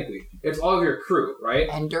 Well, technically, it's all of your crew, right?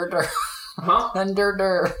 Under Huh?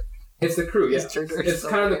 under. It's the crew, yeah. It's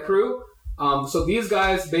kind of the crew. So these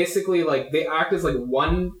guys basically, like, they act as, like,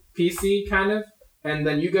 one PC, kind of. and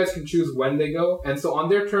then you guys can choose when they go. And so on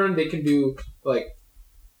their turn, they can do like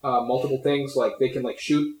multiple things. Like they can like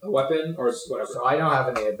shoot a weapon or whatever. So I don't have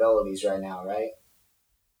any abilities right now, right?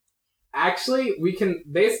 Actually, we can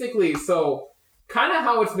basically so kind of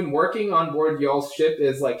how it's been working on board y'all's ship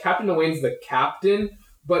is like Captain Owain's the captain,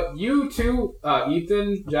 but you two,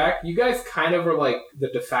 Ethan, Jack, you guys kind of are like the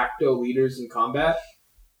de facto leaders in combat.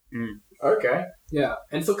 Okay. Yeah,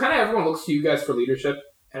 and so kind of everyone looks to you guys for leadership.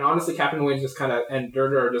 And honestly, Captain Owain's just kind of and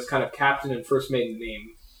Durder are just kind of captain and first maiden name.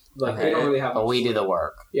 Like they don't really have. But much we to do the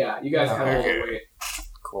work. Yeah, you guys kind of hold the weight.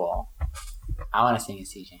 Cool. I want to sing a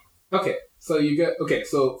sea chant. Okay, so you get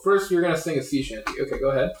so first you're gonna sing a sea shanty. Okay,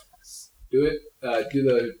 go ahead. Do it. Do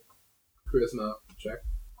the charisma check.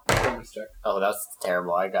 Performance check. Oh, that's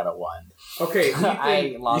terrible. I got a 1. Okay, Ethan,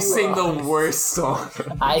 I lost. You sing the worst song.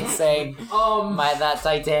 I sang that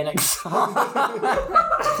Titanic song.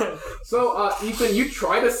 So, Ethan, you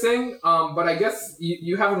try to sing, but I guess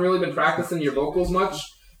you haven't really been practicing your vocals much,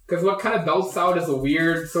 because what kind of belts out is a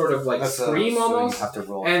weird sort of like scream almost, So you have to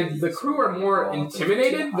roll and the crew are more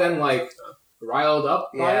intimidated than like riled up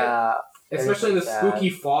by it. Especially in the spooky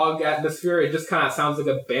fog atmosphere, it just kind of sounds like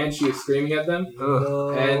a banshee screaming at them,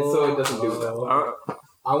 and so it doesn't do well.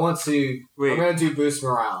 I want to. Wait. I'm gonna do boost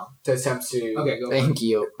morale to attempt to. Okay, go. Thank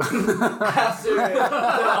you. After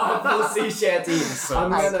the awful sea shanty,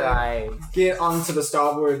 I'm I gonna cried. get onto the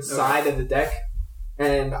starboard side of the deck,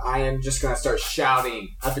 and I am just gonna start shouting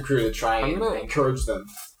at the crew to try and encourage them.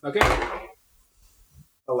 Okay.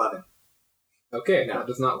 11. Okay, no, it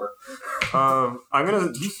does not work. I'm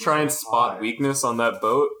gonna try and spot weakness on that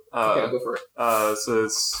boat. Okay, go for it. So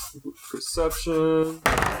it's perception.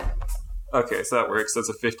 Okay, so that works. That's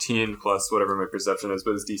a 15 plus whatever my perception is,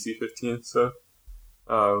 but it's DC 15. So,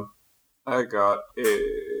 I got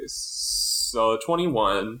a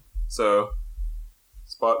 21. So,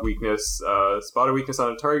 spot weakness. Spot a weakness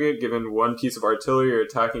on a target. Given one piece of artillery or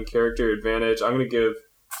attacking character advantage. I'm gonna give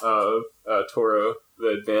Toro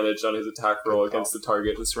the advantage on his attack roll against the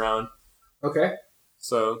target this round. Okay.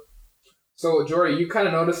 So Jory, you kind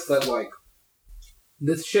of noticed that, like,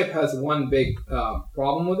 this ship has one big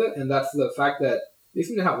problem with it, and that's the fact that they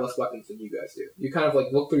seem to have less weapons than you guys do. You kind of, like,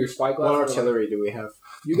 look through your spy glass. What artillery do we have?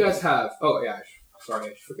 You guys have... Oh, yeah, sorry,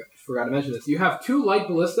 I forgot to mention this. You have 2 light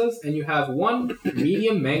ballistas, and you have 1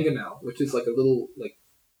 medium mangonel, which is, like, a little, like,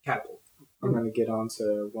 catapult. I'm gonna get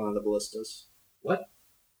onto one of the ballistas. What?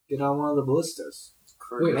 Get on one of the ballistas.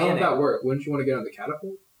 Wait, how would that work? Wouldn't you want to get on the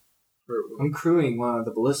catapult? I'm crewing one of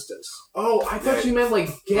the ballistas. Oh, I thought you meant, like,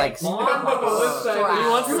 get Like, on the ballista. He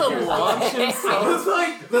wants to launch I was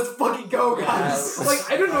like, Let's fucking go, guys!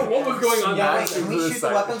 I don't know what was going on Yeah, there. wait, can we shoot the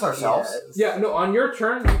weapons ourselves? Yeah, no, on your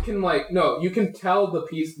turn, you can, like, no, you can tell the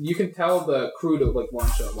crew to, like,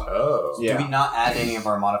 launch a weapon. oh Yeah. Do we not add any of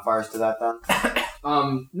our modifiers to that then?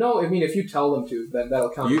 No, I mean, if you tell them to, then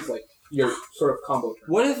that'll count as, like, your sort of combo turn.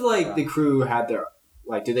 What if, like, the crew had their...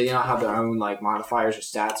 Like, do they not have their own, like, modifiers or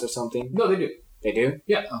stats or something? No, they do. They do?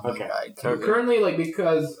 Yeah. Oh my Okay. God. Currently, like,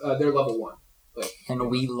 because they're level 1. Can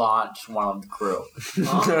we launch one of the crew?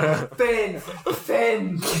 Finn!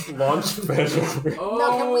 launch special. Oh,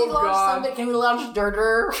 No, can we launch God. something? Can we launch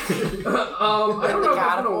Durder? I don't know if that's gonna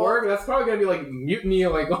Catapult? work. That's probably gonna be, like, mutiny,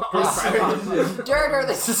 like, on private. Durder,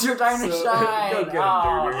 this is your time to shine. Go get him,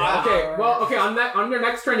 Durder. Okay, on your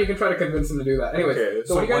next turn, you can try to convince him to do that. Anyways, Okay,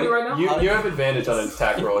 so what are you gonna do right now? You have advantage on an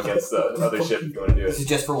attack roll against the other ship if you want to do This it. is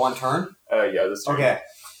just for one turn? Yeah, this turn. Okay.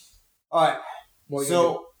 Alright, What are you gonna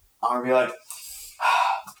so I'm gonna be like,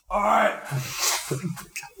 alright,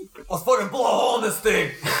 let's fucking blow a hole in this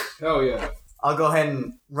thing. do? Oh, yeah. I'll go ahead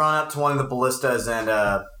and run up to one of the ballistas and,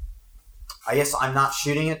 I guess I'm not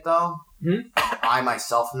shooting it though. Hmm? I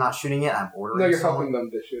myself am not shooting it, I'm ordering No, you're someone. helping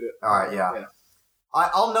them to shoot it. Alright, yeah. Yeah.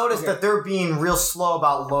 I'll notice Okay. that they're being real slow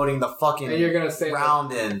about loading the fucking And you're gonna say, like,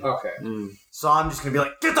 round in. okay. So I'm just gonna be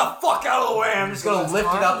like, get the fuck out of the way! I'm just gonna lift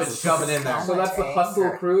it up and shove it in there. So that's the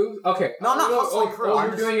hustle crew? Okay. No, not hustle crew, Oh, I'm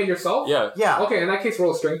you're just- doing it yourself? Yeah. Yeah. Okay, in that case,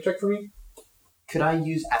 roll a strength check for me. Could I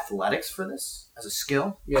use athletics for this as a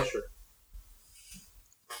skill? Yeah, sure.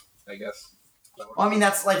 I guess. That works. Well, I mean,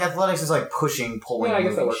 that's like athletics is like pushing, pulling, Yeah, I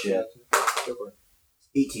guess that moving works. shit. Yeah. Go for it.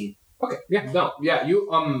 18. Okay, yeah, no, yeah, you,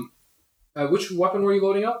 which weapon were you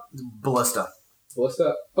loading up? Ballista.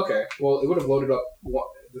 Ballista? Okay, well, it would have loaded up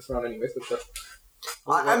this round anyways, but sure.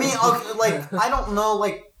 I mean, okay, like, I don't know,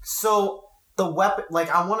 like, so the weapon, like,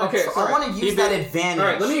 I want to Okay, I sorry. want to use that advantage.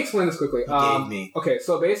 Alright, let me explain this quickly. he gave me. Okay,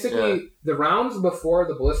 so basically, the rounds before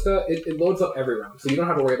the ballista, it loads up every round, so you don't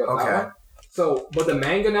have to worry about Okay. that one. So, but the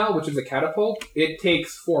mangonel, which is a catapult, it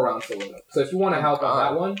takes 4 rounds to load up. So if you want to help on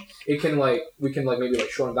that one, we can maybe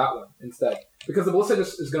shorten that one instead. Because the ballista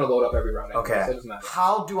just is going to load up every round. Anyway, Okay. So it doesn't matter.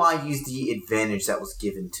 How do I use the advantage that was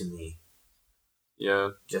given to me Yeah.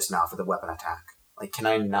 just now for the weapon attack? Like, can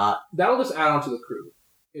I not? That'll just add on to the crew.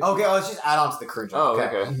 If Okay, let's just add on to the crew. Oh,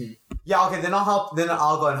 okay. Yeah, okay. Then I'll help. Then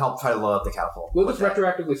I'll go and help try to load up the catapult. We'll just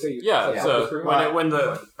retroactively say you. Yeah. help So the crew. when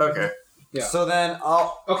the okay. Yeah. So then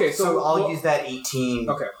I'll. Okay, So so I'll we'll- use that 18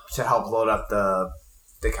 Okay. to help load up the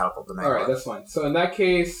catapult. The All right, that's fine. So in that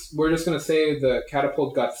case, we're just gonna say the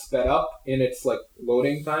catapult got sped up in its like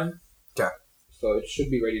loading time. Okay. So it should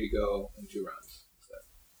be ready to go in 2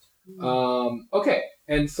 rounds. Okay,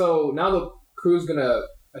 and so now the crew's gonna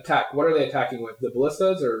attack. What are they attacking with? The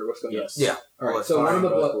ballistas or what's going on? Yes. Yeah. All right. Well, So one of the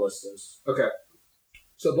Both ballistas. okay.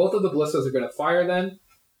 So both of the ballistas are gonna fire then,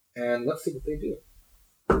 and let's see what they do.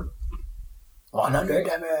 100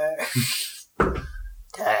 damage.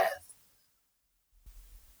 Death.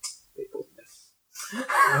 They both miss.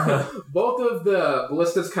 Both of the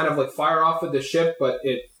ballistas kind of like fire off of the ship, but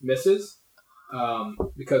it misses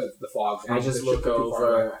because of the fog. I and just the look ship's too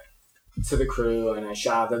far away. over to the crew and I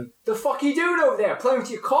shout at them, "The fuck you doing over there? Playing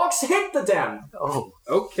with your cocks? Hit the damn!" Oh,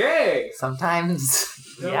 Okay. sometimes.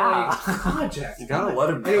 They're Yeah. like, "Come on, Jack." You gotta let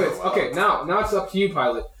him. Anyways, okay, now it's up to you,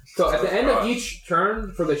 pilot. So at the end of each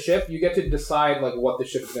turn for the ship, you get to decide like what the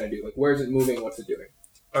ship is going to do. Like where is it moving, what's it doing.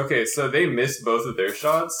 Okay, so they missed both of their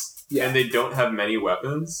shots, Yeah. and they don't have many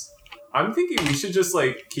weapons. I'm thinking we should just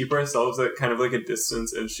like keep ourselves at kind of like a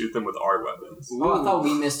distance and shoot them with our weapons. Oh, I thought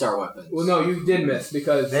we missed our weapons. Well, no, you did miss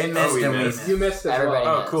because They missed we and we missed. missed. you missed as Everybody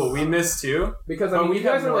well. Oh, cool. We missed too. Because I Oh, mean, we you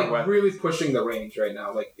guys have are more like weapons. really pushing the range right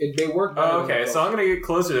now. Like they work. better Oh, when okay. they're So I'm gonna get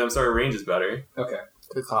closer to them, so our range is better. Okay,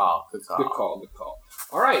 Good call. Good call. good call, good call.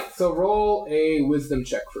 All right, so roll a wisdom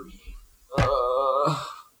check for me.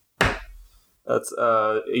 That's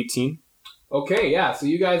 18. Okay, yeah. So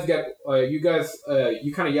you guys get you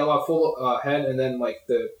kind of yell out full head, and then like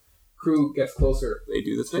the crew gets closer They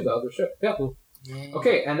do the to thing. the other ship. Yeah. Yeah.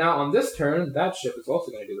 Okay, and now on this turn, that ship is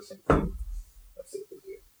also going to do the same thing. Let's see what they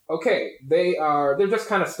do. Okay, they're just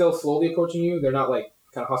kind of still slowly approaching you. They're not like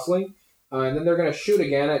kind of hustling, and then they're going to shoot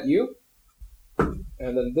again at you.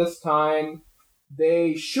 And then this time,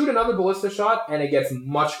 they shoot another ballista shot, and it gets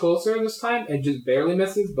much closer this time, and just barely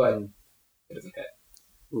misses, but it doesn't hit.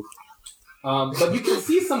 Oof. But you can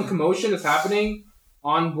see some commotion is happening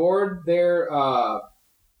on board their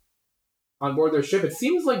ship. It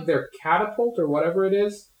seems like their catapult or whatever it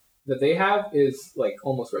is that they have is like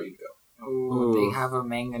almost ready to go. Ooh, they have a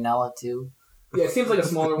mangonella too. Yeah, it seems like a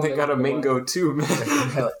smaller one. They than got a the one- mango too, man. Is It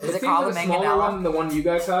it seems called a like a smaller one mangonella? than the one you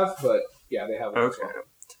guys have, but yeah, they have one. as Okay. well.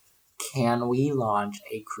 Can we launch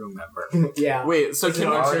a crew member? Yeah. Wait, so can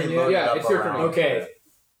our we... turn yet? Yeah, it's your turn. Okay.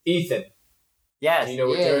 Ethan, Yes. do you know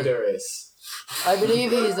what yeah. Durdur is? I believe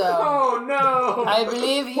he's Oh no! I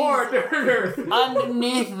believe Poor he's Durdur.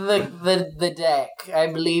 underneath the deck. I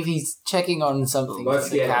believe he's checking on something Let's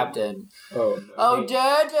for the get him. captain. Oh no. Oh,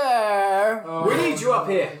 Durdur! Oh. We need you up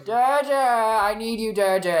here. Durdur! I need you,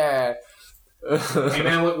 Durdur! Hey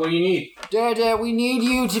man, what do you need? Durdur, we need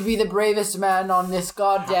you to be the bravest man on this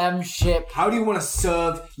goddamn ship. How do you want to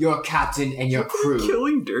serve your captain and your crew?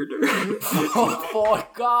 Killing Durdur. For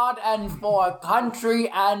God and for country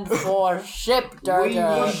and for ship, The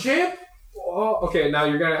Durdur. ship? Oh, okay, now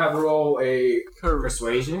you're gonna have to roll a.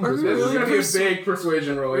 Persuasion? Are This we is really gonna be a big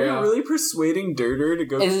persuasion roll. Are you Yeah. really persuading Durdur to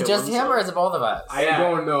go Is kill it just him himself? or is it both of us? I Yeah.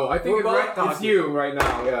 don't know. I think We're both it's talking. you right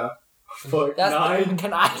now. Yeah. Fuck, That's 9.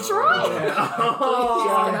 Can I try?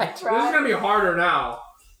 Oh, Can I this is try? gonna be harder now.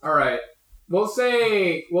 All right. We'll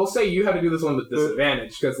say you have to do this one with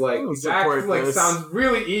disadvantage because like I'll Jack support like this. sounds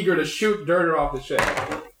really eager to shoot Durdur off the ship.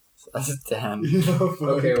 That's 10.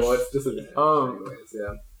 Okay, well it's disadvantage. Um, anyways,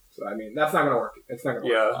 yeah. So I mean that's not gonna work. It's not gonna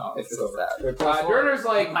work. Yeah. Oh, It's so over. sad. Durdur's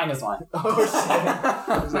like -1.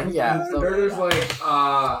 Oh, Yeah. So Durder's like,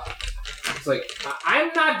 it's like, I'm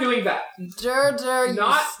not doing that. Durdur, you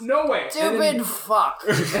Not, no way. stupid fuck.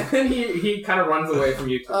 And then he kind of runs away from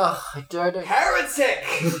you two. Ugh, Durdur. Heretic!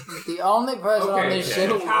 The only person on Okay, this okay.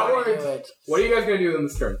 ship who Coward. would do it. What are you guys gonna do in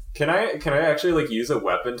this turn? Can I actually like use a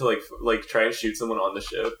weapon to like try and shoot someone on the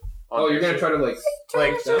ship? On Oh, their you're gonna ship? try to like,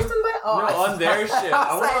 like Shoot somebody- oh, no, on their ship.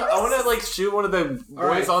 I want to like shoot one of the boys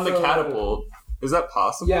Alright, on the so- catapult. Is that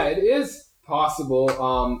possible? yeah, it is possible.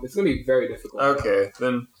 It's gonna be very difficult. Okay,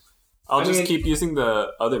 then I'll I just mean- keep using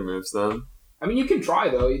the other moves then. I mean, you can try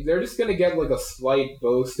though. They're just gonna get like a slight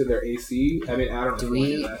boost to their AC. I mean, I don't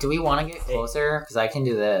know. Do we want to get closer? Because I can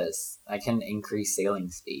do this. I can increase sailing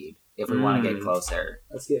speed if we want to get closer.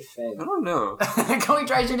 Let's get Finn. I don't know. Can we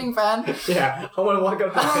try shooting Fan? Yeah, I want to walk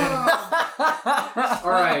up to Finn.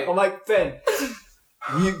 All right. I'm like, Finn,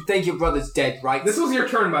 you think your brother's dead, right? This was your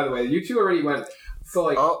turn, by the way. You two already went So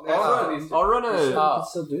like, I'll run a. Oh.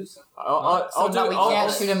 still do so. I'll do. we I'll-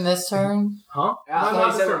 can't shoot him this turn? Huh? I No, thought not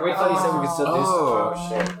you said- this turn. Wait I thought you said we could still do Oh.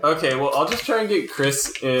 so. Oh, shit. Okay, well, I'll just try and get Chris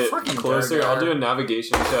closer. Durgar. I'll do a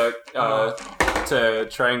navigation check to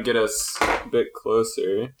try and get us a bit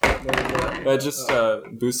closer. Just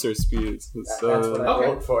boost our speeds. That's what I Okay.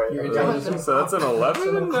 vote for. You're You. intelligent. So that's an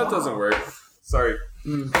 11? That doesn't work. Sorry.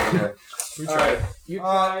 Okay. We tried. You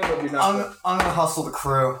tried, but you're not. I'm gonna hustle the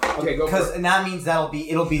crew Okay, go for because it. and that means it'll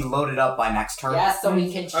be loaded up by next turn. Yeah, so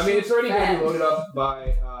we can shoot I mean, it's already going to them. be loaded up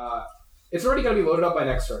by. It's already going to be loaded up by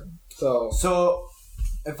next turn. So So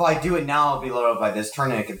if I do it now, it'll be loaded up by this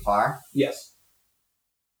turn and it can fire. yes.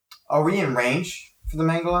 Are we in range for the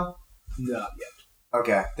Mangala? No. Yeah.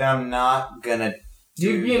 Okay, then I'm not gonna.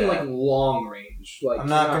 You'd be in that. like long range. Like I'm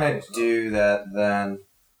not you're gonna close enough. do that then.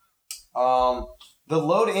 The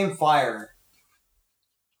load aim fire.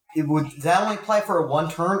 Does that only apply for a one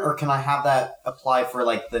turn, or can I have that apply for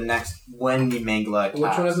like the next when the Mangala attacks?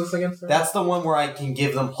 Which one is this again? Sir? That's the one where I can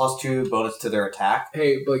give them +2 bonus to their attack.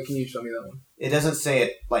 Hey, Blake, can you show me that one? It doesn't say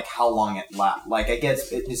it like how long it lasts. Like I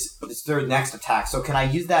guess it's their next attack. So can I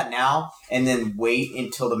use that now and then wait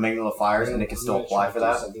until the Mangala fires and it can still apply for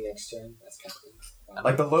that? Something next turn. That's kind of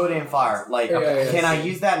Like the load aim fire. Like Yeah, can I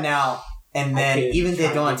use that now and then Okay, even if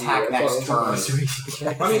they don't try to attack do it. next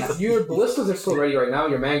turn? I mean, your ballistas are still ready right now.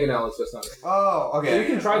 Your mangonel is just not ready. Oh, So okay. you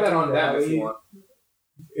can try that on them if you want.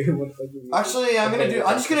 Actually, I'm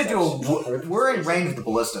just gonna do we're in range of the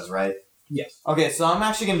ballistas, right? Yes. Okay, so I'm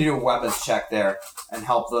actually gonna do a weapons check there and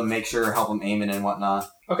help them help them aim it and whatnot.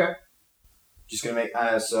 Okay. Just gonna make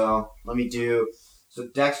so let me do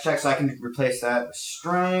dex checks. I can replace that with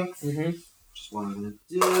strength. Mm-hmm. Just what I'm gonna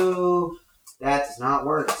do. That does not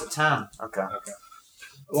work. It's a 10. Okay.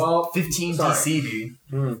 Well, 15 Sorry. DC,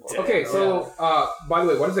 dude. okay. So, by the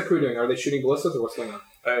way, what is the crew doing? Are they shooting ballistas or what's going on?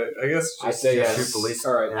 I guess I just say yes. Shoot police.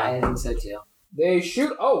 All right. I think so too. They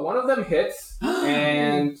shoot. Oh, one of them hits,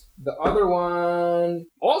 and the other one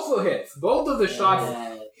also hits. Both of the shots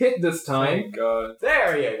hit this time. Thank God.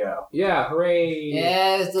 There you go. Yeah, hooray!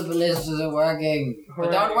 Yes, the ballistas are working. But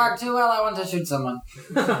Hooray. don't work too well, I want to shoot someone.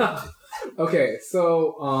 Okay,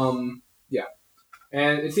 so yeah,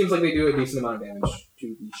 and it seems like they do a decent amount of damage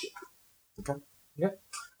to the ship. Okay. Yeah.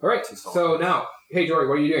 All right. So now, hey Jory,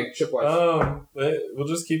 what are you doing shipwise? We'll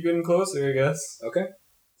just keep getting closer, I guess. Okay.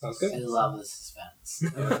 Sounds good. I love the suspense.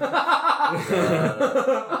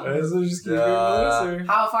 I guess we'll just keep getting closer.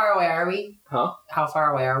 How far away are we? Huh? How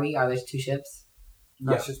far away are we? Are there two ships?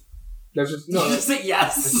 Yeah. There's just no, Did you say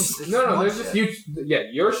yes? no. There's just you. Yeah,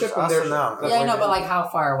 your ship and their ship. now. That's Yeah, I what know, it but is. like how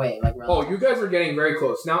far away? Like Oh, you guys are getting very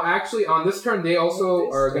close. Now, actually, on this turn, they also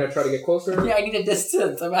are going to try to get closer. yeah, I need a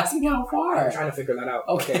distance. I'm asking how I'm far. trying to figure that out.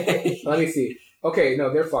 Okay. Let me see. Okay,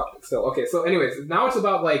 no, they're fucked still. Okay, so anyways, now it's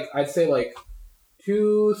about like, I'd say like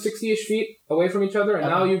 260-ish feet away from each other, and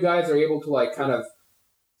now you guys are able to like kind of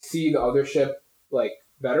see the other ship like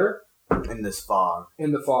better In this fog.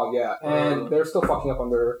 in the fog, yeah. And they're still fucking up on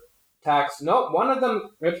their attacks. Nope, one of them,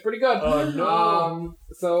 it's pretty good. Oh, no.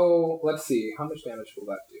 So, let's see. How much damage will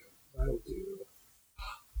that do? That'll do...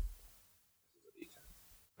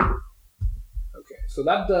 Okay, so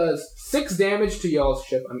that does 6 damage to y'all's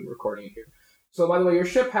ship. I'm recording it here. So, by the way, your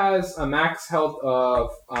ship has a max health of...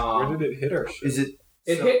 Where did it hit our ship? Is it?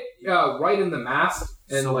 It hit right in the mast.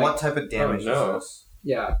 And So like, what type of damage no. is this?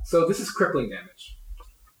 Yeah, so this is crippling damage.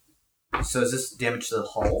 So is this damage to the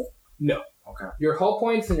hull? No. Okay. Your hull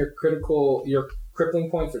points and your crippling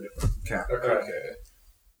points are different. Okay.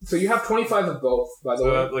 So you have 25 of both, by the So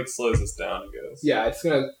way. that like slows us down, I guess. Yeah, it's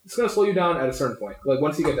gonna slow you down at a certain point. Like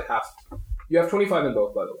once you get to half, you have 25 in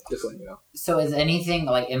both. By the way, just letting you know. So is anything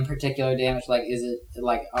like in particular damage? Like is it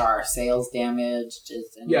like are sails damaged?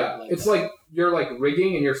 Is any, Yeah, it's like your like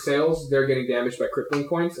rigging and your sails. They're getting damaged by crippling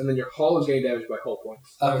points, and then your hull is getting damaged by hull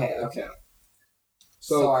points. Okay.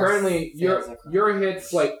 So So our currently, sails are your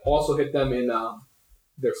hits like also hit them in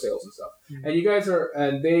their sails and stuff. And you guys are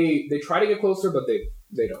and they try to get closer, but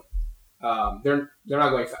they don't. They're not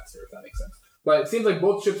going faster, if that makes sense. But it seems like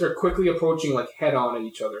both ships are quickly approaching like head on at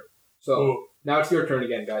each other. So Cool. now it's your turn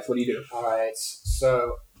again, guys. What do you do? Alright,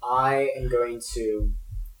 so I am going to.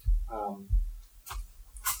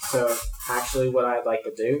 So actually, what I'd like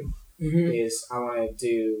to do is I want to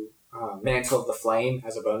do Mantle of the Flame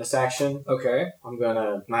as a bonus action. Okay. I'm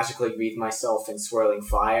gonna magically wreathe myself in swirling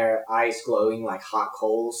fire, eyes glowing like hot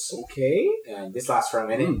coals. Okay. And this lasts for a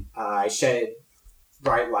minute. I shed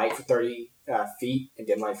bright light for 30 feet and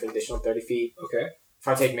dim light for additional 30 feet. Okay. If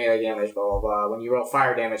I take melee damage, blah, blah, blah. When you roll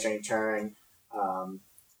fire damage on your turn,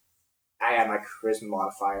 I add my charisma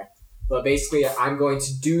modifier. But basically, I'm going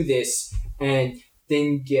to do this and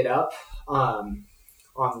then get up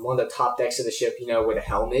on one of the top decks of the ship, where the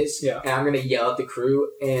helm is. Yeah. And I'm going to yell at the crew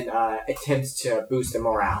and attempt to boost their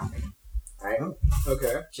morale. Alright?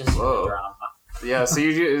 Okay. Just Whoa. drama. Yeah, so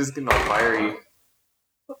you're just getting all fiery.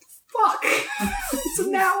 Fuck! It's a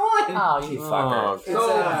nat one! Oh, you fucker.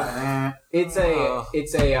 Oh,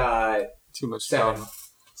 It's a too much 7.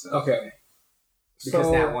 stuff. Okay. Because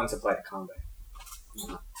So- nat 1's apply to combat.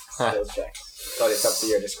 Skills check. But it's up to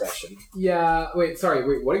your discretion. Yeah. Wait.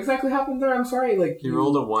 What exactly happened there? I'm sorry. Like You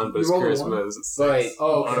rolled a 1, but his You rolled a charisma one? is a 6. But,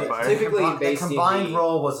 okay. Modifier. typically in The base combined D&D,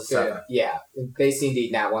 roll was a 7. Yeah, base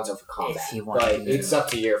D&D nat 1s are for combat. If you want But to be it's up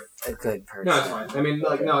to your... a good person. no, it's fine. I mean,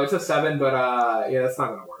 like, no, it's a 7, but yeah, that's not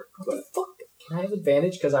gonna work. But Fuck. Can I have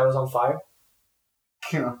advantage because I was on fire?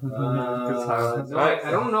 no, I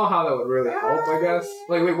don't know how that would really help. I guess.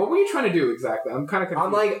 Like, wait, what were you trying to do exactly? I'm kind of confused.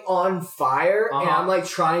 I'm like on fire and Uh-huh. I'm like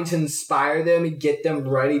trying to inspire them and get them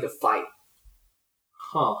ready to fight.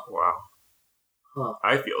 huh? Wow. Huh.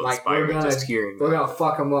 I feel Like, inspired we're gonna- just hearing We're that. gonna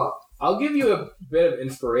fuck them up. I'll give you a bit of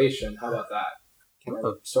inspiration. How about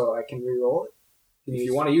that? So I can re-roll it? If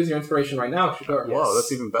you want to use your inspiration right now, sure. Whoa,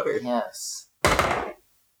 that's even better. Yes.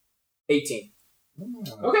 18.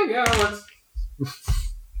 Okay, yeah, that works.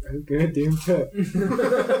 Good, damn good.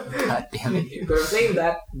 God damn it. You could have named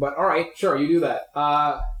that, but all right, sure, you do that.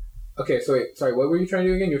 Okay, so wait, sorry, what were you trying to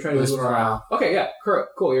do again? You were trying to Boost do morale. Okay, yeah,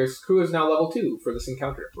 cool. Your crew is now level 2 for this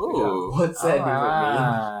encounter. Good job. Ooh. What's that do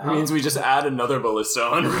Alright. It means we just add another ballista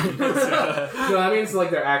on. No, that means like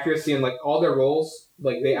their accuracy and like all their rolls,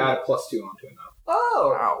 like they add a +2 onto it now.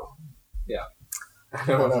 Oh! Wow. I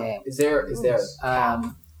don't know. Okay. Is there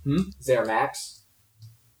a max?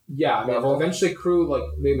 Yeah, I mean, Level? eventually crew like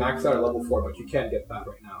they max out at level 4, but you can't get that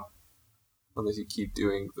right now. Unless you keep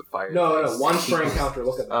doing the fire. No, things. once per encounter.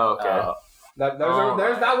 Look at that. Oh, okay.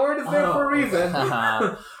 There's that word is there for a reason.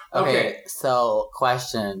 Okay. Okay. So,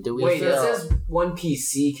 question: do we Wait, feel? it says one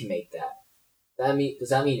PC can make that. Does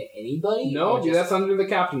that mean anybody? No, Or dude, just- that's under the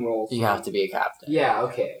captain roles. You have to be a captain. Yeah,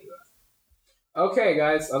 okay. Okay,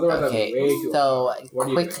 guys. Otherwise, Okay, that's way too. so What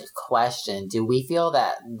do you quick think? question. Do we feel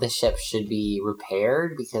that the ship should be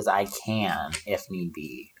repaired? Because I can, if need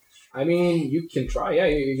be. I mean, you can try. Yeah,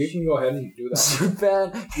 you can go ahead and do that.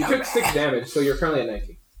 Ben, You took 6 damage, so you're currently at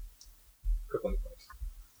 19. Crippling points.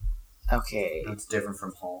 Okay. That's different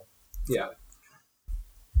from Hull. Yeah.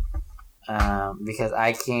 Because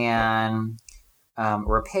I can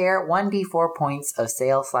repair 1d4 points of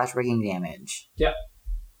sail/rigging damage.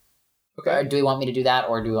 Okay. Do we want me to do that,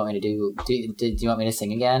 or do you want me to do you want me to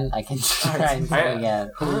sing again? I can try and sing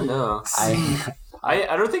again. I don't know. I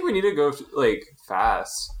I don't think we need to go like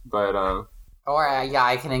fast, but or yeah,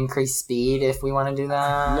 I can increase speed if we want to do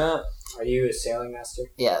that. no. Are you a sailing master?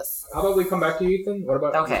 Yes. How about we come back to you, Ethan? What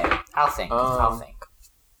about? Okay. I'll think. I'll think.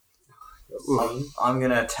 I'm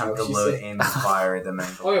gonna attempt to What'd you load say? aim and fire at the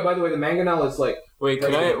mangle. Oh yeah. By the way, the mangonel is like. Wait,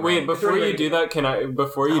 can Ready I to wait go. before Ready you to do go. that? Can I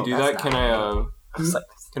before you Oh, do that's that? Can not- I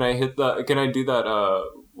can I hit that? Can I do that?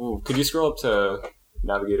 Ooh, could you scroll up to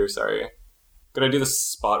navigator? Sorry. Could I do the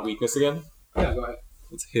spot weakness again? Yeah. Go ahead.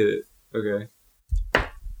 Let's hit it. Okay.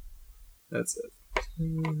 That's it.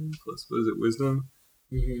 Plus, what is it? Wisdom.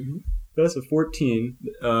 Mm-hmm. That's a 14.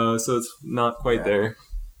 So it's not quite there.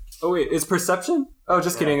 Oh wait, it's perception? Oh,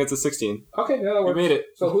 just kidding. It's a 16. Okay. Yeah, that We works. made it.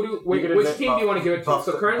 So who do You could which admit- team do you want to give it to? buff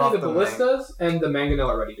So the- currently buff the the ballistas and the mangonel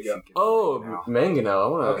are ready to go. Oh, mangonel. I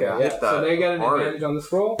want to Okay. hit Yeah. that. So they get an hard. advantage on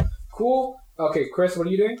this roll. Cool. Okay, Chris, what are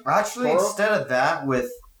you doing? Actually, Coral? instead of that,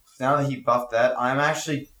 now that he buffed that, I'm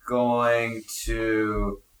actually going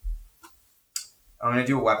to. I'm gonna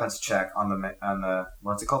do a weapons check on the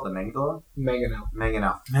what's it called, the mangle? Mangonel.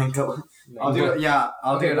 Mangonel. Mangle. I'll do it. Yeah,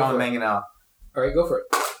 I'll Okay, do it go on for it. mangonel. All right, go for it.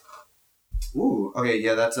 Ooh. Okay.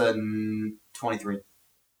 Yeah, that's a 23.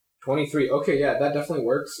 23. Okay, yeah, that definitely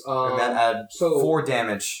works. And that add so 4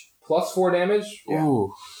 damage. plus 4 damage. Yeah.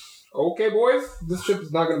 Ooh. Okay, boys, this ship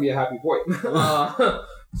is not going to be a happy boy.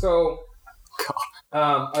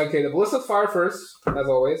 Okay, the ballistas fire first, as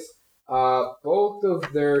always. Both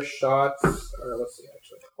of their shots. Or let's see,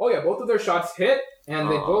 actually. Oh yeah, both of their shots hit, and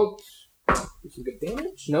they both do some good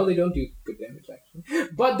damage. No, they don't do good damage actually,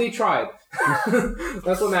 but they tried.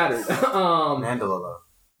 That's what matters. Mandala though.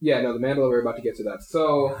 Yeah, no, the Mandala. We're about to get to that.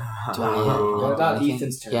 So, Do we What about anything?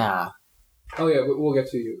 Ethan's turn? Yeah. oh yeah, we'll get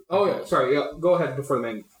to you. Oh yeah, sorry. Yeah, go ahead before the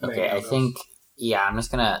man. Okay, I think I'm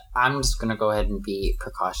just gonna go ahead and be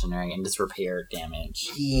precautionary and just repair damage.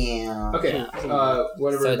 Yeah. Okay,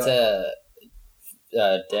 whatever. So it's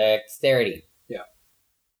a dexterity. Yeah.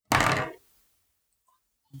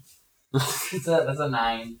 That's a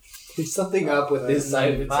 9. There's something up with this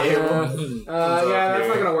side of the table. Yeah, that's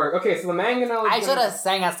not gonna work. Okay, so the mangonel. I should have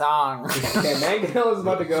sang a song. Okay, mangonel is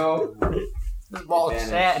about to go.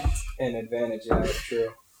 Bullshit. An advantage, yeah, that's true.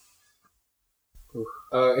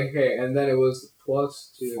 Okay, and then it was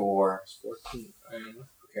plus 2. 4. It's 14.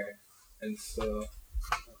 Okay, and so...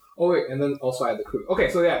 Oh, wait, and then also I had the crew. Okay,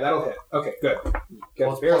 so yeah, that'll hit. Okay, good.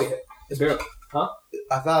 Well, it's barely plus- hit. It's barely...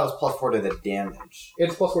 I thought it was plus 4 to the damage.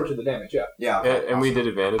 It's plus 4 to the damage, yeah. Yeah. And we did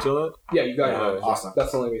advantage on that? Yeah, you got Yeah, it. awesome.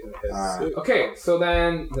 That's the only reason it hits. Alright. Okay, so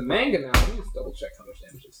then the manga now, let me just double check how much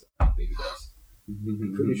damage this baby does.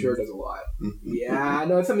 I'm pretty sure it does a lot. Yeah,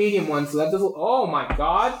 no, it's a medium one, so that does. Oh my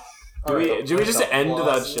god! Do we just end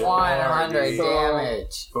that shit? 100 So-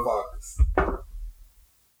 damage. Fuck.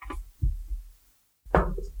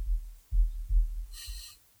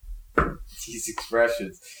 These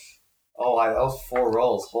expressions. Oh, that was 4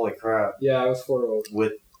 rolls. Holy crap. Yeah, it was 4 rolls.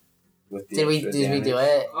 With the Did we extra do it? Did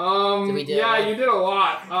Did we do yeah, it? you did a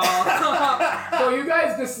lot. So you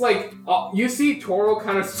guys just like you see Toro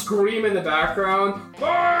kind of scream in the background,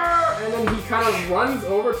 "Arr!" And then he kind of runs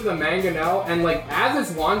over to the mangonel, and like as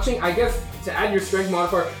it's launching, I guess to add your strength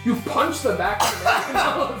modifier, you punch the back of the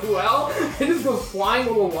mangonel as well. It just goes flying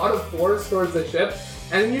with a lot of force towards the ship,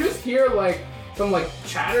 and then you just hear like some like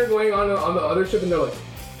chatter going on the other ship, and they're like.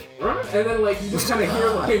 And then, like, you just kind of hear,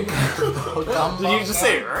 like... Did you just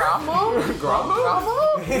say Grumble?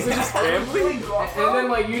 Grumble? Is it just family? And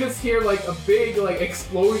then, like, you just hear, like, a big, like,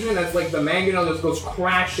 explosion as, like, the mangonel just goes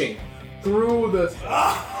crashing through the...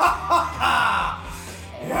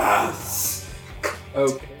 Yes!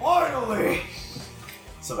 Okay. Finally!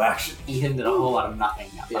 Some action. Ethan did a whole lot of nothing.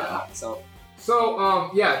 Yeah. So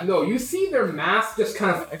So, yeah, no, you see their mask just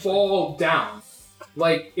kind of fall down.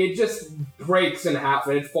 Like, it just breaks in half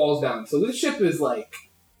and it falls down. So this ship is, like,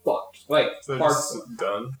 fucked. Like, So hard. just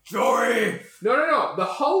done. Jory! No. The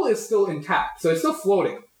hull is still intact, so it's still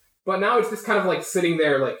floating. But now it's just kind of, like, sitting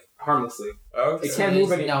there, like, harmlessly. Okay. It can't move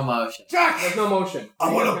There's any... no motion. There's Jack! no motion.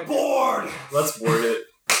 I want a board! Let's board it.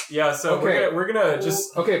 Yeah, so Okay. we're gonna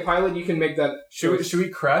just... Okay, pilot, you can make that... Should we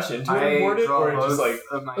crash into it and board it? Or just like...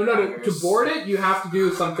 Oh, no, to board it, you have to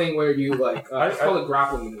do something where you, like, it's called a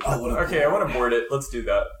grappling maneuver. Okay, I want to board it. Let's do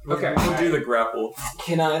that. Okay. We'll do the grapple.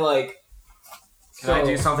 can I like? Can I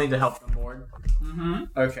do something to help them board? Mm-hmm.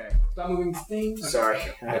 Okay. Stop moving things. Sorry,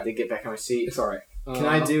 I had to get back on my seat. It's alright. Can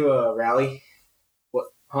I do a rally? What?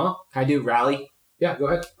 Huh? Can I do rally? Yeah, go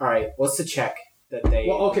ahead. All right. What's the check that they?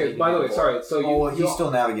 Well, okay, by the way, sorry. So you... Oh, well, you he's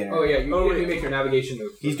still navigating. Oh, yeah, you Oh, need to wait. make your navigation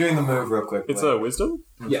move. He's doing the move real quick. It's a wisdom?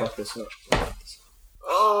 Yeah. This up.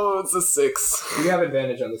 Oh, it's a 6. You have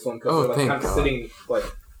advantage on this one because Oh, you're, like, thank kind of God. sitting, like,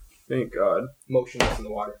 Thank God. motionless in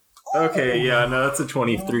the water. Okay, yeah, no, that's a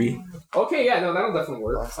 23. Okay, yeah, no, that'll definitely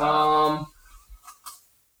work.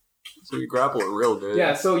 So we grapple it real good.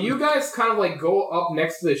 Yeah, so you guys kind of, like, go up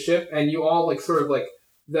next to the ship, and you all, like, sort of, like,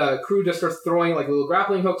 the crew just starts throwing, like, little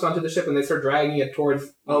grappling hooks onto the ship, and they start dragging it towards...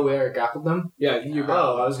 Oh, we already grappled them. Yeah, you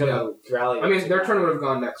Oh, I was gonna rally. I mean, their turn would have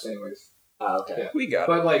gone next anyways. Oh, okay. Yeah. We got it.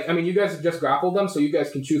 But, like, I mean, you guys have just grappled them, so you guys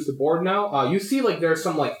can choose to board now. You see, like, there's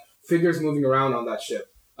some, like, figures moving around on that ship.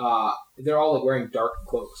 They're all, like, wearing dark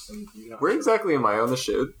cloaks. And, Where exactly am I on the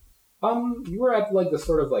ship? You were at, like, the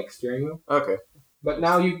sort of, like, steering wheel. Okay. But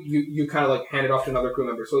now you kind of, like, hand it off to another crew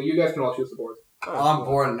member, so you guys can all choose the board. I'm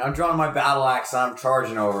boarding. I'm drawing my battle axe and I'm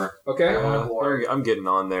charging over. Okay? I'm getting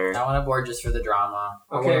on there. I want to board just for the drama.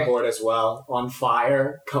 I want to Okay. board as well. On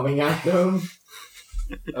fire, coming at them.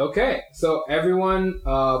 Okay, so everyone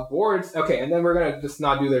boards. Okay, and then we're gonna just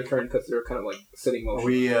not do their turn because they're kind of like sitting Are motion.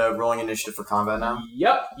 we rolling initiative for combat now?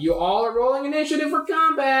 Yep, you all are rolling initiative for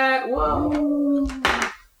combat. Whoa!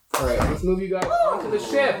 All right, let's move you guys onto the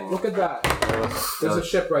ship. Look at that. There's a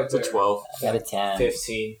ship right It's a there. 12. I got a 10.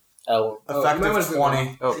 15. Oh, Oh, you might wanna Effective do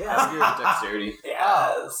 20. Oh, you're dexterity.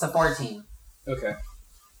 oh, it's a 14. Okay,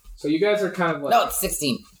 so you guys are kind of like. No, it's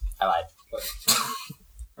 16. I lied.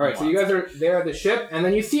 All right, so you guys are there at the ship, and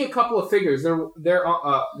then you see a couple of figures. They're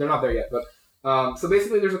not there yet, but so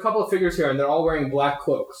basically, there's a couple of figures here, and they're all wearing black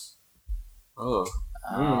cloaks. Oh.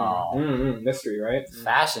 Oh. Mystery, right?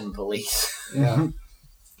 Fashion police. Yeah.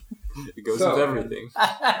 It goes So- with everything.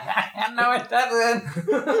 No, it doesn't.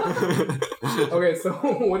 Okay, so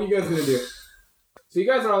what are you guys gonna do? So you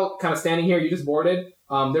guys are all kind of standing here. You just boarded.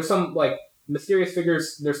 There's some like mysterious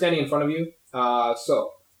figures. They're standing in front of you. So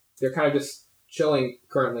they're kind of just chilling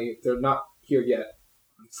currently. They're not here yet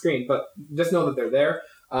on the screen, but just know that they're there.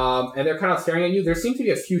 And they're kind of staring at you. There seem to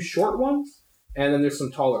be a few short ones, and then there's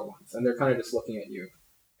some taller ones, and they're kind of just looking at you.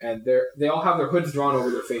 And they all have their hoods drawn over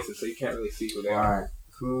their faces, so you can't really see who they are. Alright.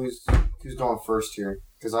 Who's going first here?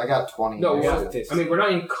 Because I got 20. No, we initiative. I mean, we're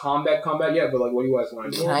not in combat yet, but like, what do you guys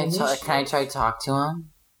want to do? Can I try to talk to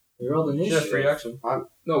him? We rolled Yeah, initiative. free action.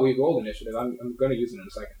 No, we rolled initiative. I'm going to use it in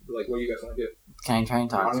a second. Like, what do you guys want to do? Can I try and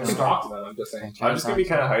talk I'm to You gonna can him? talk to them. I'm just saying. I'm just gonna be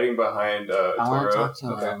kind of hiding behind I want to Toro. talk to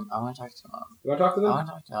Okay. him. I want to talk to him. You want to talk to them? I want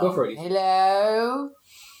to talk to him. Go for it. Hello?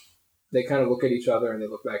 They kind of look at each other and they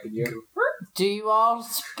look back at you. Do you all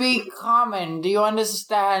speak common? Do you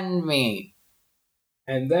understand me?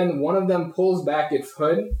 And then one of them pulls back its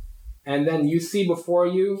hood, and then you see before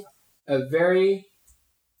you a very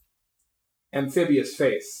amphibious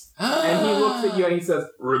face. And he looks at you and he says,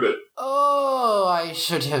 Ribbit. Oh, I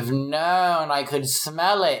should have known. I could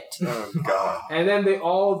smell it. Oh god. and then they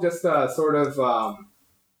all just sort of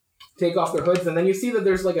take off their hoods, and then you see that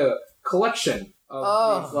there's like a collection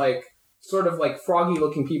of these like sort of like froggy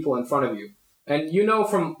looking people in front of you. And you know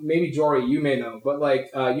from maybe Jory, you may know, but like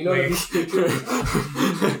you know that these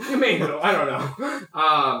creatures, you may know, I don't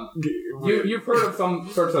know. You've heard of some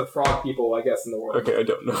sorts of frog people, I guess, in the world. Okay, I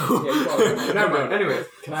don't know. Yeah, you probably know. Never mind. Anyways,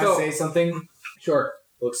 Can I say something? Sure.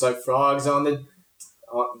 Looks like frogs on the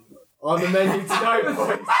menu tonight,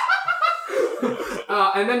 boys.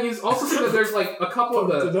 And then you also see that there's like a couple of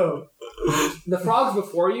the frogs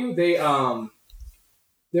before you.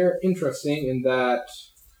 They're interesting in that.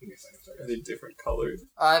 Give me a second, sorry. Are they different colors?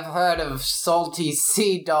 I've heard of salty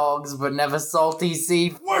sea dogs, but never salty sea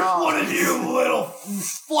Which frogs. one of you little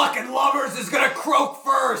fucking lovers is gonna croak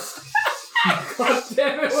first? God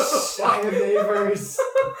damn it! What the fuck? neighbors.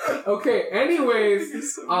 Okay. Anyways,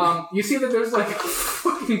 you see that there's like a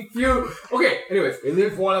fucking few. Okay. Anyways, We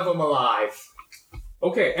leave one of them alive.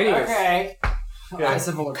 okay. Anyways. Okay. I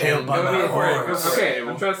support Pale him. by my horse. Okay,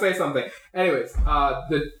 I'm trying to say something. Anyways,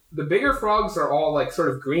 the bigger frogs are all like sort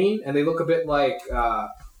of green, and they look a bit like I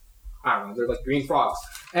don't know, they're like green frogs.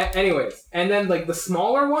 Anyways, and then like the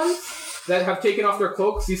smaller ones that have taken off their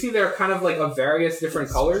cloaks, you see they're kind of like of various different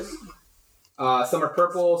colors. Some are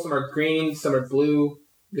purple, some are green, some are blue,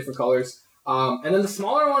 different colors. And then the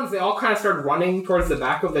smaller ones, they all kind of start running towards the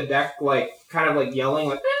back of the deck, like kind of like yelling,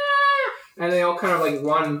 like, "Ah!" And they all kind of like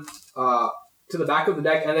run to the back of the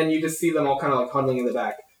deck, and then you just see them all kind of like huddling in the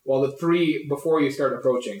back, while the three before you start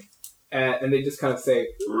approaching, and they just kind of say,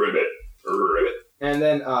 Ribbit. Ribbit. and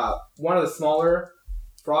then one of the smaller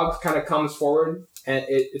frogs kind of comes forward, and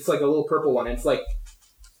it's like a little purple one, and it's like,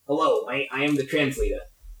 "Hello, I am the translator.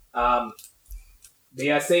 They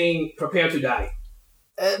are saying, prepare to die."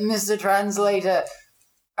 Mr. Translator,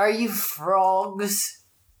 are you frogs?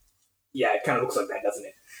 Yeah, it kind of looks like that, doesn't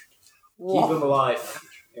it? Keep them alive.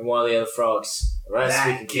 And one of the other frogs. The rest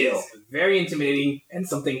we can kill. is very intimidating and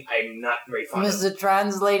something I'm not very fond of. Mr.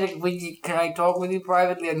 Translator, can I talk with you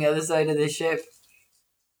privately on the other side of the ship?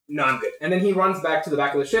 No, I'm good. And then he runs back to the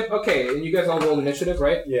back of the ship. Okay, and you guys all rolled initiative,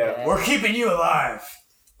 right? Yeah. We're keeping you alive.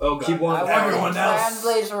 Oh, God. Keep one. I want Everyone the else.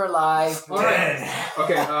 translator alive. All right. Dead.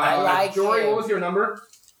 Okay, I like Jory, him. what was your number?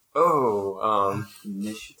 Oh,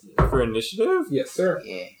 Initiative. for initiative? Yes, sir.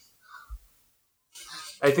 Yeah.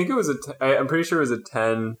 I think it was I'm pretty sure it was a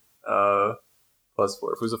 10 plus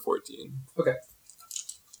 4. If it was a 14.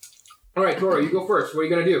 All right, Toro, you go first. What are you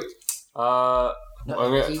going to do? I'm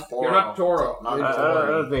gonna, You're not Toro. Not You're I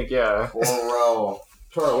don't think, yeah. Toro.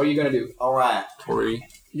 Toro, what are you going to do? Alright. Tori.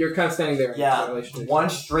 You're kind of standing there. Yeah. One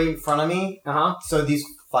straight in front of me. Uh-huh. So these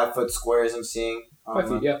 5 foot squares I'm seeing. 5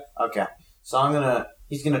 feet, yeah. Okay. So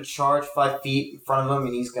he's gonna charge 5 feet in front of him,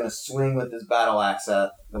 and he's gonna swing with his battle axe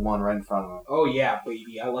at the one right in front of him. Oh, yeah,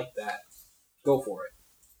 baby. I like that. Go for it.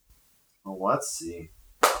 Well, let's see.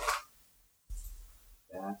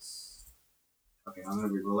 That's okay. I'm gonna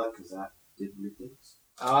reroll that because that did ridiculous.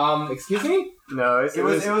 Excuse me? No, It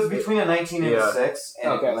was between a 19 and a 6,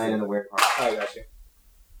 and Okay. it landed in the weird part. I got you.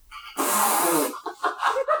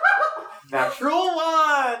 Natural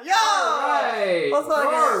one! Yeah! Alright! Let's not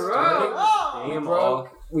get Alright! Oh! Damn, all.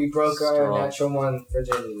 We broke our Strong. natural one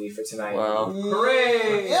virginity for tonight. Wow.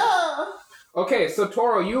 Hooray! Yeah! Okay, so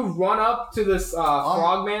Toro, you run up to this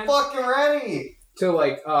frogman Fucking ready! to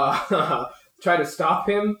like try to stop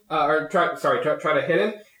him, or try to hit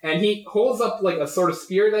him, and he holds up like a sort of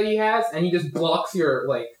spear that he has, and he just blocks your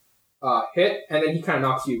like hit, and then he kind of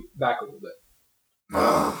knocks you back a little bit.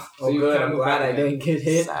 Oh, you good. kinda I'm move glad back I in. didn't get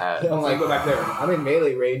hit. Sad. I'm Like, go back there. I'm in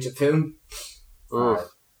melee range of him. Oof.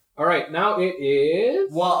 All right, now it is.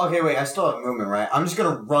 Well, okay, wait. I still have movement, right? I'm just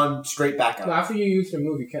gonna run straight back up. No, after you use your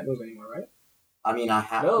move, you can't move anymore, right? I mean, I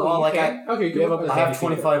have. No, well, you like can. Okay, you can You move have up I to have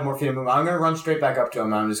 25 more feet of movement. I'm gonna run straight back up to him.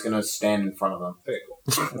 And I'm just gonna stand in front of him, Okay,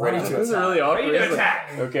 cool. ready This to is attack. really awkward. Ready to isn't it?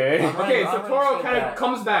 attack. Okay. I'm Okay, running- so I'm running Toro straight kind of back.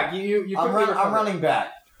 comes back. You I'm quickly recover. running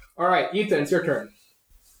back. All right, Ethan, it's your turn.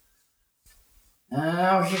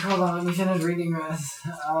 Okay, hold on. Let me finish reading this.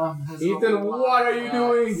 Ethan, what are you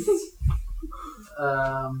doing?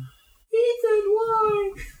 Um, Ethan,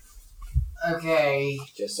 why? Okay.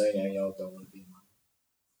 Just so you know, y'all don't want to be mine.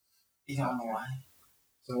 You don't know why.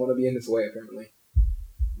 So I want to be in his way, apparently.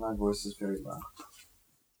 My voice is very loud.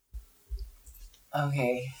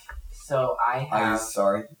 Okay. So I I'm have.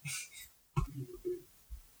 sorry.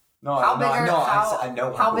 No, How big are I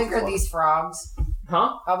know. how big are these frogs?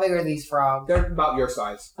 Huh? How big are these frogs? They're about your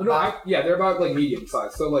size. No, yeah, they're about like medium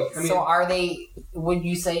size. So like, I mean, So are they? Would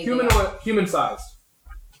you say human size.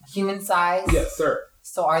 human size? Yes, sir.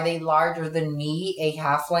 So are they larger than me, a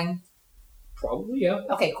halfling? Probably, yeah.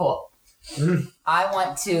 Okay, cool. I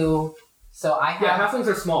want to. So I have. Yeah, halflings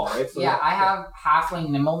are small, right? So Yeah, I have halfling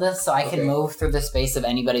nimbleness, so I can Okay. move through the space of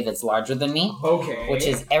anybody that's larger than me, Okay. which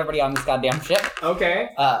is everybody on this goddamn ship. okay.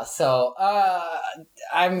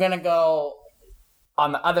 I'm gonna go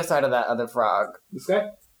on the other side of that other frog. This guy.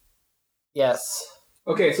 Yes.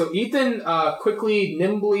 Okay, so Ethan quickly,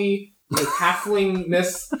 nimbly, with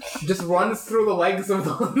halflingness, just runs through the legs of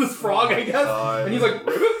this frog, I guess, and he's like,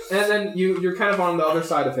 and then you're kind of on the other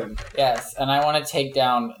side of him. Yes, and I want to take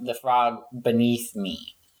down the frog beneath me.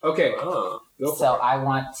 Okay. Oh. Go for So it. I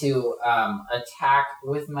want to attack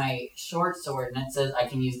with my short sword, and it says I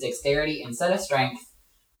can use dexterity instead of strength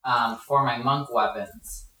for my monk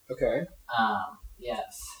weapons. Okay. Yes.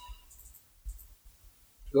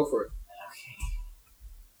 Go for it. Okay.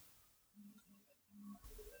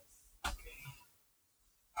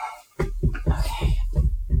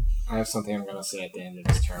 I have something I'm gonna say at the end of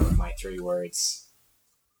this turn with my 3 words.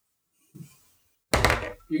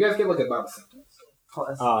 You guys get like about a sentence.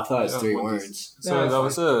 Plus Oh, I thought it was Yeah, 3 one words. So No, that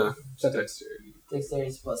it's was a Sentence. dexterity. dexterity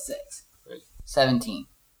is plus 6. Right. 17.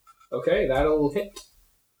 Okay, that'll hit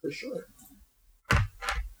for sure.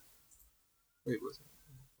 Wait, was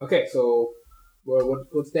it? Okay, so what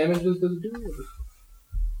damage does it do?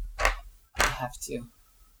 I have to.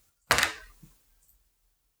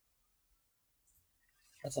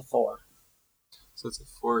 That's a 4. So it's a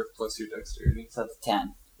 4 plus your dexterity. So that's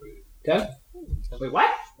 10. 10? Wait, what?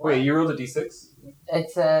 Wait, you rolled a d6? It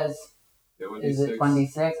says, Yeah, 1d6. is it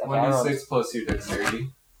 1d6? Okay, I rolled 1d6 plus your dexterity.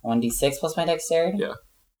 1d6 plus my dexterity? Yeah.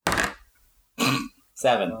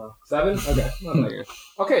 7. 7? Okay. not bad.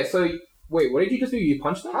 Okay, so wait, what did you just do? You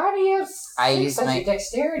punched them? How do you have I six used as my- your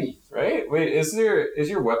dexterity? Right? Wait, is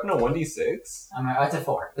your weapon a 1d6? Oh, it's a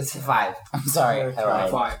 4. It's a 5. I'm sorry. I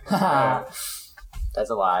lied. 5. That's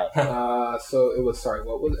a lie. So it was, sorry,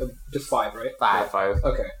 what was it? Just 5, right? 5. 5.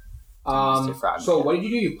 Okay. Mr. Frog. So what did you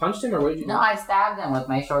do? You punched him or what did you do? No, I stabbed him with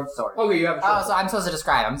my short sword. Okay, you have a Oh, shot. so I'm supposed to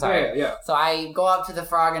describe. I'm sorry. Yeah. So I go up to the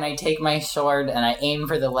frog and I take my sword and I aim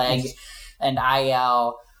for the leg and I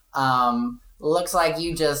yell, looks like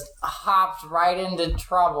you just hopped right into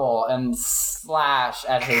trouble and slash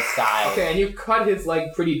at his side. Okay, and you cut his leg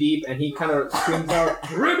pretty deep, and he kind of screams out,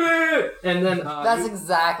 "Ribbit!" And then That's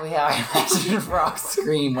exactly how I imagine frogs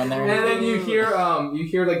scream when they're and then you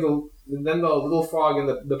hear like the little frog and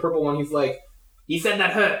the purple one. He's like, "He said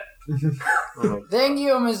that hurt." Thank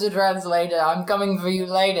you, Mr. Translator. I'm coming for you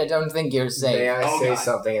later. Don't think you're May safe. I Oh, say God.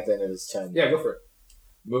 something at the end of this turn? Yeah, go for it.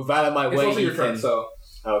 Move out of my It's way, also your Ethan. turn, so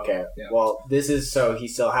Okay. Yeah. Well, this is so he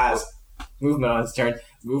still has movement on his turn.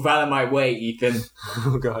 Move out of my way, Ethan.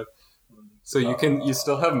 Oh god. So you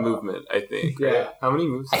still have movement, I think. Yeah. Right? How many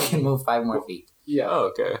moves? I can move 5 more feet. yeah.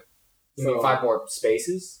 Oh, okay. You mean 5 more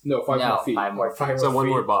spaces? No, 5 no, more feet. 5 more. 5 So more one feet?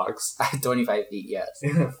 more box. 25 feet, yes.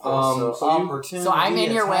 opportunity So I'm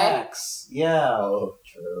in your way? attacks. Yeah. Oh,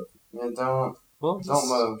 true. Yeah, don't Well,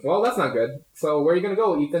 move. Well, that's not good. So where are you gonna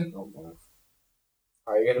go, Ethan? Don't move.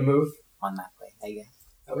 Are you gonna move? On that way, I guess.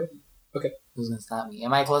 That way? Okay. Who's gonna stop me?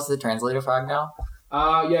 Am I close to the translator frog now?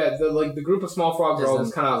 Yeah, the group of small frogs are all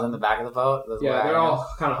just kind in of the back of the boat? That's yeah, where they're I am. all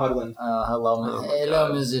kind of huddling. Hello, Oh my hello,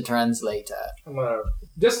 God. Mr. Translator. I'm gonna.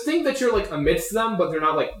 Just think that you're like amidst them, but they're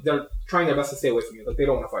not like they're trying their best to stay away from you. Like they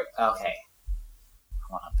don't want to fight. Okay. I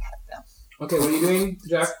want to pet them. Okay, what are you doing,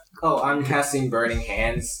 Jack? Oh, I'm casting Burning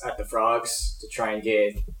Hands at the frogs to try and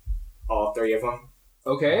get all 3 of them.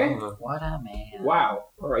 Okay. What a man. Wow.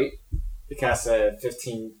 All right. To cast a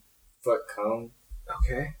 15-foot cone,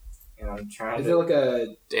 Okay. and I'm trying Is to. it like a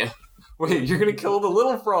Wait, you're gonna kill the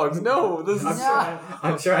little frogs? No, this I'm, is. trying,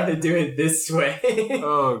 I'm trying to do it this way.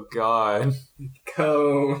 Oh god.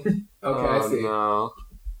 Cone. okay? Oh, I see. No.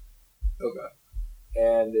 Oh god.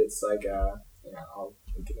 And it's like yeah, I'll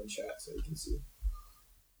link it in chat so you can see.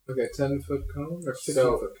 Okay, 10-foot cone or 15-foot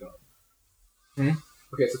So- cone. Hmm?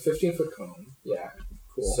 Okay, it's a 15-foot cone. Yeah.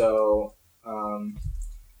 Cool. So,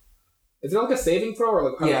 Is it like a saving throw or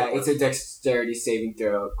like? how does yeah, it work? it's a dexterity saving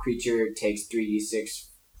throw. Creature takes 3d6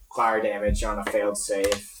 fire damage on a failed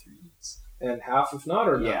save. and half if not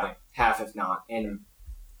or nothing. Yeah, half if not. And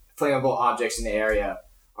flammable objects in the area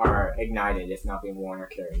are ignited if not being worn or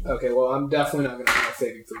carried. Okay, well, I'm definitely not going to have a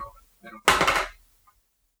saving throw. I don't think.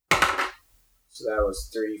 So that was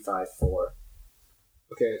 3, 5, 4.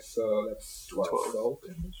 Okay, so that's 12. 12.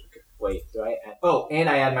 Okay. Wait, do I add? Oh, and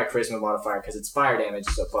I add my charisma modifier because it's fire damage,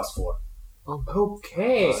 so +4.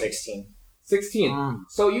 Okay. 16. 16.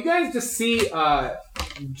 So you guys just see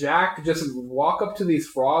Jack just walk up to these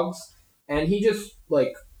frogs, and he just,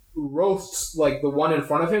 like, roasts, like, the one in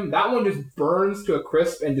front of him. That one just burns to a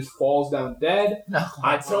crisp and just falls down dead. No.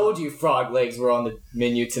 I told you frog legs were on the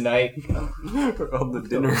menu tonight. On the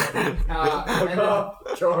dinner. And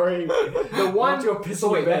then Jory. the one...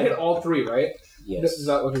 So wait, that hit all 3, right? Yes. Is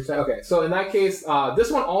that what you're saying? Okay, so in that case,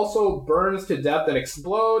 this one also burns to death and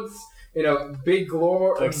explodes. You know, big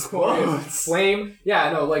glorious flame.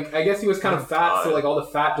 Yeah, no, like, I guess he was kind of fat, so, like, all the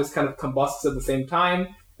fat just kind of combusts at the same time,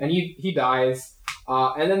 and he dies.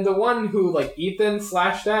 And then the one who, like, Ethan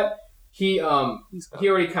slashed at, he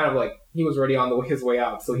already kind of, like, he was already on his way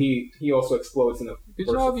out, so he also explodes in the...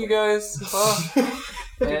 Good job, you guys.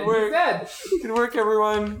 And work. he's dead. Good work,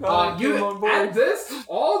 everyone. Get him on board. At this,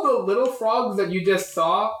 all the little frogs that you just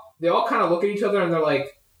saw, they all kind of look at each other and they're like,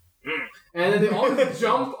 and then they all just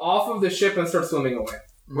jump off of the ship and start swimming away.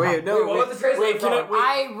 Wait, no, what was the translator can I, frog?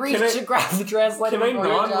 I reached Can I- to grab the translator. can I before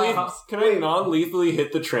you died. non-lethally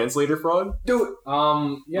hit the translator frog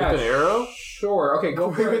Yeah. with an arrow? Sure. Okay,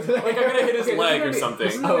 go for it. Like I'm gonna hit his Okay, leg or this is something.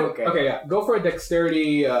 gonna be- Oh, okay. Okay, yeah. Go for a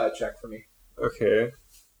dexterity check for me. Okay.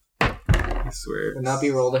 I swear. Would not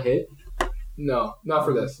be rolled a hit. No, not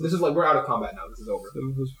for this. This is like, we're out of combat now. This is over.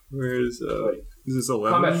 Where's is this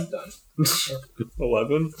Combat's 11? done.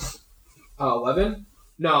 11? 11?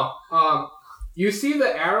 No. You see the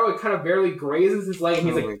arrow, it kind of barely grazes his leg, and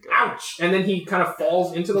he's Oh my like, God. ouch! And then he kind of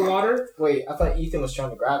falls into the water. Wait, I thought Ethan was trying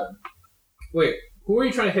to grab him. Wait, who are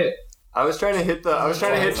you trying to hit? I was trying to hit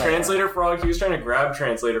translator frog. He was trying to grab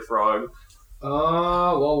translator frog.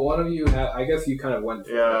 Well, one of you had, I guess you kind of went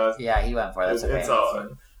for it. Yeah. Yeah, he went for it. That's okay. It's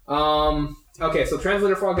all. Okay, so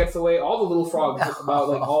Translator Frog gets away. All the little frogs, just about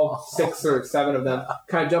like all 6 or 7 of them,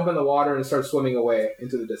 kind of jump in the water and start swimming away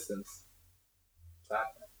into the distance.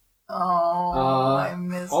 Oh, I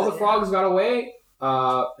missed All the it. frogs got away,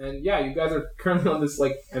 and yeah, you guys are currently on this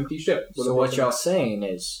like empty ship. with So a what bunch y'all of saying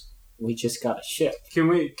is, we just got a ship. Can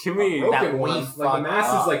we? broken That we one. Like the fucked mass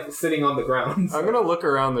up. is like sitting on the ground. I'm gonna look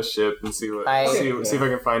around the ship and see what see if I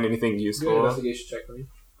can find anything Do an useful. investigation check for me.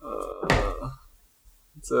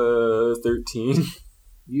 It's a 13.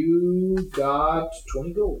 You got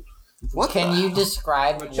 20 gold. What? Can you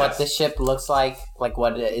describe A what chest. the ship looks like? Like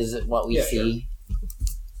what is it? What we Yeah, see?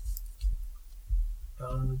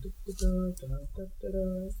 I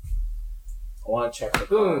want to check for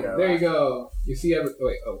Boom! cargo. There you go. You see every.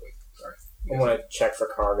 Oh wait. Sorry. I want to check for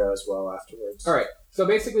cargo as well afterwards. All right. So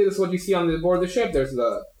basically, this is what you see on the board of the ship. There's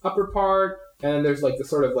the upper part, and then there's like the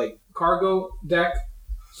sort of like cargo deck.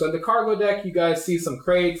 So in the cargo deck, you guys see some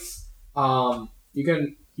crates.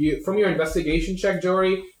 You from your investigation check,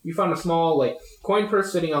 Jory, you found a small like coin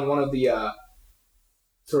purse sitting on one of the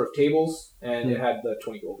sort of tables, and it had the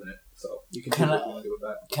 20 gold in it. So you can do what you want to do with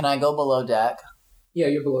that. Can I go below deck? Yeah,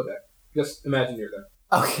 you're below deck. Just imagine you're there.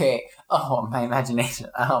 Okay. Oh, my imagination.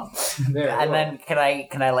 There. And you then can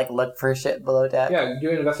I like look for shit below deck? are. Yeah, do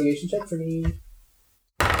an investigation check for me.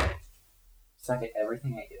 Suck at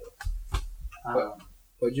everything I do.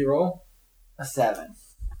 What'd you roll? A 7.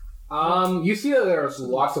 You see that there's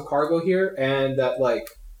lots of cargo here, and that like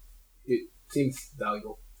it seems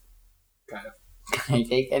valuable, kind of. Can I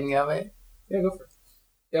take any of it? Yeah, go for it.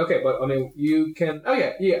 Yeah, okay, but I mean, you can. Oh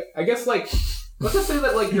yeah. I guess like let's just say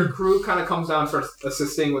that like your crew kind of comes down and starts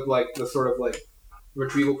assisting with like the sort of like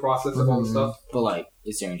retrieval process of all the stuff. But like,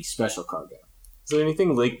 is there any special cargo? Is there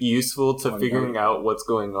anything like useful to figuring out what's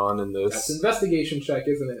going on in That's this? an investigation check,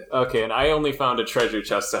 isn't it? Okay, and I only found a treasure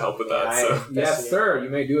chest to help with that. So Yes, sir. You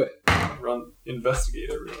may do it. run, investigate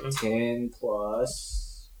everyone. 10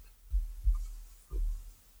 plus.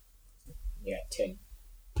 Yeah, 10.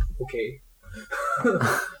 Okay.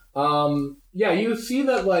 Yeah, you see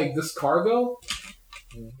that like this cargo,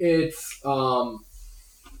 it's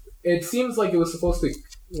it seems like it was supposed to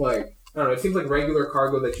like I don't know, it seems like regular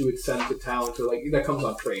cargo that you would send to town to like that comes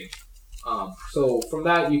on trade. So from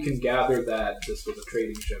that you can gather that this was a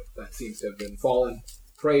trading ship that seems to have been fallen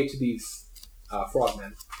prey to these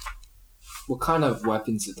frogmen. What kind of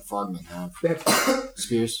weapons did the frogmen have? They had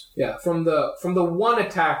Spears? yeah, from the one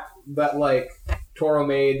attack that like Toro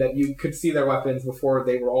made that you could see their weapons before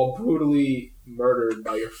they were all brutally murdered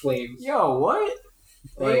by your flames. Yo, what?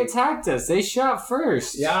 They Like, attacked us. They shot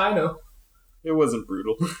first. yeah, I know. It wasn't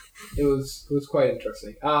brutal. It was quite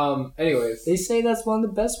interesting. Anyways, They say that's one of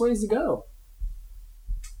the best ways to go.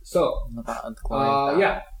 So,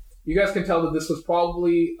 yeah, you guys can tell that this was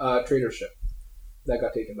probably a trader ship that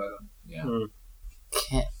got taken by them.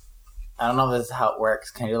 Yeah. I don't know if this is how it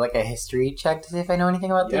works. Can I do like a history check to see if I know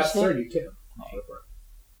anything about this Yes, ship? sir, you can. Go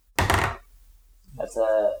for it. That's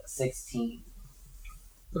a 16.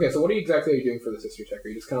 Okay, so what exactly are you doing for this history check? Are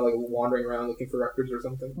you just kind of like wandering around looking for records or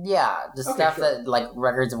something? Yeah, just Okay, stuff sure. that, like,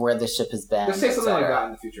 records of where the ship has been. Just say something like etc. that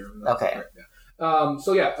in the future. Okay. Right, yeah.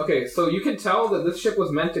 So you can tell that this ship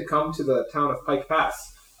was meant to come to the town of Pike Pass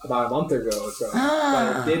about a month ago or so,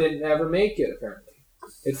 but it didn't ever make it, apparently.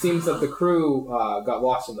 It seems that the crew got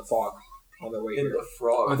lost in the fog on their way In here. the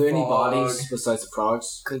frog. Are there any fog. bodies besides the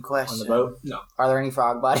frogs Good on question. the boat? Are there any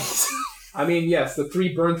frog bodies? I mean, yes, the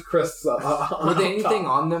 3 burnt crisps. Were there anything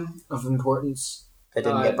on them of importance? That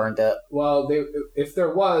didn't get burnt up. Well, if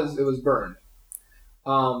there was, it was burned.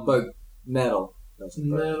 But metal. doesn't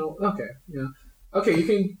burn. Metal. Okay, yeah. Okay, you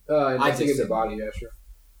can investigate the body, yeah, sure.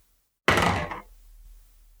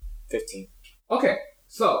 15. Okay,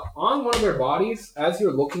 so on one of their bodies, as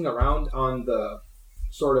you're looking around on the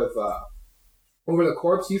sort of over the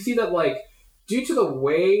corpse, you see that, like, due to the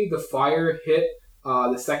way the fire hit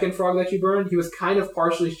the second frog that you burned, he was kind of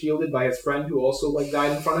partially shielded by his friend who also, like,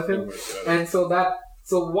 died in front of him. And so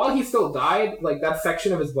while he still died, like, that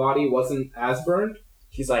section of his body wasn't as burned.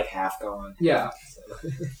 He's like half gone. Yeah.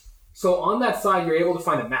 So on that side, you're able to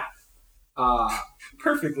find a map.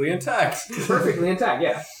 Perfectly intact. Perfectly intact,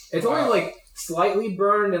 yeah. It's only, like, slightly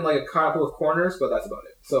burned in, like, a couple of corners, but that's about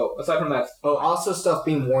it. So aside from that... Oh, also stuff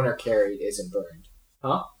being worn or carried isn't burned.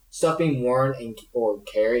 Huh? Stuff being worn or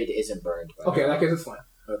carried isn't burned. Okay, in that case, it's fine.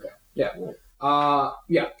 Okay. Yeah.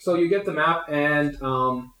 Yeah, so you get the map, and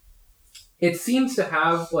it seems to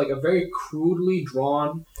have, like, a very crudely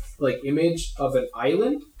drawn, like, image of an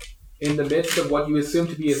island in the midst of what you assume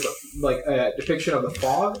to be, like, a depiction of the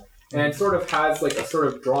fog, and it sort of has, like, a sort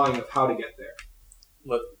of drawing of how to get there.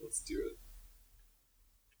 Let's do it.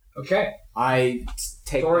 Okay. I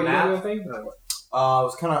take Tori, the you do map. anything? Or what?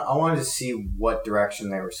 I wanted to see what direction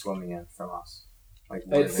they were swimming in from us. Like,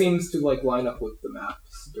 where It they- seems to, like, line up with the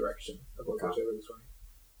map's direction of what whichever is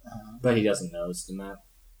running. But he doesn't know it's the map.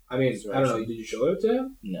 I mean, I don't know, did you show it to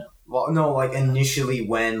him? No. Well, no, like initially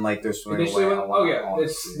when like they're swimming Initially, away. when, I want- oh I yeah, want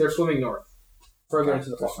to see. they're swimming north, further Okay, into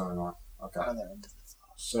the they're fog. swimming north. Okay.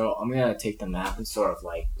 So I'm gonna take the map and sort of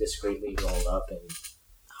like discreetly roll it up and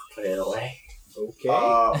put it away. Okay.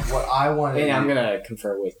 What I wanted. And I'm gonna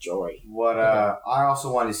confer with Jory. What I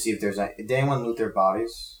also wanted to see if there's did anyone loot their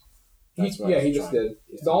bodies? That's what I was he just trying-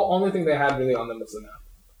 did. The only thing they had really on them was the map.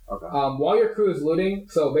 Okay. While your crew is looting,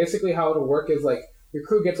 so basically how it'll work is like your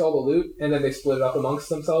crew gets all the loot and then they split it up amongst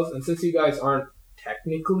themselves. And since you guys aren't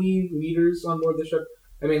technically leaders on board the ship,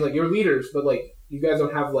 I mean, like, you're leaders, but like you guys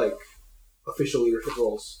don't have like official leadership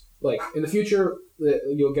roles. Like in the future,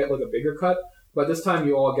 you'll get like a bigger cut, but this time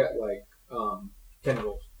you all get like 10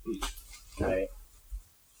 roles each. Right.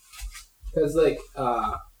 Because like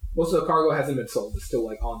most of the cargo hasn't been sold; it's still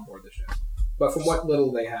like on board the ship. But from what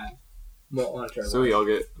little they had, monetary. So we all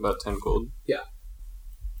get about 10 gold.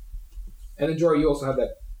 And then Jory, you also have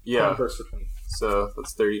that Yeah. purse for 20. So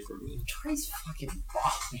that's 30 for me. Jory's fucking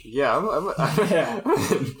bought me. Yeah, I'm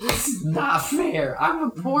It's not fair. I'm a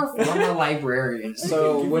poor former librarian.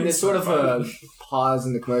 So Give when me there's sort of some a pause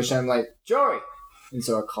in the commotion, I'm like, Jory! And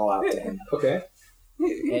so I call out to him. Okay.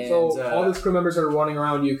 And, So all these crew members are running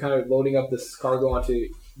around you, kind of loading up this cargo onto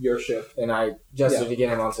your ship. and I gesture Yeah. to get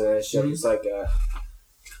him onto the ship. Mhm. It's like,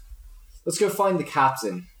 let's go find the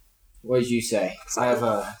captain. What did you say? I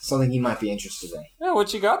have something he might be interested in. Yeah,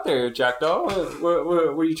 what you got there, Jackdaw?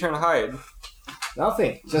 What are you trying to hide?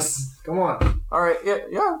 Nothing. Just come on. All right, yeah,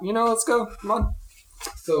 let's go. Come on.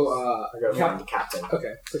 So I go find the captain.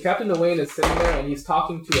 okay, so Captain Dwayne is sitting there and he's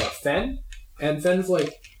talking to Fen, and Fen's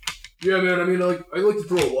like, "Yeah, man. I mean, like, I like to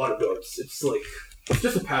throw a lot of darts. It's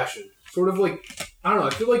just a passion. Sort of like, I don't know. I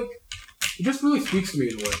feel like it just really speaks to me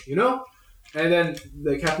in a way, you know." And then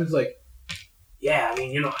the captain's like, "Yeah, I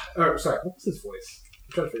mean, you know." Or sorry, what was his voice?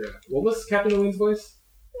 I'm trying to figure it out. What was Captain Dwayne's voice?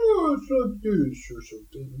 Oh, it's like this or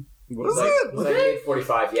something. What is Like, it? was that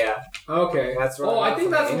 45? Yeah. Okay. That's right. Oh, I think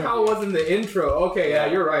that's how it was in the intro. Okay, yeah,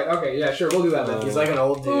 you're right. Okay, yeah, sure, we'll do that then. He's like an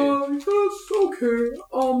old dude. That's okay.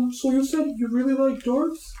 So you said you really like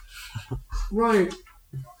darts? Right.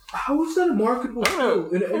 How is that a marketable skill?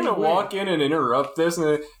 I'm gonna walk in and interrupt this.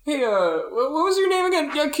 And hey, what was your name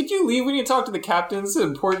again? Yeah, could you leave when you talk to the captain? It's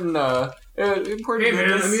important. Important. Hey man,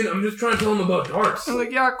 business." I mean, I'm just trying to tell him about darts. I'm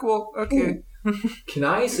like, yeah, cool, okay. Can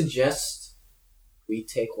I suggest we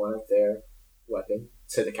take one of their weapons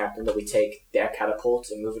to the captain, that we take their catapults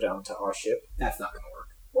and move it onto our ship? That's not gonna work.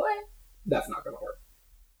 What? That's not gonna work.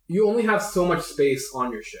 you only have so much space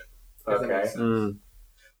on your ship. If that makes sense.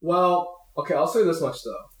 Well, okay, I'll say this much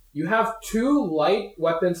though. You have 2 light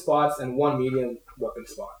weapon spots and 1 medium weapon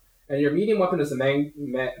spot. And your medium weapon is a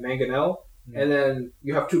mangonel, and then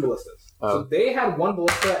you have 2 ballistas. So they had 1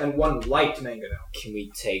 ballista and 1 light mangonel. Can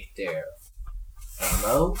we take their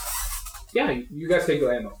ammo? Yeah, you guys take the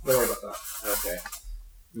ammo. Don't worry about that. Okay.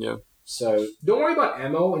 Yeah. So Don't worry about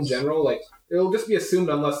ammo in general. Like, it'll just be assumed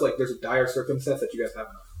unless like there's a dire circumstance that you guys have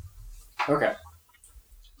enough. okay.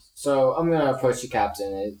 So I'm gonna approach the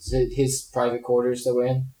captain. Is it his private quarters that we're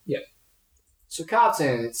in? Yeah. So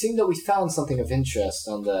Captain, it seemed that we found something of interest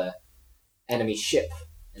on the enemy ship,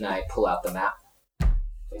 and I pull out the map.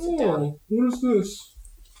 Place it down. What is this?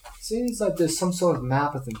 Seems like there's some sort of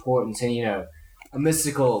map of importance, and a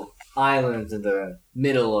mystical island in the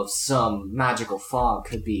middle of some magical fog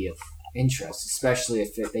could be of interest, especially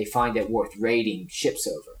if they find it worth raiding ships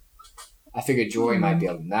over. I figured Jory might be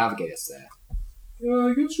able to navigate us there.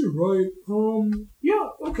 Yeah, I guess you're right. Yeah,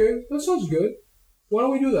 okay, that sounds good. Why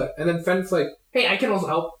don't we do that? And then Fenn's like, hey, I can also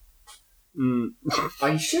help. Are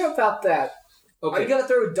you sure about that? Okay. Are you gonna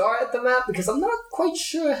throw a dart at the map? Because I'm not quite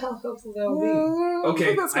sure how helpful that will be.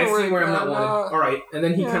 Okay, I see where I'm not wanted. Alright, and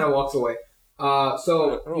then he kind of walks away.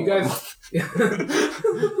 So you guys...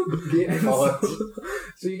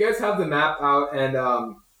 so you guys have the map out,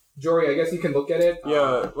 and Jory, I guess you can look at it.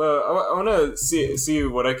 Yeah, well, I want to see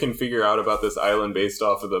what I can figure out about this island based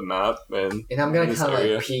off of the map, and I'm gonna this kind of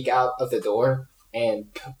area. like peek out of the door and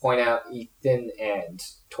point out Ethan and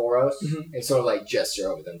Tauros and sort of like gesture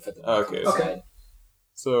over them for the Okay. side.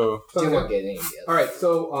 So, Do Okay. not get any of the others. Alright,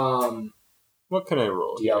 so, what can I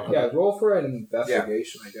roll? Yeah. yeah, roll for an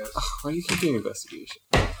investigation, I guess. Why do you keep doing investigation?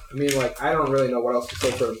 I mean, like, I don't really know what else to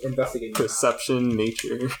say for investigating. Perception,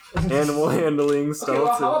 nature, animal handling, Okay, stealth.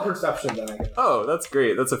 well, how about perception then, I guess? Oh, that's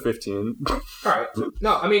great. That's a 15. Alright.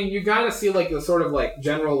 No, I mean, you kind of see, like, the sort of, like,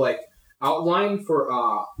 general, like, outline for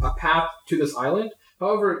a path to this island.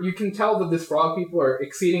 However, you can tell that this frog people are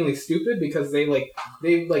exceedingly stupid because they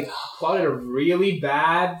plotted a really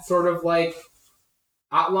bad sort of, like,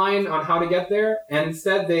 outline on how to get there, and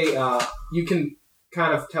instead you can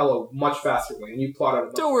kind of tell a much faster way, and you plot out a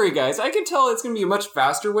much Don't worry, guys. I can tell it's going to be a much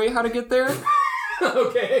faster way how to get there.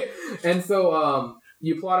 okay. And so,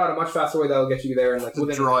 you plot out a much faster way that'll get you there, and like To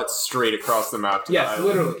draw it straight across the map to Yes, the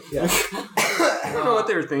island. literally. Yeah. I don't know what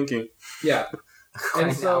they were thinking. Yeah.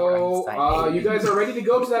 And so, you guys are ready to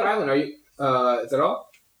go to that island. Are you? Is that all?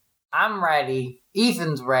 I'm ready.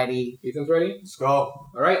 Ethan's ready. Ethan's ready. Let's go.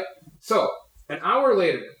 All right. So, an hour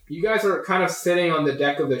later, you guys are kind of sitting on the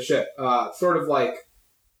deck of the ship, sort of like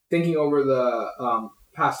thinking over the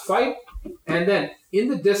past fight, and then in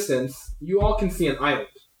the distance, you all can see an island.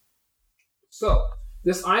 So,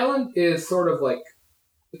 this island is sort of like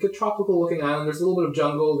a tropical-looking island. There's a little bit of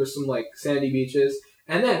jungle. There's some like sandy beaches,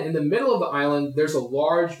 and then in the middle of the island, there's a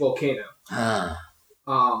large volcano.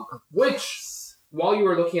 Which, while you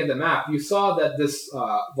were looking at the map, you saw that this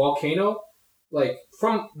volcano, like,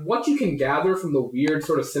 from what you can gather from the weird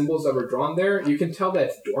sort of symbols that were drawn there, you can tell that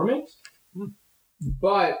it's dormant.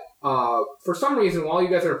 But for some reason, while you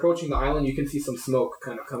guys are approaching the island, you can see some smoke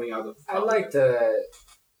kind of coming out of the I'd like to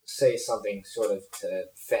say something sort of to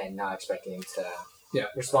Fen, not expecting him to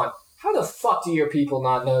respond. How the fuck do your people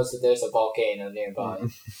not notice that there's a volcano nearby?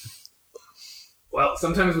 Well,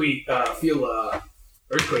 sometimes we feel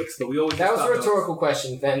earthquakes, but we always That was stop a those. rhetorical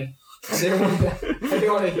question, Fen. I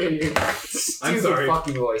didn't want to hear your stupid sorry.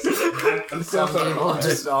 fucking voice. I'm so Some sorry. people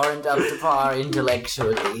just aren't up to par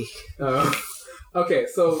intellectually. Okay,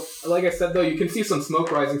 so like I said, though, you can see some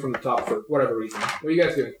smoke rising from the top for whatever reason. What are you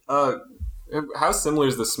guys doing? How similar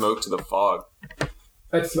is the smoke to the fog?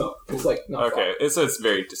 It's smoke. It's like not Okay, it's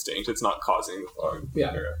very distinct. It's not causing the fog.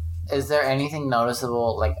 Yeah. Is there anything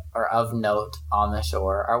noticeable, like, or of note on the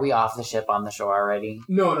shore? Are we off the ship on the shore already?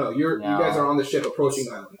 No. You No. guys are on the ship approaching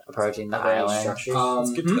the island. Approaching the Are there any island? structures?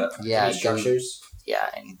 Let's get to that. Yeah, Any structures? Yeah,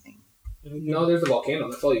 anything. No, there's a volcano.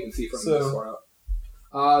 That's all you can see from So- this far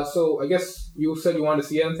out. So I guess you said you wanted to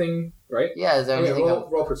see anything, right? Yeah, is there Okay, anything?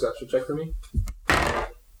 roll perception check for me.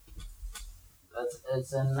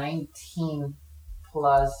 It's a 19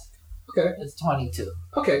 plus. Okay. It's 22.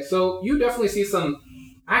 Okay, so you definitely see some.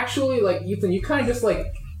 Actually, like Ethan, you kind of just like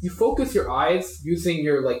you focus your eyes using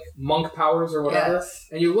your like monk powers or whatever, Yes.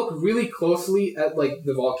 and you look really closely at like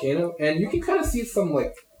the volcano, and you can kind of see some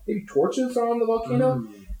like maybe torches are on the volcano,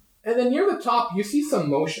 and then near the top you see some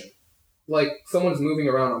motion, like someone's moving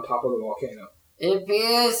around on top of the volcano. It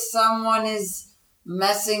appears someone is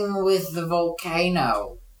messing with the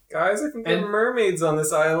volcano. Guys, I think there are mermaids on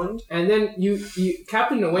this island. And then you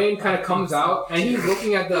Captain Wayne kind of comes out, and he's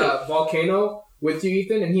looking at the volcano with you,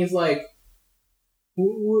 Ethan, and he's like,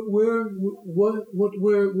 where,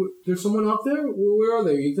 there's someone up there? Where are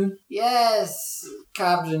they, Ethan? Yes,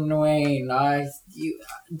 Captain Wayne.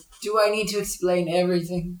 Do I need to explain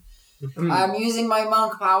everything? I'm using my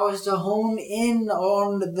monk powers to hone in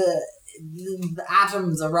on the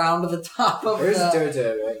atoms around the top of Where's the...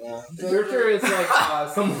 Dodo right now? Director is like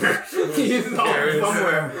somewhere. He's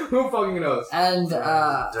somewhere. Who fucking knows? And,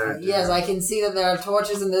 yes, I can see that there are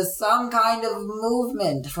torches and there's some kind of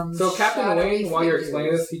movement from So Captain shadowy Wayne, while you're figures.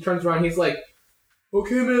 explaining this, he turns around, he's like,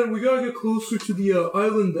 okay, man, we gotta get closer to the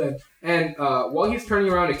island then. And while he's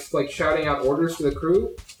turning around, like shouting out orders to the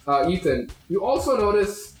crew, Ethan, you also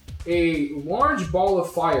notice a large ball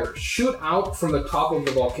of fire shoot out from the top of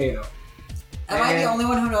the volcano. Am I the only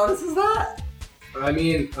one who notices that? I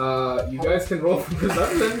mean, you guys can roll for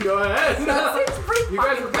perception. Go ahead. That seems pretty You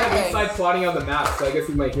guys were kind of fucking inside plotting on the map, so I guess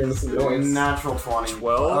you might hear some noise. Natural 20.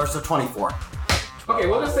 12? Or so 24. Okay,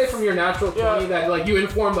 we'll just say from your natural 20 that like you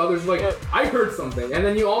informed others, like, I heard something. And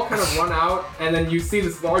then you all kind of run out, and then you see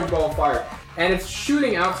this large ball of fire. And it's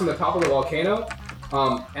shooting out from the top of the volcano.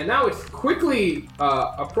 And now it's quickly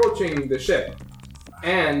approaching the ship.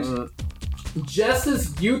 And just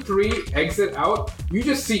as you three exit out, you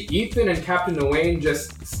just see Ethan and Captain Wayne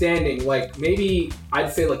just standing, like, maybe,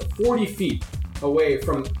 I'd say, like, 40 feet away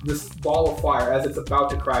from this ball of fire as it's about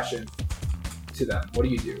to crash in to them. What do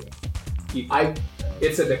you do? Ethan.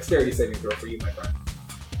 It's a dexterity saving throw for you, my friend.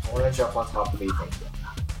 I want to jump on top of Ethan.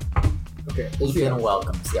 Okay. Ethan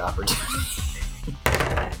welcomes the opportunity.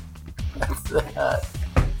 That's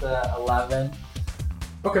the 11.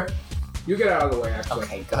 Okay. You get out of the way, actually.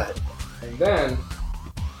 Okay, good. And then...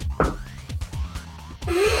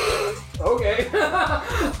 okay.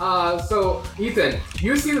 So, Ethan,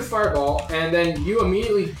 you see this fireball, and then you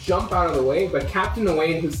immediately jump out of the way, but Captain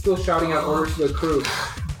Wayne, who's still shouting out orders to the crew,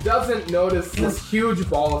 doesn't notice this huge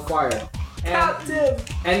ball of fire.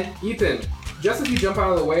 And Ethan, just as you jump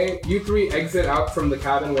out of the way, you three exit out from the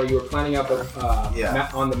cabin where you were planning out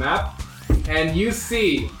the on the map, and you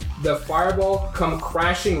see the fireball come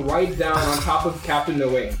crashing right down on top of Captain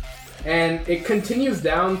Wayne. And it continues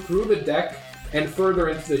down through the deck and further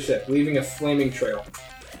into the ship, leaving a flaming trail.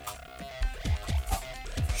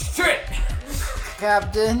 Shit!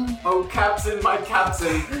 Captain? Oh, Captain, my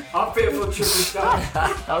Captain, our fearful trip is done.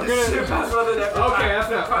 I'm The ship gonna. has run every Okay, time. that's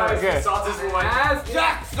enough. Cries Okay. and sauces away.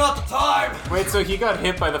 Jack, it's not the time! Wait, so he got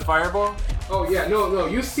hit by the fireball? Oh yeah, no.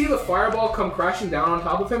 You see the fireball come crashing down on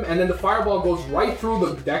top of him, and then the fireball goes right through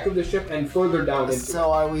the deck of the ship and further down into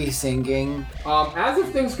So are we sinking? it. As if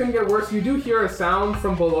things couldn't get worse, you do hear a sound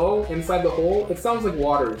from below, inside the hole. It sounds like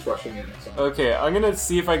water is rushing in or something. Okay, I'm gonna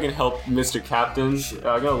see if I can help Mr. Captain.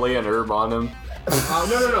 I'm gonna lay an herb on him.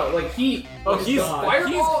 No. Like he. Oh, the he's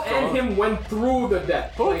fireball he's and gone. him went through the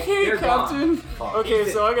deck. Like, Okay, they're gone. Captain.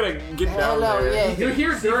 Okay, so I'm gonna get down Hello, there. yeah. You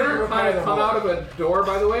hear Durner kind of come out of a door,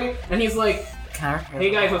 by the way, and he's like, "Hey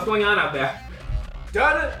guys, what's going on out there?"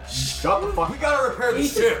 Done it. Shut the fuck We gotta repair the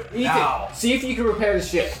ship Ethan, now. see if you can repair the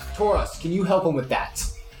ship. Taurus, can you help him with that?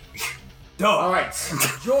 Duh. Alright,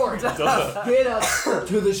 George, get us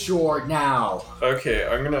to the shore now. Okay,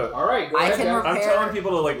 I'm gonna. All right, go I ahead, can guys. repair- I'm telling people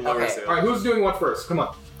to like lower Okay. sail. All right, who's doing what first? Come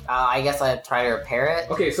on. I guess I'd try to repair it.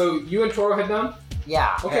 Okay, so you and Toro head down.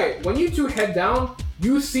 Yeah. Okay, when you two head down,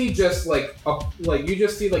 you see just like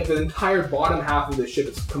the entire bottom half of the ship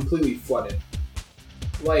is completely flooded.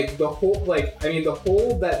 Like the whole, the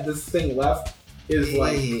hole that this thing left is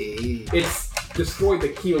like it's destroyed the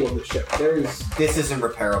keel of the ship. This isn't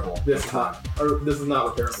repairable. This is not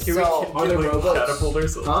repairable. Can So, we are there like, robots? catapult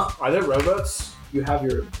ourselves? Huh? Are there rowboats? You have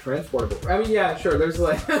your transportable. I mean, yeah, sure. There's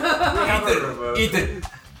like. Ethan,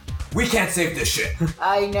 we can't save this ship.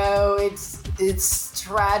 I know it's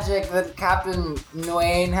tragic that Captain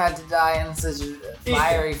Nguyen had to die in such a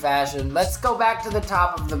fiery fashion. Let's go back to the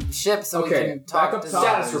top of the ship so we Okay, can talk back up to top.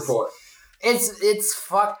 Status Zaz. report. It's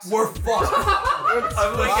fucked. We're fucked. It's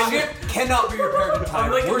I'm like fucked. The ship cannot be repaired in time.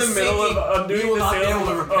 I'm like in We're the middle sinking. of undoing We will the not be sail. able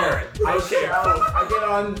to repair it.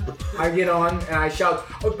 I get on, and I shout,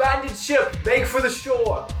 "Abandoned ship, make for the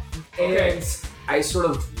shore!" Okay. And I sort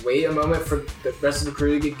of wait a moment for the rest of the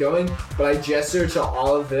crew to get going, but I gesture to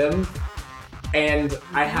all of them, and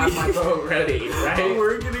I have my boat ready, right?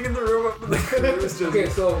 We're getting in the room up with the crew. is just- Okay,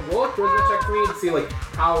 so roll a charisma check for me to see like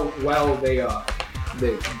how well they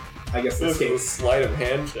I guess This is a escape. sleight of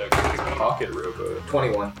hand check, like a pocket robot.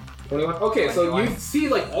 21. 21. Okay, so you see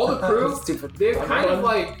like all the crew. They're kind of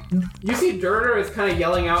like you see Durner is kind of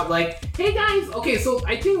yelling out like, "Hey guys, okay, so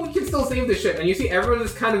I think we can still save the ship." And you see everyone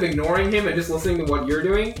is kind of ignoring him and just listening to what you're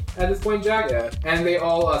doing at this point, Jack. Yeah. And they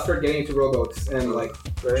all start getting into rowboats and like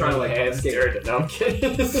trying to like escape. No, I'm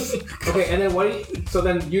kidding. Okay, and then so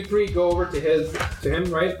then you three go over to him,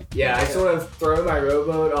 right? Yeah, I sort of throw my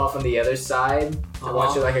rowboat off on the other side to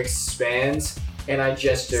watch it like expand, and I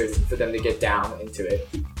gestured for them to get down into it.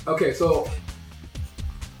 Okay, so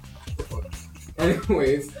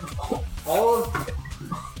anyways, all of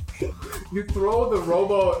you throw the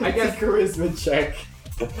rowboat. I guess charisma check.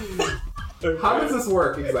 how does this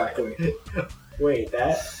work exactly? Wait,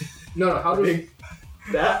 that? No, how does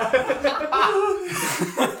That?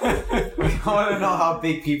 I want to know how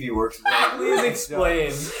big PP works. Please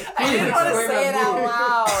explain. I didn't want to say it out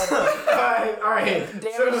loud. Alright.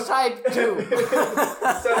 Damage type 2.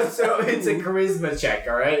 So it's a charisma check,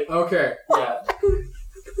 alright? Okay. Yeah.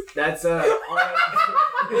 That's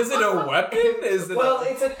Is it a weapon? Is it? well,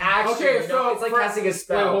 it's an action. Okay, so it's like for- casting a Wait,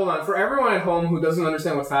 spell. hold on. For everyone at home who doesn't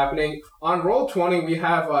understand what's happening, on Roll20 we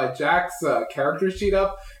have Jack's character sheet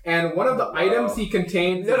up, and one of the items he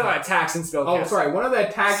contains. No, attacks and spell. Oh, sorry. One of the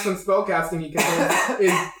attacks and spellcasting he contains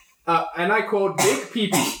is, and I quote, Big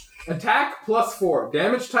PP. Attack +4.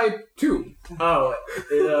 Damage type 2. Oh,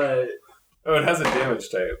 it has a damage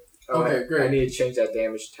type. Okay, great. I need to change that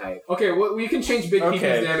damage type. Okay, well, we can change Big Okay.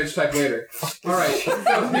 PP's damage type later. Alright. So,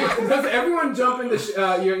 does everyone jump into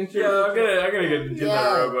your I'm gonna get Yeah.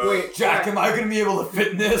 that rowboat. Wait, Jack, am I gonna be able to fit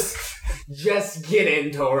in this? Just get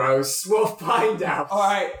in, Tauros. We'll find out.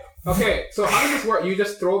 Alright. Okay, so how does this work? You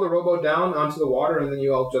just throw the rowboat down onto the water and then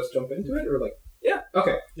you all just jump into it? Or like... Yeah.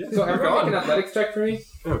 Okay. Yeah, So we're everyone make gone. an athletics check for me.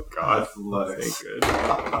 Oh God, Athletics. good.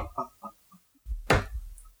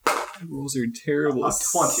 Rules are terrible. 21.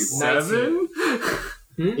 7?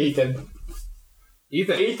 Ethan.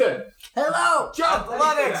 Ethan. Hello. Jump!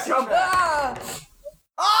 Athletics, Jump! Ah!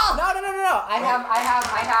 Oh no! I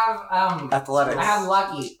have Athletics. I have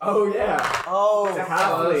lucky. Oh, yeah. Oh. It's a Oh,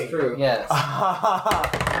 halfling. that's true. Yes.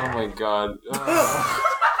 Oh my God.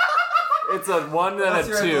 It's a 1 and What's a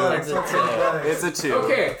your 2. athletics? What's your athletics? It's a 2.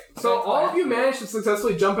 Okay, so all of you managed to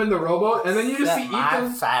successfully jump in the rowboat, and then you just see My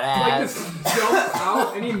Ethan fat like ass. just jump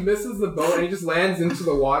out, and he misses the boat, and he just lands into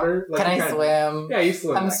the water. Like, Can he I kinda- swim? Yeah, you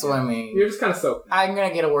swim. I'm back in. swimming. You're just kind of soaked. I'm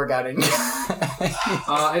gonna get a workout in.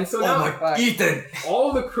 And so Oh now my, Ethan!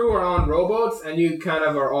 all the crew are on rowboats, and you kind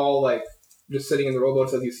of are all like just sitting in the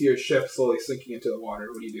rowboats as you see your ship slowly sinking into the water.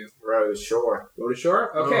 What do you do? Row shore. Row to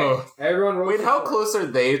shore? Okay, Ugh. everyone rows Wait, to how shore. close are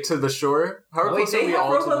they to the shore? How Wait, close are they we have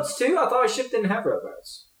all to the... rowboats too? I thought our ship didn't have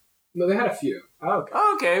rowboats. No, they had a few. Oh, okay.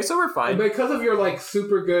 Oh, okay, so we're And fine. because of your like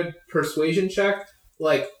super good persuasion check,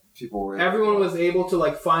 like People were. everyone was able to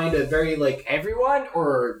like find a very like Everyone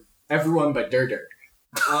or everyone but Durder?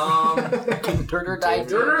 Durder died.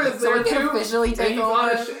 Durder is So there we can too, officially and take he's on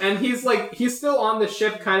over. and he's like he's still on the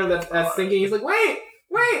ship, kind of that's sinking. He's like, wait,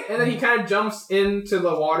 and then he kind of jumps into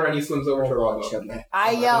the water and he swims over to the rowboat.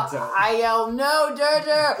 I yell, no,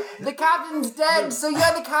 Durder! The captain's dead, so you're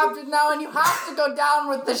the captain now, and you have to go down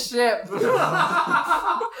with the ship.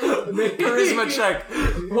 Charisma check.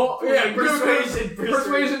 Well, yeah,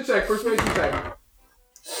 Persuasion check. Persuasion check.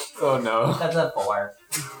 Oh no. That's a 4.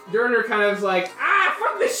 Durner kind of is like,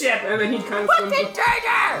 fuck the ship, and then he kind of swims. Fucking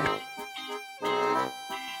Durder!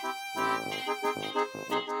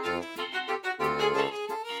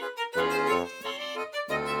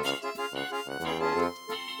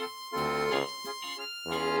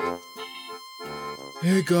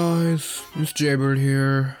 Hey guys, it's Jaybird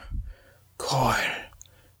here. God.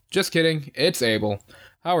 Just kidding, it's Abel.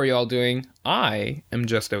 How are y'all doing? I am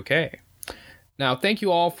just okay. Now, thank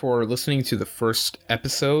you all for listening to the first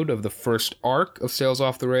episode of the first arc of Sails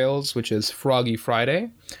Off the Rails, which is Froggy Friday.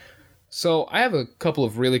 So, I have a couple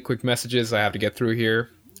of really quick messages I have to get through here.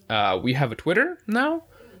 We have a Twitter now,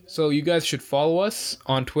 so you guys should follow us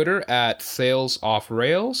on Twitter at Sails Off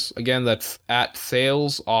Rails. Again, that's at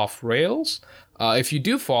Sails Off Rails. If you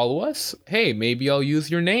do follow us, hey, maybe I'll use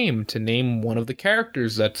your name to name one of the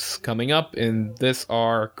characters that's coming up in this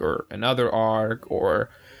arc or another arc, or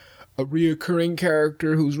a reoccurring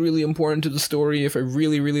character who's really important to the story if I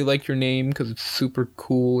really, really like your name because it's super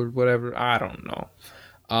cool or whatever. I don't know.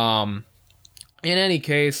 In any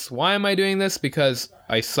case, why am I doing this? Because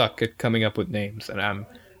I suck at coming up with names, and I'm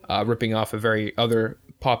ripping off a very other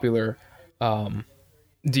popular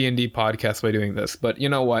D&D podcast by doing this. But you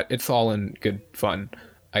know what? It's all in good fun,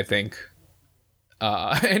 I think.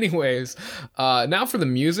 Anyways, now for the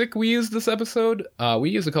music we used this episode. We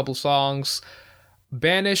used a couple songs.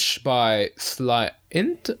 Banish by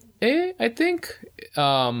Slyint, I think.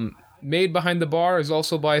 Made Behind the Bar is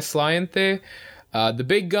also by Slyanthe. The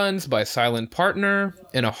Big Guns by Silent Partner.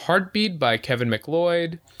 In a Heartbeat by Kevin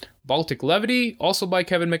MacLeod. Baltic Levity, also by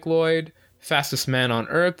Kevin MacLeod. Fastest Man on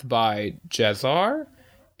Earth by Jazar.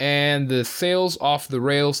 And the Sails Off the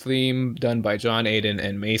Rails theme done by John Aiden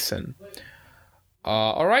and Mason.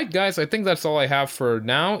 Alright guys, I think that's all I have for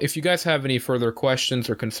now. If you guys have any further questions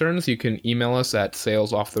or concerns, you can email us at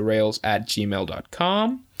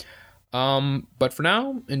salesofftherails@gmail.com. But for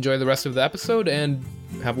now, enjoy the rest of the episode and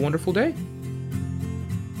have a wonderful day.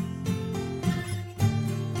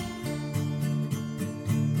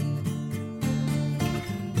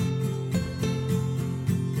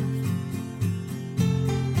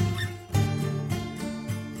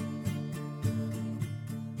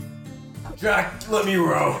 Jack, let me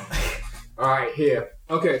row. Alright, here.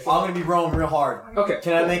 Okay. So, I'm gonna be rowing real hard. okay.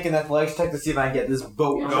 Can I make an athletics check to see if I can get this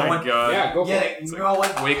boat Oh going? my god. Yeah, go for Get it. it going.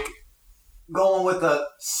 Quick. Going with a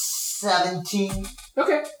 17.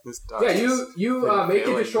 Okay. This dog Yeah, is you pretty make it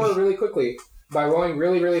to failing. shore really quickly by rowing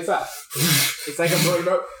really, really fast. It's like a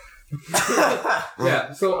motorboat.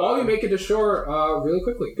 Yeah. So all you make it to shore really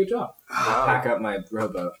quickly. Good job. Pack up my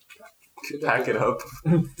rowboat. Good job. Pack it up.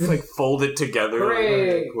 Like fold it together.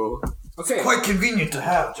 Hooray. Cool. Okay. Quite convenient to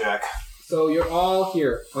have, Jack. So you're all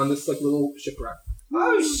here on this like little shipwreck.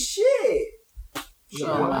 Oh shit!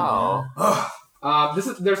 Wow.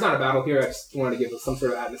 There's not a battle here. I just wanted to give it some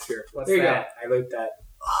sort of atmosphere. What's there you that? I looped that.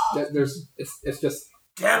 go. It's just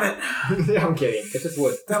Damn it. I'm kidding. it's just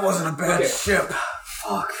wood. That wasn't a bad Okay. ship.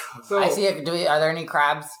 Fuck. So I see it. Are there any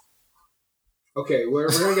crabs? okay, we're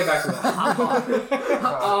gonna get back to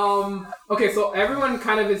that. Okay, so everyone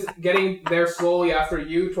kind of is getting there slowly after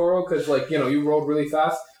you, Toro, because you rowed really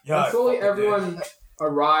fast. Yeah, And slowly I fucking everyone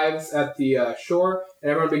arrives at the shore, and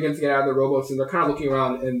everyone begins to get out of their rowboats, and they're kind of looking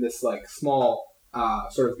around in this like small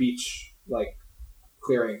sort of beach like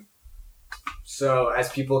clearing. So as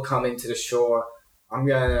people come into the shore, I'm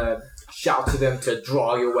gonna shout to them to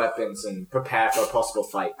draw your weapons and prepare for a possible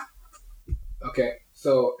fight. Okay,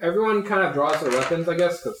 so everyone kind of draws their weapons, I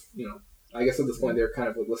guess, because I guess at this point they're kind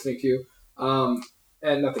of like, listening to you,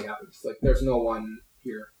 and nothing happens. Like there's no one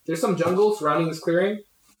here. There's some jungle surrounding this clearing,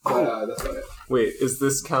 but that's about it. Wait, is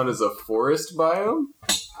this count as a forest biome?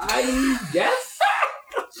 I guess.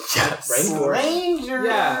 Yes. Ranger.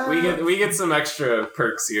 Yeah, We get some extra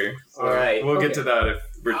perks here. So Alright, we'll get okay. to that if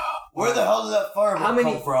we're Where the hell did that firework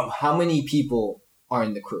come from? How many people are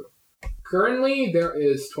in the crew? Currently, there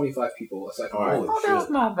is 25 people aside from Alright. Holy Oh, that's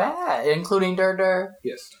not bad. Including Durdur.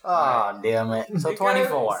 Yes. Oh, damn it. So You gotta-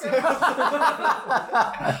 24.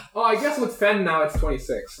 Oh, I guess with Fen now it's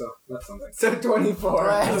 26, so that's something. So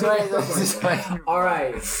 24.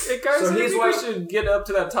 Alright. Hey guys, So I here's think we what- should get up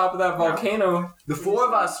to that top of that volcano. The four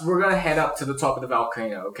of us, we're gonna head up to the top of the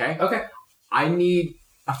volcano, okay? Okay. I need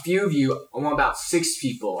a few of you, I want about 6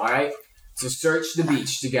 people, alright? To search the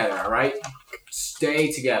beach together, alright?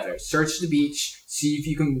 Stay together. Search the beach, see if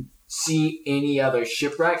you can see any other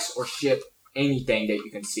shipwrecks or anything that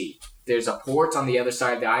you can see. There's a port on the other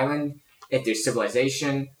side of the island. If there's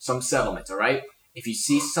civilization, some settlements, alright? If you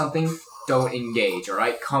see something, don't engage,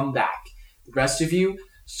 alright? Come back. The rest of you,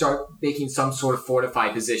 start making some sort of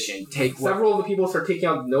fortified position. Take what Several of the people start taking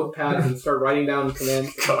out notepads and start writing down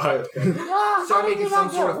commands. God. Start making some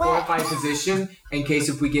sort of fortified position in case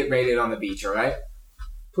if we get raided on the beach, alright?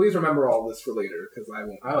 Please remember all this for later, because I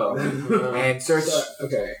won't. Oh. And search,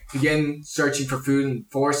 Okay. begin searching for food and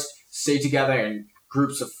forest. Stay together in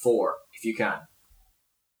groups of 4, if you can.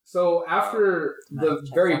 So after the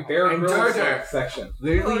very bare And grylls Durdur. section,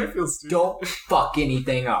 Literally, I feel stupid. don't fuck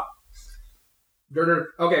anything up. Durdur.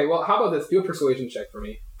 Okay, well, how about this? Do a persuasion check for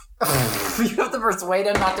me. You have to persuade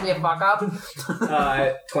him not to be a fuck up?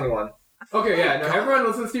 21. Okay, yeah. No, everyone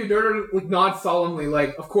listens to you. Durdur like nods solemnly,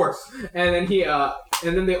 like, of course. And then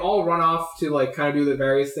and then they all run off to like kind of do the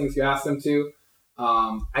various things you ask them to.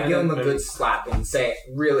 I And give then- him a good slap and say,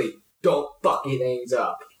 really, don't fuck things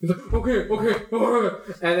up. He's like, okay,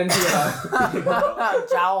 and then he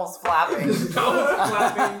Jowls flapping.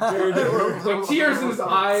 like tears in his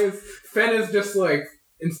eyes. Fen is just like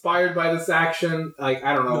inspired by this action. Like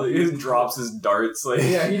I don't know. He just drops his darts like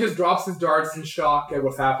Yeah, he just drops his darts in shock at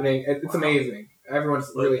what's happening. It's amazing.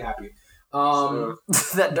 Everyone's really happy.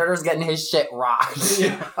 That Durdur's getting his shit rocked.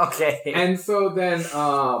 Yeah. Okay. And so then,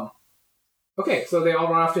 okay, so they all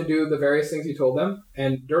run off to do the various things you told them,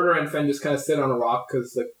 and Durdur and Fen just kind of sit on a rock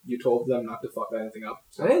because like you told them not to fuck anything up.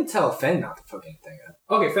 I didn't tell Fen not to fuck anything up.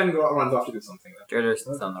 Okay, Fen runs off to do something then. Durdur's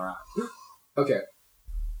on the rock. Okay,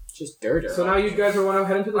 Just dirt. so now you guys are want to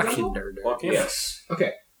head into the Fucking jungle. Durdur. Yes.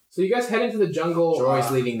 Okay, so you guys head into the jungle.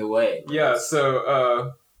 Joy's leading the way. Yeah,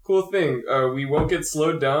 so Cool thing. We won't get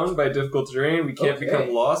slowed down by difficult terrain. We can't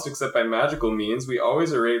become lost except by magical means. We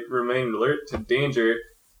always remain alert to danger,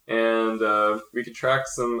 and we can track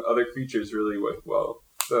some other creatures really well.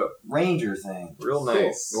 So Ranger thing. real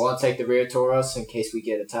nice. You want to take the rear Tauros in case we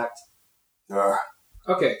get attacked? Sure.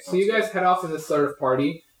 Okay, so you guys head off in this sort of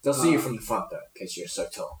party. They'll see you from the front, though, because you're so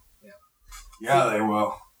tall. Yeah, they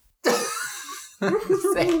will.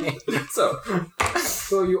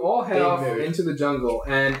 So you all head Big off mood. into the jungle,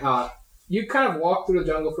 and you kind of walk through the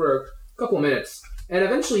jungle for a couple of minutes, and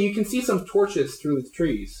eventually you can see some torches through the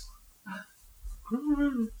trees.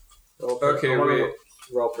 Okay, I wanna wait.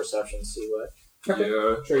 Roll perception, see what. Okay.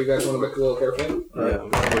 Yeah. Sure, you guys want to make a little careful.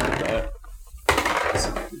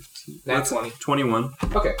 That's 21.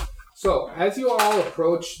 Okay, so as you all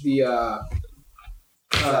approach the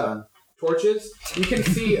torches, you can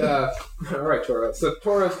see. All right, Toro. So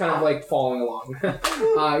Toro's kind of like following along.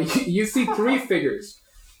 You see three figures.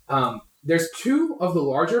 There's two of the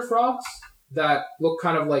larger frogs that look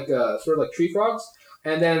kind of like sort of like tree frogs,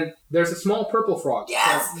 and then there's a small purple frog.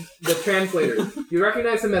 Yes! The translator. You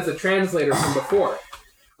recognize him as a translator from before.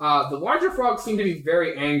 The larger frogs seem to be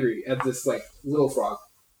very angry at this like little frog.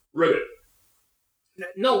 Ribbit.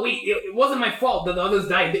 No, wait, it wasn't my fault that the others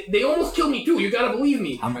died. They almost killed me too, you gotta believe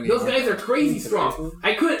me. How many Those are guys are crazy strong.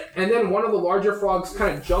 I couldn't. And then one of the larger frogs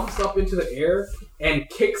kind of jumps up into the air and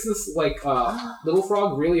kicks this, like, little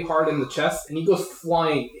frog really hard in the chest, and he goes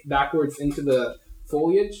flying backwards into the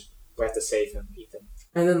foliage. We have to save him, Ethan.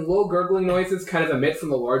 And then low gurgling noises kind of emit from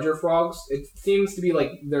the larger frogs. It seems to be,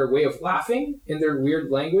 like, their way of laughing in their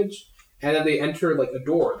weird language. And then they enter, like, a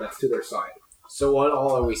door that's to their side. So what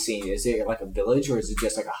all are we seeing? Is it like a village or is it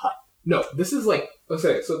just like a hut? No, this is like,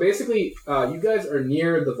 okay, so basically, you guys are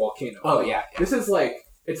near the volcano. Oh, yeah. This is like,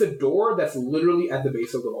 it's a door that's literally at the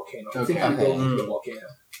base of the volcano. It seems to be built into the volcano.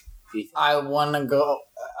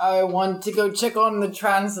 I want to go check on the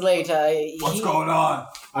translator. What's going on?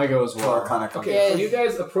 I go as well. Tor kind of comes Okay, so Yes. you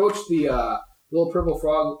guys approach the little purple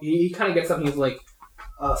frog. He kind of gets up and he's like,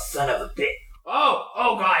 "Oh, son of a bitch!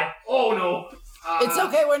 Oh God! Oh no! It's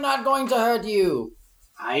okay, we're not going to hurt you.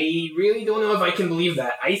 I really don't know if I can believe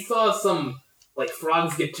that. I saw some like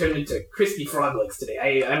frogs get turned into crispy frog legs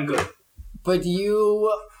today. I'm good. But you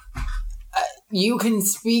can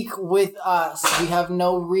speak with us. We have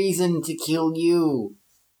no reason to kill you.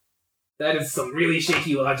 That is some really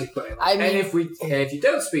shaky logic, but I And mean, if you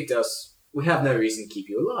don't speak to us, we have no reason to keep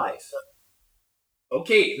you alive.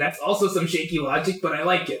 okay, that's also some shaky logic, but I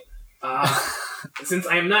like it. Since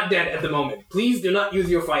I am not dead at the moment, please do not use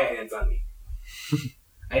your fire hands on me.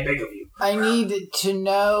 I beg of you. I need to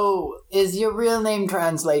know, is your real name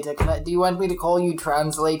Translator? Do you want me to call you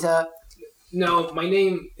Translator? No, my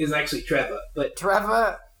name is actually Trevor, but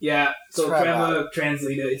Trevor? yeah, so Trevor. Trevor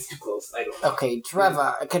translator, it's too close. I don't know. Okay,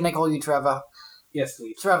 Trevor. Can I call you Trevor? Yes,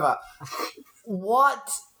 please. Trevor, what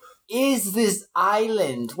is this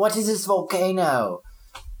island? What is this volcano?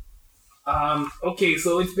 Okay,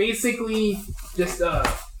 so it's basically just,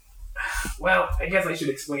 well, I guess I should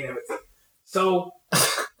explain everything. So,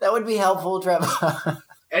 That would be helpful, Trevor.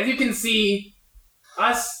 as you can see,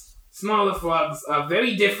 us smaller frogs are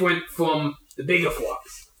very different from the bigger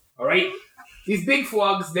frogs, alright? These big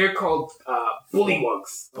frogs, they're called,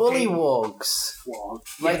 bullywugs. okay? Bullywogs.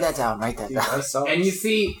 Write that down, write that down. And you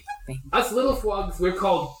see, us little frogs, we're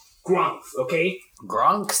called grunts, okay?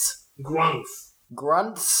 Grunks? Grunts.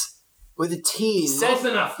 Grunts? With a T. Close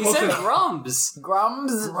enough, He close said enough. grums.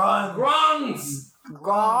 Grums? Grunts!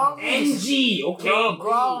 Grung? NG, okay?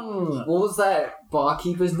 Grung. What was that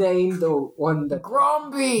barkeeper's name? The one that...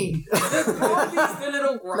 Gromby. the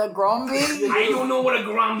little The Gromby? I don't know what a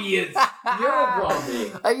gromby is. You're a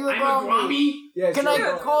Gromby. Are you a I'm a Gromby? gromby. Yes, Can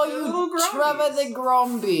you're I a call the you little Grombies. Trevor the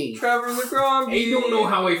Gromby? Trevor the Gromby. I don't know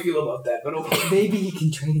how I feel about that, but okay. Maybe you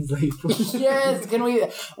can translate for me. Yes, can we,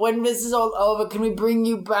 when this is all over, can we bring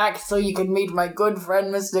you back so you can meet my good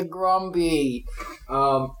friend, Mr. Gromby?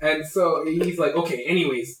 And so he's like, okay,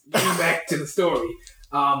 anyways, getting back to the story.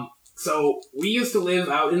 So we used to live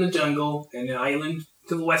out in the jungle in an island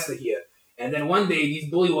to the west of here. And then one day,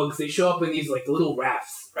 these bullywugs, they show up in these, like, little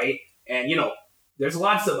rafts, right? And, you know, there's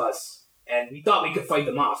lots of us. And we thought we could fight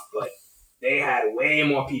them off, but they had way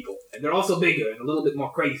more people. And they're also bigger and a little bit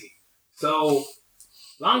more crazy. So,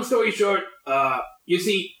 long story short, you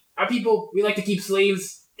see, our people, we like to keep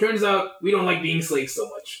slaves. Turns out, we don't like being slaves so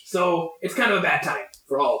much. So, it's kind of a bad time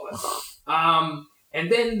for all of us.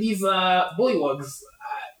 And then these bullywugs,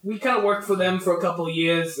 we kind of worked for them for a couple of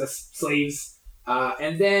years as slaves.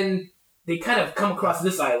 And then they kind of come across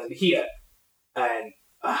this island here. And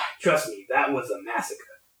trust me, that was a massacre.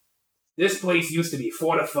 This place used to be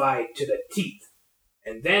fortified to the teeth.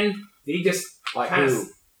 And then they just Like kind who? of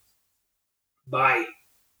by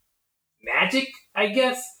magic, I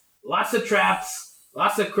guess. Lots of traps,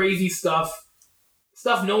 lots of crazy stuff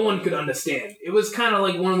no one could understand. It was kind of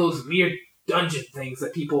like one of those weird dungeon things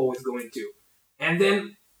that people always go into. And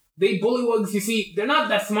then they bullywugs, you see, they're not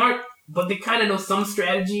that smart, but they kind of know some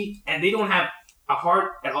strategy, and they don't have a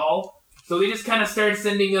heart at all. So they just kind of started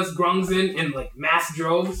sending us grungs in like mass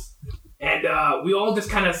droves, and we all just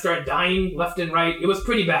kind of started dying left and right. It was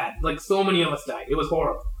pretty bad. Like, so many of us died. It was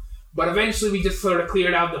horrible. But eventually we just sort of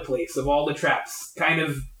cleared out the place of all the traps. Kind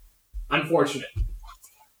of unfortunate.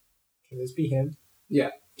 Can this be him? Yeah.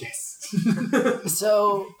 Yes.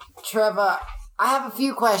 So, Trevor, I have a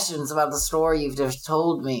few questions about the story you've just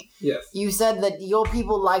told me. Yes. You said that your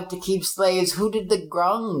people like to keep slaves. Who did the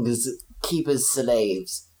grungs keep as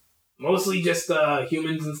slaves? Mostly just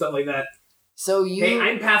humans and stuff like that. So you... Hey,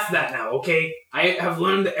 I'm past that now, okay? I have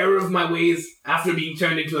learned the error of my ways after being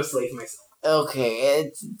turned into a slave myself.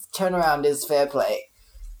 Okay, turnaround is fair play.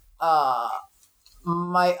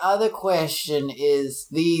 My other question is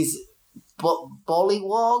these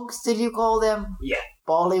bollywogs, did you call them? Yeah.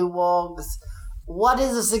 Bollywogs. What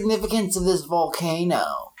is the significance of this volcano?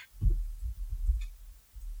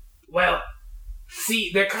 Well,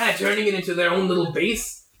 see, they're kind of turning it into their own little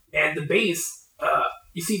base, and the base,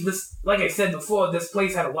 you see, this, like I said before, this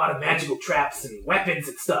place had a lot of magical traps and weapons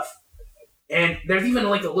and stuff. And there's even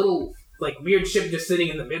like a little, like, weird ship just sitting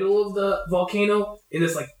in the middle of the volcano in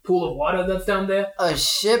this, like, pool of water that's down there. A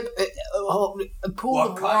ship? A pool What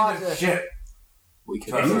of kind water? of ship? We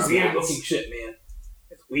could It's use a weird that. looking shit, man.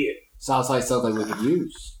 It's weird. Sounds like something we could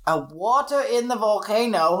use. A water in the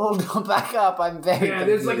volcano? Hold on, back up. I'm very Yeah,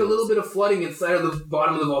 there's like a confused. little bit of flooding inside of the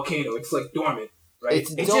bottom of the volcano. It's like dormant, right?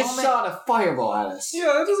 It's It just dormant. shot a fireball at us. Yeah,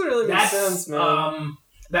 that doesn't really make That's sense, man.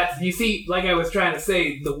 That's, you see, like I was trying to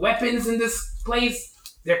say, the weapons in this place,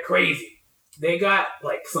 they're crazy. They got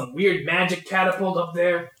like some weird magic catapult up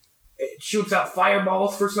there. It shoots out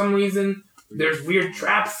fireballs for some reason. There's weird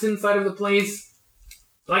traps inside of the place.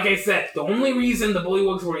 Like I said, the only reason the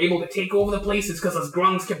bullywugs were able to take over the place is because us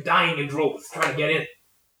grungs kept dying in droves trying to get in.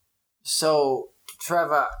 So,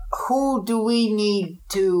 Trevor, who do we need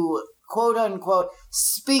to, quote-unquote,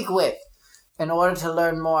 speak with in order to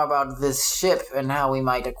learn more about this ship and how we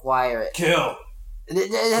might acquire it? Kill. Who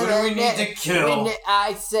do we need to kill?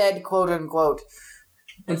 I said, quote-unquote.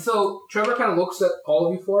 And so Trevor kind of looks at all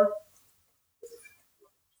of you four.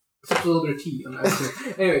 Except a little bit of tea. I'm not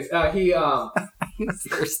kidding. Anyways, he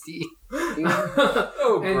Thirsty.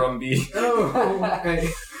 Oh, and-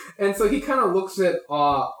 Grumby. and so he kind of looks at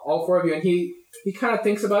all four of you, and he kind of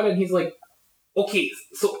thinks about it, and he's like, okay,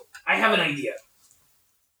 so I have an idea.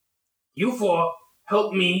 You four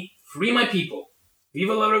help me free my people.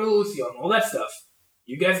 Viva la revolucion, all that stuff.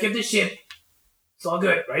 You guys get the ship. It's all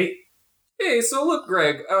good, right? Hey, so look,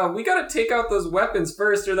 Greg, we gotta take out those weapons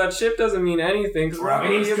first, or that ship doesn't mean anything. 'Cause we're not My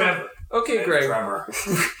gonna name's give Trevor. Okay, Greg. Trevor.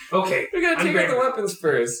 Okay. We gotta I'm take out the Greg. weapons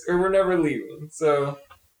first, or we're never leaving. So,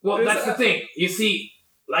 Well, There's that's the thing. You see,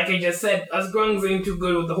 like I just said, us grungs ain't too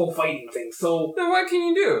good with the whole fighting thing, so then what can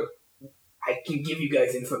you do? I can give you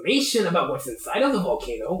guys information about what's inside of the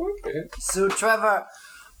volcano. Okay. So, Trevor,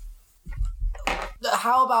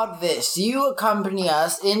 how about this? You accompany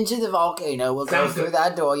us into the volcano. We'll go Sounds through good.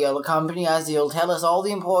 that door. You'll accompany us. You'll tell us all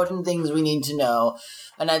the important things we need to know.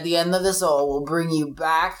 And at the end of this all, we'll bring you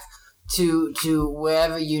back to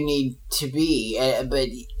wherever you need to be. But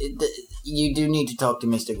you do need to talk to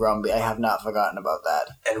Mr. Grumby. I have not forgotten about that.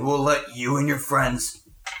 And we'll let you and your friends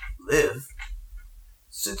live.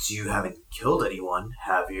 Since you haven't killed anyone,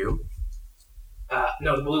 have you?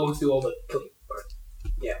 No, the bullywugs do all the killing part.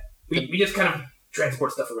 Yeah. We just kind of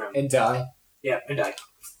transport stuff around. And die. Yeah, and die.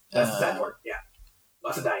 That's the sad part. Yeah.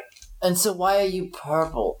 Lots of dying. And so why are you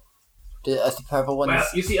purple? The purple ones? Well,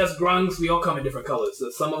 you see, us grungs, we all come in different colors.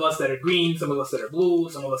 So some of us that are green, some of us that are blue,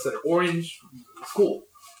 some of us that are orange. It's cool.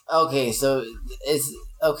 Okay, so it's...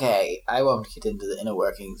 Okay, I won't get into the inner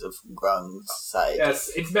workings of Grung's side.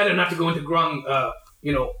 Yes, it's better not to go into grung,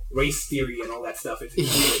 race theory and all that stuff. It's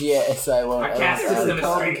weird. Yes, I won't. Our caste I won't- system is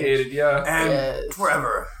Complicated, yeah. And Yes.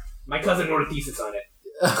 Trevor. My cousin wrote a thesis on it.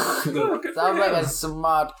 Good Sounds for like him. a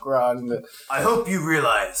smart Grung. I hope you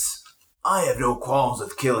realize I have no qualms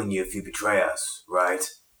with killing you if you betray us, right?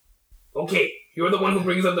 Okay, you're the one who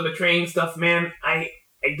brings up the betraying stuff, man. I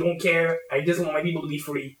don't care. I just want my people to be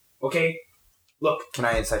free. Okay? Look. Can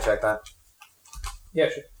I insight check that? Yeah,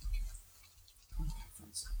 sure.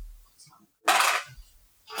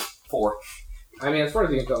 4. I mean, as far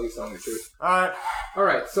as you can tell, he's telling the truth. Alright.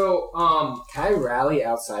 Alright, so, Can I rally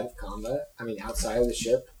outside of combat? I mean, outside of the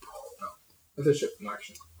ship? it's a ship in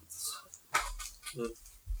action.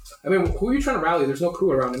 I mean, who are you trying to rally? There's no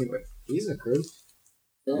crew around anyway. He's a crew.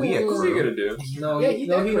 We a What's he crew. gonna do? No, Yeah,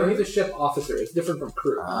 he's a ship officer. It's different from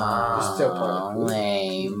crew. Just still part of the crew.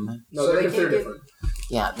 Lame. No, So they're they considered can't different.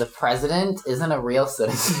 Yeah, the president isn't a real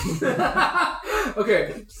citizen.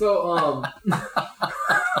 Okay, so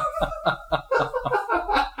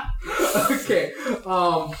okay,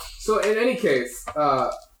 so in any case,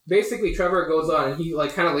 basically Trevor goes on and he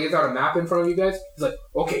like kind of lays out a map in front of you guys. He's like,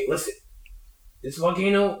 okay, listen, this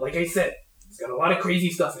volcano, like I said, it's got a lot of crazy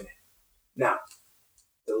stuff in it. Now,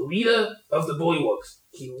 the leader of the Bullywugs,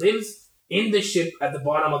 he lives in the ship at the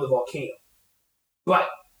bottom of the volcano, but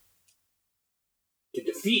to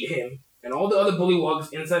defeat him and all the other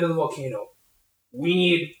Bullywugs inside of the volcano, we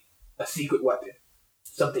need a secret weapon.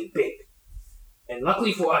 Something big. And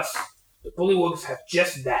luckily for us, the Bullywugs have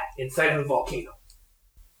just that inside of the volcano.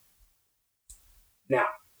 Now,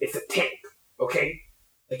 it's a tank, okay?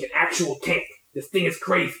 Like an actual tank. This thing is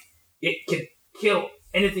crazy. It can kill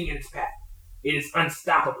anything in its path. It is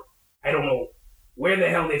unstoppable. I don't know where the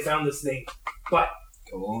hell they found this thing, but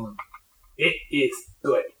Go on. it is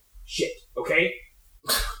good shit, okay?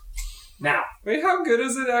 Now, Wait, how good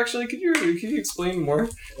is it actually? Can you explain more?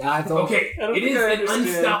 I don't. okay, I don't it think is I an understand.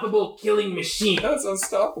 unstoppable killing machine. That's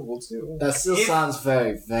unstoppable too. That still If- sounds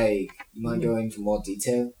very vague. You mind going into more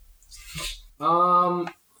detail? Why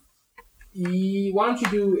don't you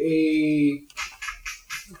do a...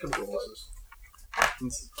 Give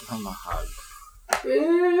him a hug.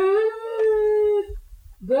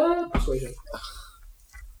 The persuasion.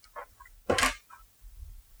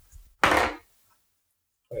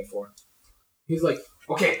 24. He's like,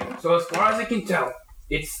 okay, so as far as I can tell,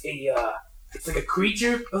 it's like a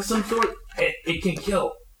creature of some sort, and it can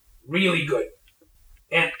kill really good.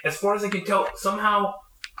 And as far as I can tell, somehow,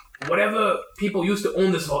 whatever people used to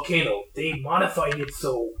own this volcano, they modified it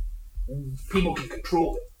so people can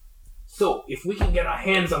control it. So, if we can get our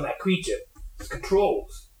hands on that creature, its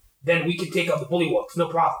controls, then we can take out the Bullywugs, no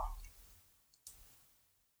problem.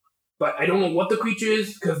 But I don't know what the creature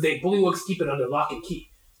is, because the Bullywugs keep it under lock and key.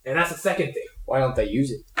 And that's the second thing. Why don't they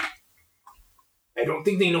use it? I don't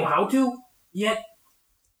think they know how to yet.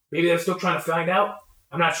 Maybe they're still trying to find out.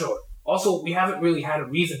 I'm not sure. Also, we haven't really had a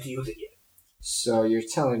reason to use it yet. So you're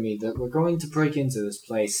telling me that we're going to break into this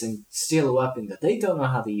place and steal a weapon that they don't know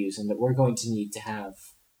how to use, and that we're going to need to have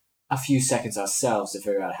a few seconds ourselves to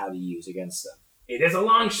figure out how to use against them. It is a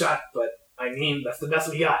long shot, but I mean, that's the best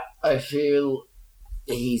we got. I feel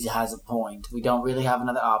he has a point. We don't really have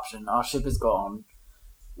another option. Our ship is gone.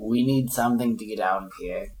 We need something to get out of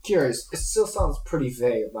here. Curious, it still sounds pretty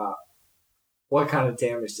vague about what kind of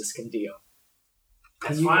damage this can deal.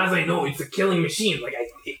 As far as I know, it's a killing machine.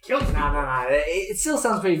 It kills people. No. It still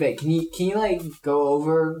sounds pretty vague. Can you like go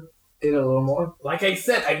over it a little more? Like I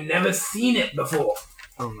said, I've never seen it before.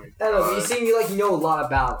 Oh my I don't know. You seem like you know a lot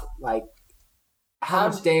about like how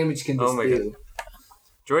much damage can this Oh my do.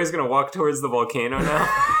 Joy's gonna walk towards the volcano now.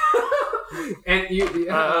 And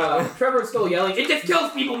Trevor's still yelling, it just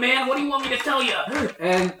kills people, man! What do you want me to tell you?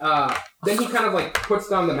 And then he kind of like puts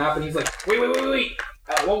down the map and he's like, wait.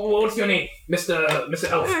 What's your name? Mr.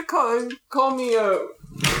 Elf. Eh,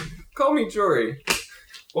 call me Jory.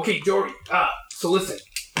 Okay, Jory. So listen.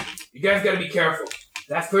 You guys gotta be careful.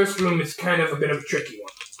 That first room is kind of a bit of a tricky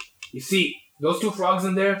one. You see, those two frogs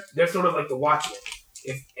in there, they're sort of like the watchmen.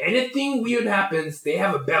 If anything weird happens, they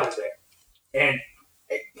have a bell there. And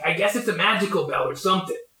I guess it's a magical bell or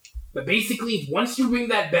something. But basically, once you ring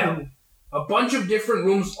that bell, a bunch of different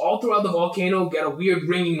rooms all throughout the volcano get a weird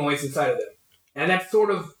ringing noise inside of them. And that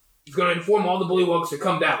sort of is going to inform all the Bullywugs to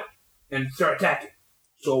come down and start attacking.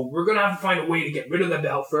 So we're going to have to find a way to get rid of that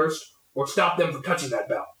bell first, or stop them from touching that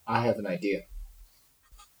bell. I have an idea.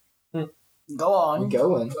 Go on. We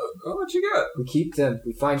go in. Oh, what you got? We keep them.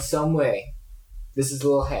 We find some way. This is a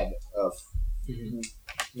little ahead of.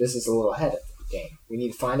 This is a little ahead of the game. We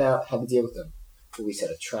need to find out how to deal with them. So we set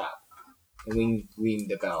a trap, and we ring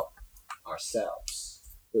the bell ourselves.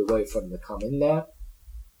 We wait for them to come in there,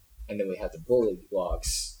 and then we have the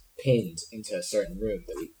Bullywugs pinned into a certain room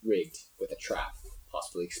that we rigged with a trap,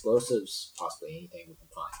 possibly explosives, possibly anything we can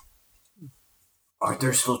find. Aren't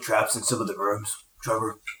there still traps in some of the rooms,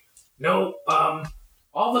 Trevor? No,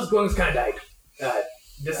 all of us Grungs kind of died,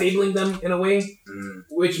 disabling them in a way,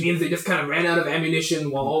 which means they just kind of ran out of ammunition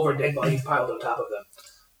while all of our dead bodies piled on top of them.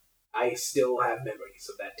 I still have memories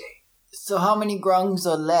of that day. So how many grungs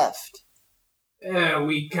are left?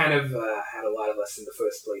 We kind of had a lot of us in the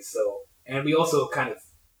first place, and we also kind of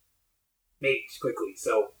made quickly,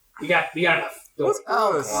 so We got enough. Don't-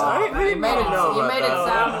 Oh, Gross. God. I didn't know You about made it that.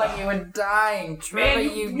 sound like you were dying. Trevor,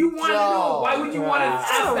 Man, you wanted to know. Why would you want to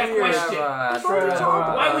ask that question?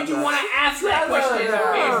 Trevor. Why would you want to ask that question in the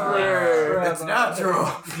first place? It's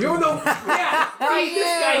natural. You know, yeah. See,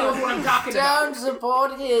 this guy knows what I'm talking about. Don't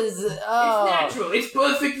support his. It's Oh. natural. It's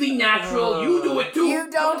perfectly natural. You do it too. You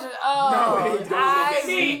don't. Oh. No, he doesn't. I've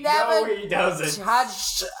Me. never he doesn't.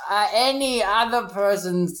 touched any other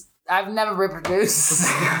person's. I've never reproduced.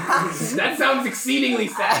 That sounds exceedingly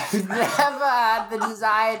sad. I've never had the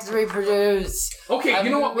desire to reproduce. Okay, you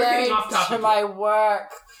know what? We're I'm getting off married topic. to my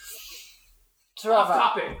work. Trevor. Off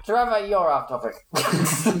topic. Trevor, you're off topic.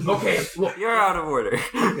 Okay, look. You're out of order.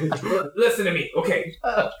 Listen to me. Okay.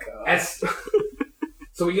 Oh, God. As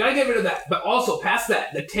so we gotta get rid of that. But also, past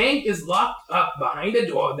that, the tank is locked up behind a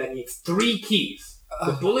door that needs 3 keys.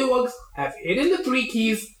 The bullywugs have hidden the 3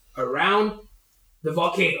 keys around the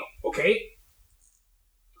volcano. Okay.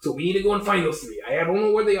 So we need to go and find those 3. I don't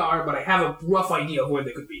know where they are, but I have a rough idea of where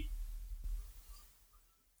they could be.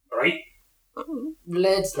 All right.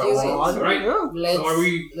 Let's do Go it. on. All right. Let's, So are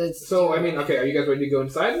we? let's So do I mean, okay. Are you guys ready to go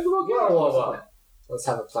inside the volcano? Whoa, whoa, whoa. Let's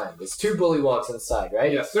have a plan. There's 2 bullywugs inside,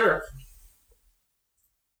 right? Yes, sir.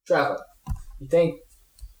 Trevor,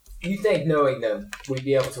 you think knowing them, we'd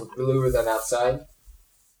be able to lure them outside?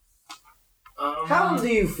 How do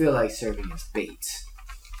you feel like serving as bait?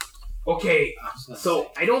 Okay,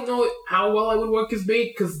 so I don't know how well I would work as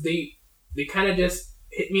bait because they kind of just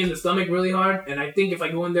hit me in the stomach really hard, and I think if I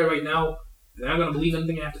go in there right now, they're not gonna believe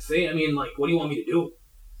anything I have to say. I mean, like, what do you want me to do?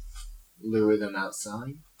 Lure them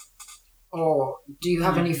outside? Or do you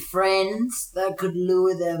have any friends that could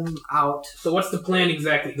lure them out? So what's the plan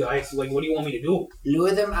exactly, guys? Like, what do you want me to do?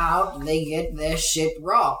 Lure them out, and they get their shit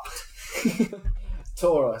rocked.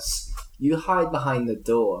 Taurus, you hide behind the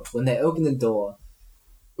door. When they open the door,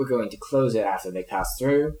 we're going to close it after they pass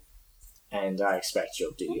through, and I expect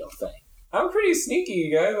you'll do your thing. I'm pretty sneaky,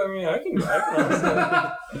 you guys. I mean, I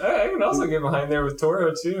can also get behind there with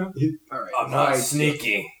Toro too. Alright. I'm not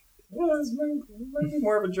sneaky. Yeah, this might be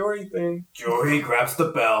more of a Jory thing. Jory grabs the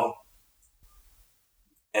bell,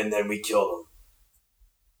 and then we kill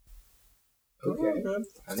Okay. them.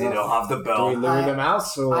 They don't have the Do we bell. lure them out,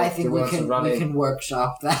 or I do think we we want to can run in? can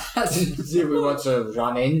workshop that. Do we want to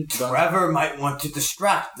run in? Trevor might want to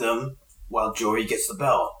distract them while Jory gets the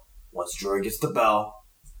bell. Once Jory gets the bell,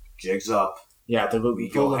 jigs up. Yeah, we We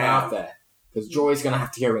pull go them ham. out there. Because Joy's going to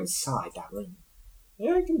have to go inside that room.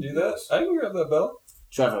 Yeah, I can do that. I can grab that bell.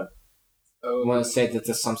 Trevor, you want to say that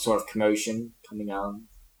there's some sort of commotion coming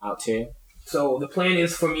out here? So the plan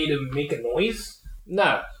is for me to make a noise.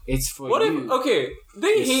 No, it's for What you. if? Okay,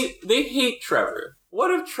 they hate Trevor.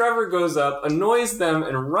 What if Trevor goes up, annoys them,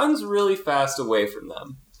 and runs really fast away from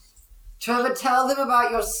them? Trevor, tell them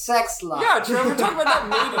about your sex life. Yeah, Trevor, talk about that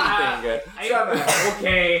mating thing.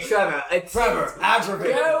 Okay. Trevor,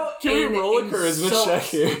 aggravate. Go Can we and roll a charisma insult- check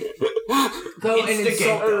here? Go and Instigate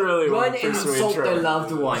insult. I really Run want and to persuade insult Trevor. the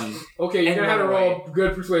loved one. Okay, you're And gonna have to run roll a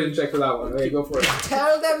good persuasion check for that one. Okay, go for it.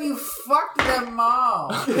 Tell them you fucked their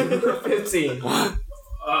mom. 15.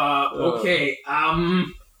 Okay.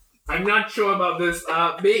 I'm not sure about this.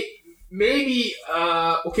 Maybe.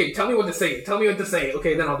 Okay, tell me what to say.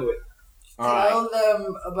 Okay, then I'll do it. Alright. Tell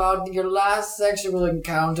them about your last sexual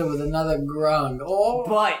encounter with another grung. Or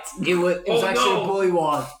But it was Oh, actually no. a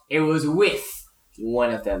bullywug. It was with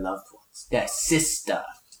one of their loved ones. Their sister.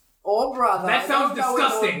 brother. That I sounds don't know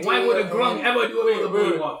disgusting. what Why we'll would a do. grung ever do it with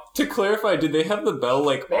a bullywug? To clarify, did they have the bell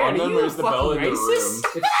like Man, on are them, you or is the bell in fucking the room?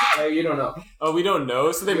 racist? You don't know. Oh, we don't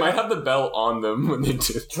know. So they might have the bell on them when they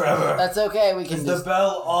do. Trevor, That's okay. We can is the just.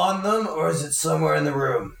 bell on them or is it somewhere in the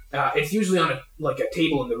room? It's usually on a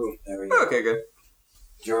table in the room. There we go. Okay, good.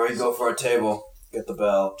 Jory, go for a table. Get the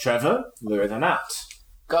bell. Trevor, lure them out.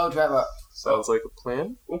 Go, Trevor. Sounds like a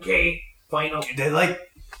plan. Okay, fine. Do they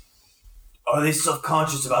are they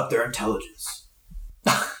self-conscious about their intelligence?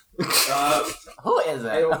 Who is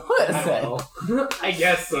I it? don't, Who is I it? don't know. I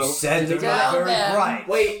guess so. You said they're Tell not very them. bright.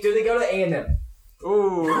 Wait, do they go to A&M?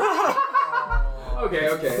 Ooh. Okay.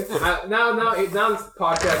 Now this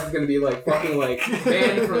podcast is gonna be fucking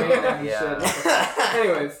banned from A&M and shit.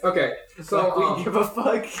 Anyways, okay. So we give a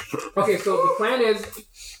fuck. okay, so the plan is,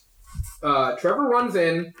 Trevor runs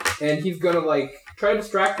in and he's gonna try to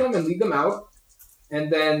distract them and lead them out,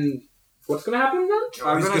 and then what's gonna happen then?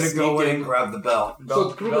 Jory's gonna gonna go sneak in in. and grab the bell.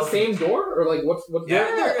 So through the same door, or what's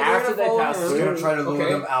Yeah, After they pass He's through. gonna try to lure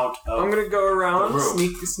Okay. them out of I'm gonna go around, The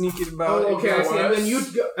room. sneak it about. Oh, okay, I see.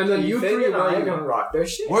 And then you three and I are are gonna rock their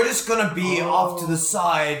shit. We're just gonna be off to the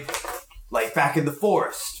side, back in the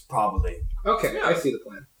forest, probably. Okay, I see the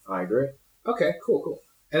plan. I agree. Okay, cool.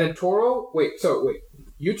 And then Toro, wait,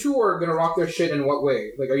 you two are gonna rock their shit in what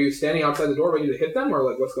way? Like, are you standing outside the door ready to hit them, or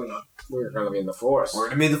like what's going on? We're gonna be in the forest. We're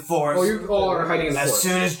gonna be in the forest. Oh, you all are hiding in the As forest.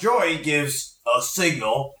 soon as Joy gives a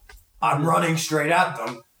signal, I'm running straight at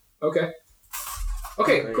them. Okay.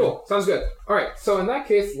 Okay, cool. Sounds good. All right. So in that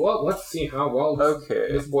case, well, let's see how well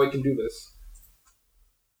Okay. this boy can do this.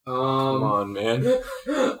 Come on, man.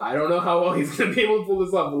 I don't know how well he's gonna be able to pull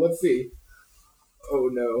this off, but let's see. Oh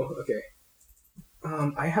no. Okay.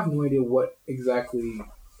 I have no idea what is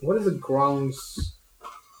a Grong's.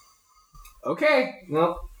 Okay.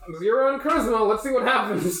 Well, 0 on charisma. Let's see what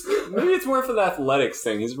happens. Maybe it's more for the athletics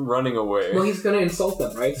thing. He's running away. Well, he's gonna insult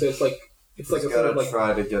them, right? So it's like a sort of like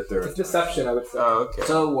try to get there. it's deception, I would say. Oh, okay.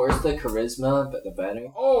 So worse the charisma, but the better.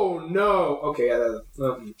 Oh no! Okay, yeah.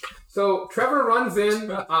 So Trevor runs in,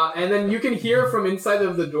 and then you can hear from inside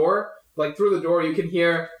of the door, like through the door, you can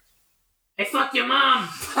hear, "I fucked your mom."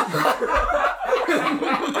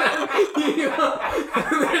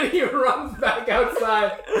 And then he runs back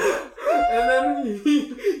outside, and then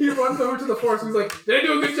he runs over to the forest. He's like, "Did I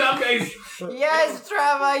do a good job, guys?" Yes,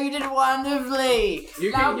 Trevor, you did wonderfully.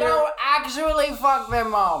 You Now can hear- go actually fuck their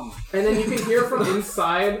mom. And then you can hear from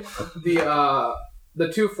inside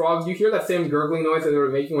the two frogs. You hear that same gurgling noise that they were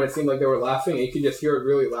making when it seemed like they were laughing, and you can just hear it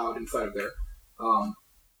really loud inside of there.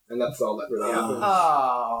 And that's all that really happens.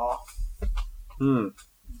 Oh.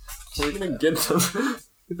 So we're gonna get them,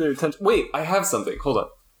 get their attention. Wait, I have something. Hold on.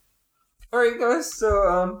 All right, guys.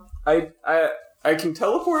 So I can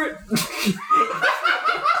teleport.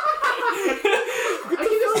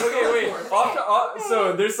 Okay, wait.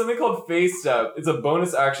 So there's something called phase step. It's a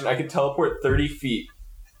bonus action. I can teleport 30 feet.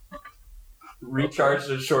 Recharge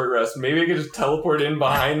a short rest. Maybe I could just teleport in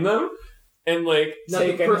behind them and like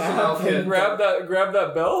Nothing personnel and hit. grab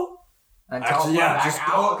that bell. And Actually, yeah, teleport just back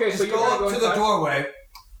go. out. Okay, so just you're go gonna up go to the inside? doorway.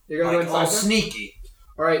 You're gonna Like go all inside? sneaky.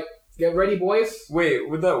 All right, get ready, boys. Wait,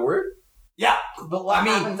 would that work? Yeah, But what I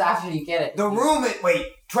mean, happens after you get it? the room. Wait,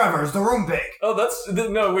 Trevor, is the room big? Oh,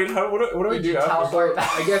 no. Wait, what do I Did do you after? teleport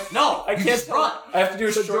back? I guess. No, I you can't just run. I have to do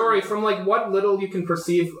a So short. Jory, from like what little you can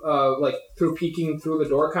perceive, like through peeking through the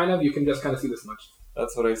door, kind of, you can just kind of see this much.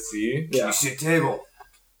 That's what I see. Yeah. You see a table.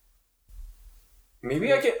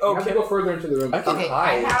 Maybe I can. You Oh, have to can go further into the room. I can Okay,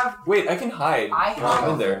 I hide? have. Wait, I can hide. I while I'm have-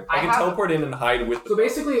 in there. I I can have- teleport in and hide with. So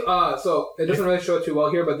basically, so it doesn't really show it too well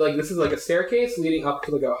here, but like this is like a staircase leading up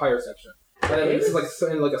to like a higher section, and then this is like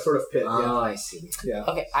in like a sort of pit. Oh, I see. Yeah.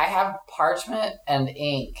 Okay, I have parchment and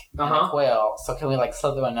ink and Uh-huh. a quill. So can we like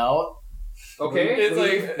slip them a note? Okay. It's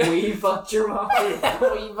like We fucked your mom.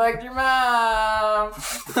 We fucked your mom.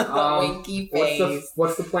 Winky face.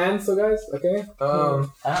 What's the plan, so guys? Okay.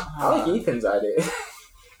 I like Ethan's idea.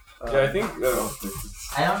 yeah, I think.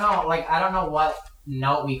 I don't know. Like I don't know what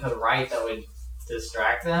note we could write that would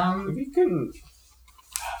distract them. We can.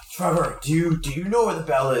 Trevor, do you know where the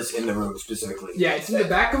bell is in the room specifically? Yeah, it's in the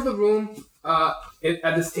back of the room,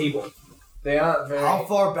 at this table. They aren't very. How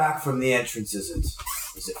far back from the entrance is it?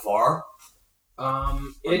 Is it far?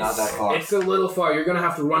 It's not that far. It's a little far. You're gonna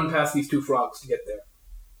have to run past these two frogs to get there.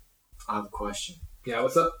 I have a question. Yeah.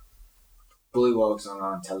 What's up? Bullywugs are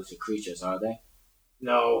not intelligent creatures, are they?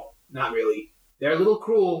 No, not really. They're a little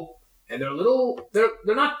cruel, and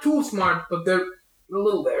they're not too smart, but they're a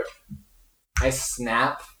little there. I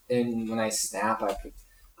snap, and when I snap,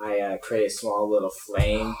 I create a small little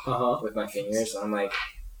flame with my fingers. I'm like,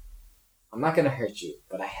 I'm not gonna hurt you,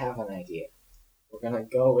 but I have an idea. We're gonna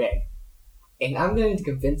go in, and I'm going to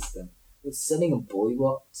convince them that setting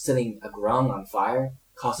a grung on fire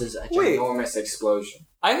causes a Wait. ginormous explosion.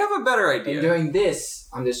 I have a better And idea. doing this,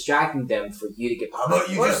 I'm distracting them for you to get. How about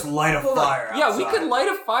you What? just light a Hold on. fire Yeah, we outside? could light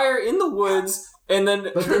a fire in the woods, and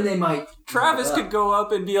then, But then they might. Travis could go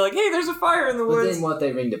up and be like, "Hey, there's a fire in the But woods." then what?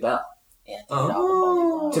 They ring the bell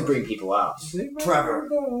Oh. to bring people out. Trevor,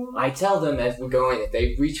 I tell them as we're going, if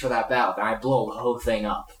they reach for that bell, then I blow the whole thing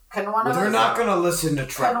up. Can one of they're us? not gonna listen to Can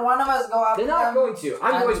Trevor. one of us go up They're to not them? going to.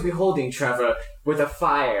 I'm going to be holding Trevor with a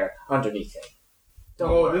fire underneath him. Don't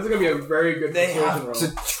Oh, worry. this is gonna be a very good They persuasion have roll. to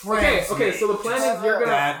Okay, transmit. so the plan is you're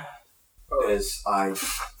gonna. That is I.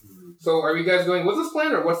 So are you guys going? What's this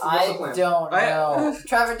plan, or what's the I plan? don't know.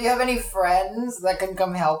 Trevor, do you have any friends that can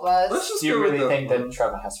come help us? Let's just Do you go really with think that. that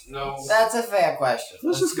Trevor has? No. That's a fair question.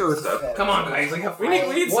 Let's just go with that. Come on, guys. Like, have We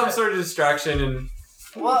need some sort of distraction, and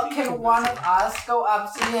Well, can one of us go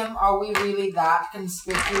up to him? Are we really that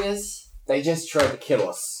conspicuous? They just tried to kill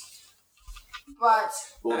us. But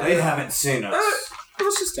Well, they haven't seen us.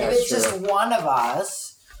 let's just. if it's just one of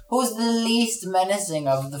us, who's the least menacing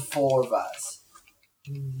of the four of us?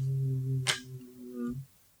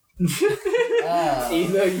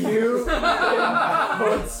 Either you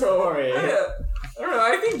or Tori. All don't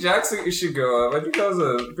know. I think Jackson should go up. I think that was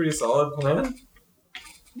a pretty solid plan.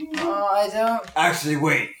 Oh, I don't. Actually,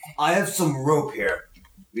 wait. I have some rope here.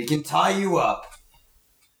 We can tie you up.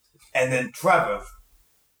 And then Trevor,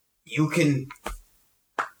 you can,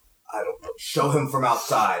 I don't know, show him from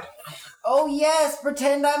outside. Oh yes,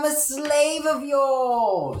 pretend I'm a slave of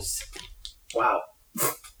yours. Wow.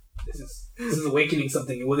 This is awakening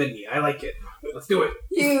something within me. I like it. Let's do it.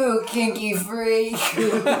 You kinky freak.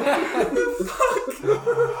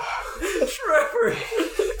 Trevor.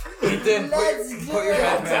 Ethan, Let's put your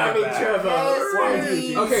head back.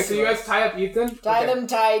 Yes, Okay, so you guys tie up Ethan. tie Okay. them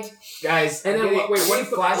tight. Guys, And and then then wait, what is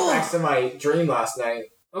the- flashbacks to my dream last night?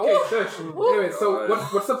 Okay, shush. Anyway, so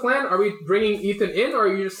what's the plan? Are we bringing Ethan in, or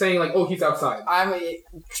are you just saying like, oh, he's outside?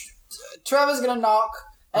 Trevor's gonna knock,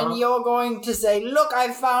 and Uh-huh. you're going to say, "Look,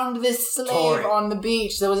 I found this slave Tori. on the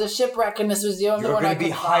beach. There was a shipwreck, and this was the only You're one I going to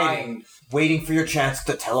could be hiding, waiting for your chance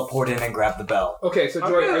to teleport in and grab the bell. Okay, so I'm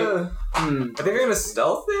Joy, gonna, I think I'm gonna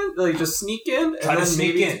stealth in, like just sneak in, Try and to then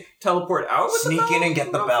sneak maybe in. teleport out. With Sneak the bell? in and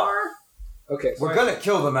get the How bell. far? okay, so We're going to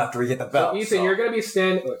kill them after we get the bell. So Ethan, you're gonna be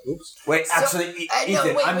standing. Oops. Wait, So- actually, no,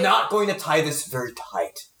 Ethan, wait, I'm wait. not going to tie this very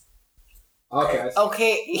tight. Okay. I see.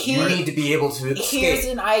 Okay, You need to be able to here's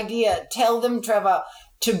escape. an idea. Tell them, Trevor,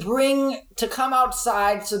 to come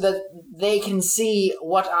outside so that they can see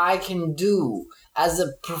what I can do as a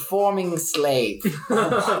performing slave.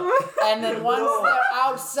 And then once they're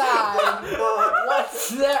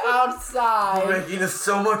outside, Making this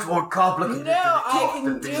so much more complicated. no, I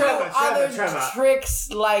can do other Trevor. tricks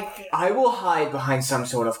like I will hide behind some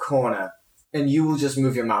sort of corner, and you will just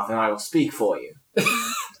move your mouth, and I will speak for you.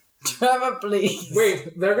 Trevor, please.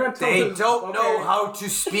 Wait, they're gonna tell They us- don't know okay. how to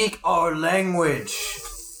speak our language.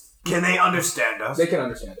 Can they understand us? They can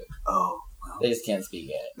understand it. Oh, They just can't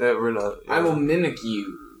speak it. That we're not. I will mimic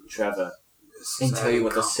you, Trevor, and tell you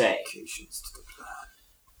what to say.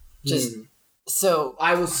 Just so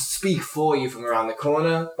I will speak for you from around the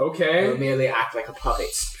corner. I will Okay. merely act like a puppet.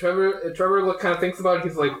 Trevor kind of thinks about it.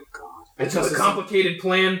 He's like, I "It's trust a complicated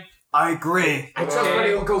plan." I agree. I trust Okay. that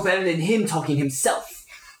it will go better than him talking himself.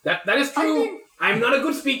 That is true. I'm not a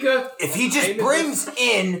good speaker. If he just Aim at brings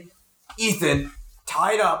in Ethan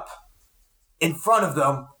tied up in front of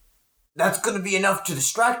them, that's going to be enough to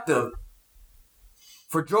distract them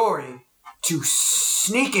for Jory to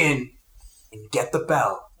sneak in and get the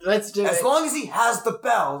bell. let's do As it. long as he has the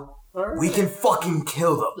bell, we can fucking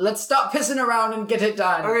kill them. Let's stop pissing around and get it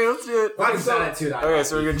done. Okay, let's do it. Okay, so, Okay,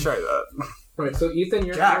 so we're gonna try that. right, so Ethan,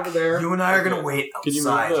 you're Jack, over there. you and I are going to wait Can you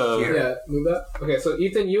move outside the- here. Yeah, move that. Okay, so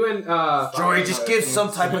Ethan, you and Jory, just give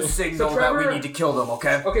some type of signal that Trevor- we need to kill them,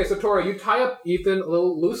 okay? Okay, so Tora, you tie up Ethan a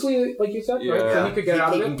little loosely, like you said, right? So Yeah. he could get out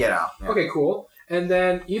of He it. can get out. yeah. Okay, cool. And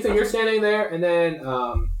then Ethan, you're standing there, and then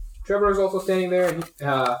Trevor is also standing there, and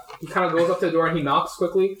he kind of goes up to the door and he knocks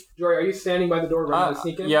quickly. Jory, are you standing by the door ready to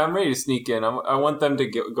sneak in? Yeah, I'm ready to sneak in. I want them to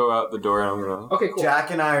go out the door, and I'm gonna. Okay, cool.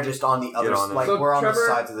 Jack and I are just on the other on it. like So we're on Trevor-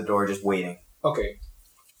 the sides of the door just waiting. Okay.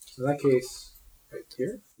 So in that case, right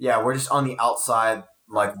here. Yeah, we're just on the outside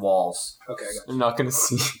like walls. Okay, I got I'm not gonna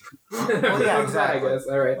see. it. yeah, exactly. I guess.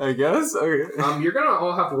 All right. I guess. Okay. You're gonna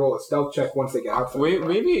all have to roll a stealth check once they get outside. Wait,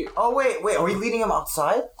 maybe. Oh wait, are we leading them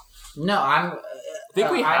outside? No, I'm. I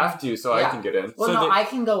think we I'm- have to, so I yeah. can get in. Well, so no, they- I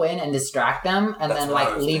can go in and distract them, and That's then what I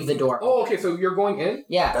like was leave the door. Oh, okay. So you're going in.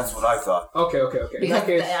 Yeah, That's what I thought. Okay. In because that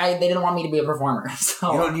case, they didn't want me to be a performer.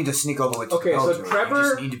 So You don't need to sneak all the way to Okay, the bell so to it. Trevor- You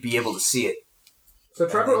just need to be able to see it. so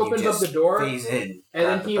And Trevor then you opens up just the door, phase in, and then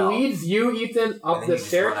grab the he bell. leads you, Ethan, up And then the you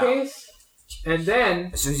just run out. staircase, and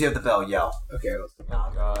then As soon as you have the bell, yell. okay. Let's,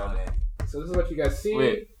 God. so this is what you guys see.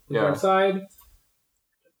 Wait, You're yeah. inside.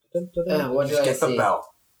 Dun, dun, dun. what do Just I get the see? bell.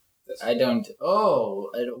 I don't. Oh,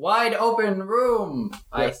 a wide open room.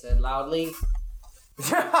 I Yeah. said loudly.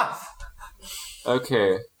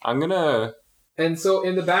 Okay, I'm gonna. And so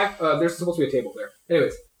in the back, there's supposed to be a table there.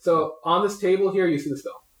 Anyways, so on this table here, you see the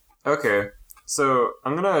spell. Okay, so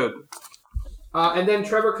I'm gonna. And then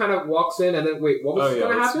Trevor kind of walks in, and then wait, what was going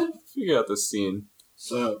to let's happen? Figure out the scene.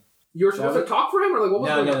 So, You were supposed to talk for him, or like what was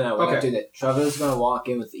no, going on? we're Okay. not doing that. Trevor's gonna walk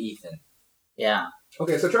in with Ethan. Yeah.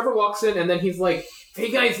 Okay, so Trevor walks in, and then he's like, "Hey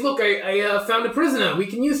guys, look, I found a prisoner. We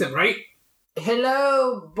can use him, right?"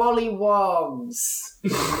 Hello, bollywogs.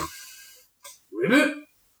 Ribbit.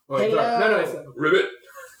 Oh, wait, Hello. no, it's Ribbit.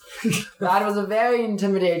 That was a very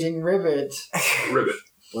intimidating ribbit. Ribbit.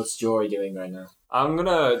 What's Jory doing right now? I'm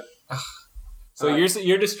gonna. So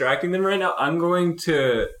you're distracting them right now. I'm going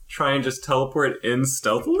to try and just teleport in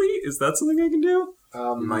stealthily. Is that something I can do?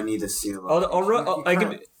 You might need to see the I'll run. I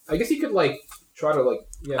can. I guess you could like try to like.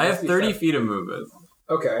 Yeah. I have let's see 30 if feet of movement.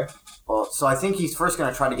 Okay. Well, so I think he's first going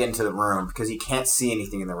to try to get into the room because he can't see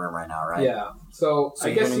anything in the room right now, right? Yeah. So So I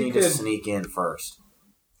you're guess going to you need could. to sneak in first.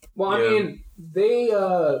 Well, I Yeah. mean, they.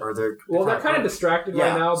 Or they're Kind of distracted yeah,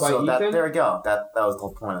 right now by so Ethan. there we go. That was the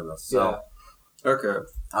whole point of this. So Okay.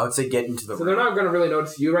 I would say get into the So room. they're not going to really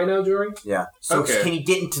notice you right now, Jory. Yeah. So Okay. can he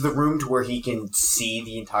get into the room to where he can see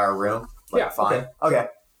the entire room? Yeah, Fine. Okay.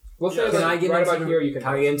 We'll say Can like, I get right into about the, here. You can.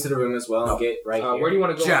 Can I get into the room as well No. and get right here? Where do you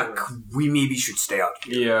want to go? Jack, we maybe should stay out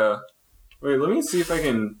here. Yeah. Wait, let me see if I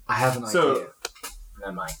can. I have an So- idea.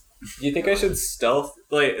 Never mind. Do you think I should stealth,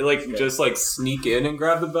 just like sneak in and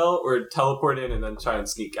grab the bell, or teleport in and then try and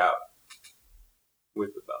sneak out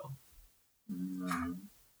with the bell?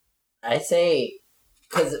 I say,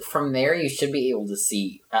 because from there you should be able to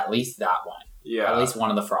see at least that one. Yeah. At least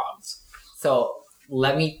one of the frogs. So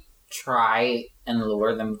let me try and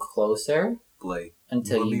lure them closer Blake,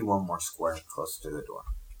 until move me you. one more square closer to the door.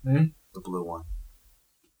 Hmm? The blue one.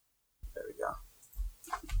 There we go.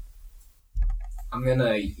 I'm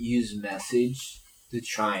gonna use message to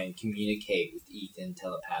try and communicate with Ethan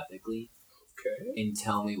telepathically Okay. and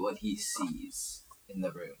tell me what he sees in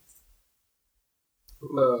the room.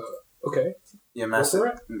 Okay. Yeah, Go message. for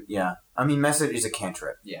it. Yeah, I mean, message is a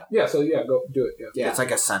cantrip. Yeah. So yeah, go do it. Yeah. Yeah. It's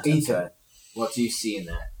like a sentence. Ethan. Right? What do you see in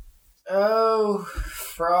that? Oh,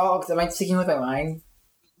 frogs. Am I speaking with my mind?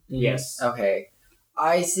 Yes. Okay.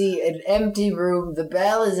 I see an empty room. The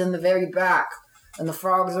bell is in the very back, and the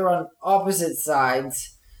frogs are on opposite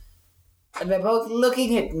sides. And they're both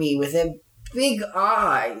looking at me with their big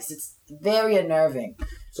eyes. It's very unnerving.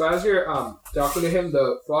 So as you're talking to him,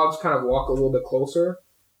 the frogs kind of walk a little bit closer,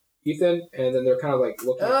 Ethan, and then they're kind of like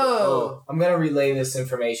looking. Oh, I'm gonna relay this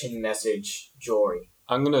information message, Jory.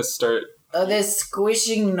 I'm gonna start. There's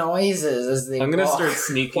squishing noises as they I'm gonna walk. start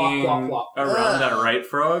sneaking Plop, plop, plop. around that Ugh. right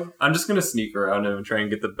frog. I'm just gonna sneak around him and try and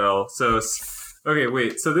get the bell. So, okay,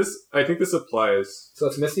 wait. So this, I think this applies. So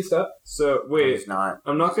it's Misty Step. So He's wait, not.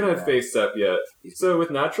 I'm not gonna Yeah. face step yet. So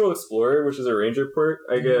with Natural Explorer, which is a ranger perk,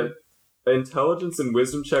 I get intelligence and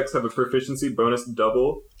wisdom checks have a proficiency bonus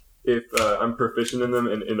double if I'm proficient in them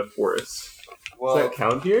and in a forest. Well, Does that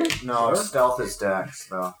count here? no, stealth is dex,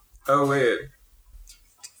 though. Oh wait,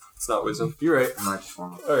 it's not wisdom. You're right. I might just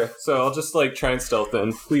want to. Okay, so I'll just like try and stealth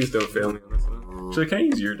then. Please don't fail me on this one. Actually, can I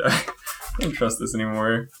use your die? I don't trust this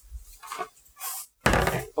anymore.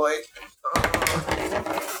 Like,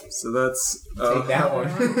 so that's Take that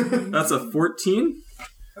one. that's a 14.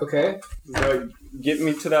 Okay. Does that get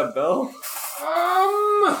me to that bell?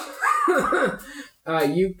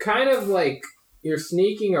 You kind of like you're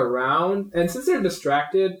sneaking around, and since they're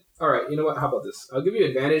distracted, all right. You know what? How about this? I'll give you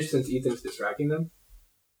advantage since Ethan's distracting them.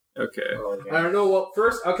 Okay. I don't know. Well,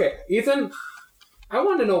 first, okay, Ethan. I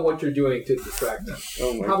want to know what you're doing to distract them.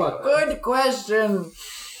 Oh my How about that? Good question.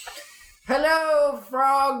 Hello,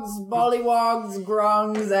 frogs, bollywogs,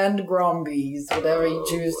 grongs, and grombies, whatever you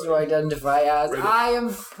choose to identify as. I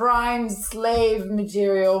am prime slave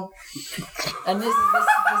material. And this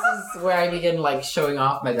is where I begin, like, showing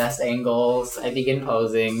off my best angles. I begin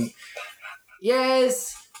posing.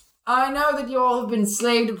 Yes, I know that you all have been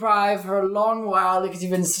slave deprived for a long while because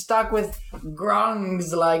you've been stuck with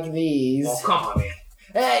grongs like these. Oh, come on, man.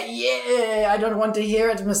 Yeah, I don't want to hear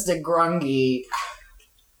it, Mr. Grungy.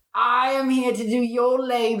 I am here to do your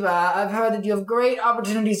labor. I've heard that you have great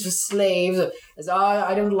opportunities for slaves. As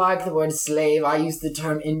I don't like the word slave. I use the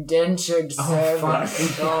term indentured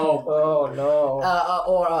servant. No. Oh no.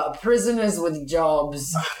 Or prisoners with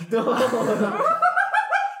jobs.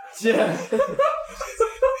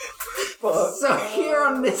 So here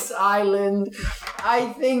on this island,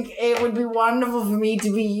 I think it would be wonderful for me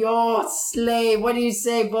to be your slave. What do you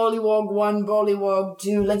say, Bullywog 1, Bullywog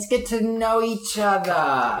 2? Let's get to know each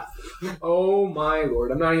other. Oh my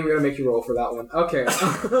lord! I'm not even gonna make you roll for that one. Okay.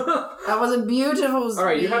 That was a beautiful speech. All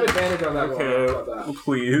right, you have advantage on that roll. How Okay, about that?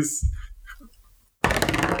 please.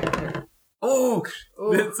 Oh,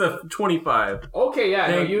 it's a 25. Okay, yeah.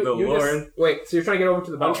 Thank no, the you Lord. just wait. So you're trying to get over to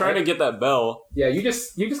the bell. I'm trying to right? get that bell. Yeah, you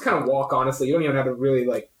just kind of walk. Honestly, you don't even have to really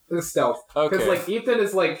like this is stealth. Because Okay. like Ethan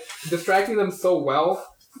is like distracting them so well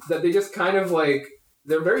that they just kind of like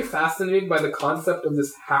they're very fascinated by the concept of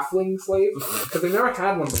this halfling slave because they've never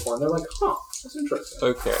had one before. And they're like, huh, that's interesting.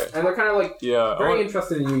 Okay. And they're kind of like Yeah. very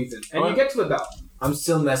interested in you, Ethan. And you get to the bell. I'm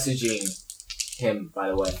still messaging him, by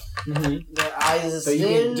the way. Their eyes are So you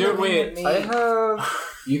still can Dude, looking wait. at me. I have.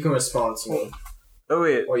 You can respond to me, Oh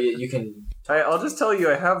wait. or you can. I'll just tell you,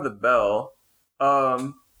 I have the bell.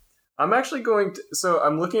 I'm actually going to. So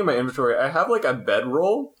I'm looking at my inventory. I have like a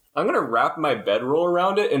bedroll. I'm gonna wrap my bedroll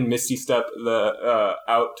around it and misty step the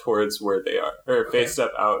out towards where they are, or face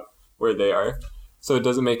step out where they are. so it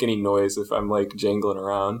doesn't make any noise if I'm like jangling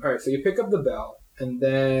around. All right, so you pick up the bell, and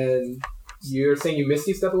then you're saying you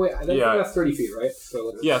misty step away. I think Yeah. that's 30 feet, right? So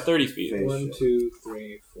let's, Yeah, 30 feet. 1, 2,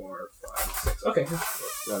 3, 4, 5, 6. Okay, so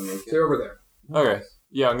Do I make it? you're over there, Okay.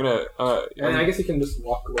 Yeah, I'm gonna. and I guess you can just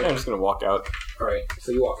walk away. I'm just gonna walk out All right,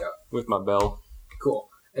 so you walk out. with my bell. Cool.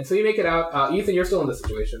 And so you make it out. Ethan, you're still in this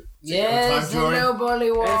situation. Yes, Jory. hello,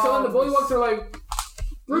 Bullywugs. And so then the bullywugs are like,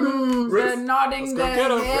 They're nodding Let's go their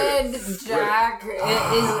get 'em. head, Jack.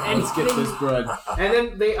 Let's get this bread. and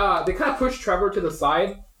then they kind of push Trevor to the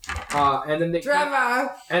side, and then they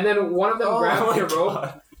Trevor! and then one of them Oh grabs my your rope,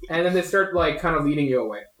 God. and then they start like kind of leading you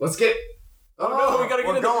away. Let's get. Oh no, we gotta get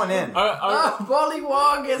We're in. going in. Oh,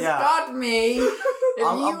 Bullywug has Yeah. got me. If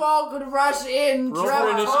I'm- you all could rush in, Roll for Trevor.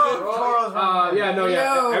 initiative. Toro's running in. Yeah, no,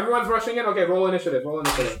 yeah. Yo. Everyone's rushing in. Okay, roll initiative. Roll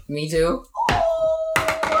initiative. Me too.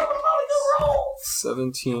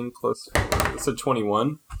 17 plus. It's a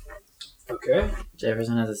 21. Okay.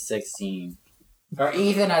 Jefferson has a 16. Or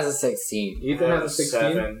Ethan has a 16. Ethan has a 16.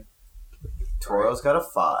 7. Toro's got a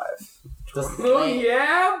 5. The Oh slave,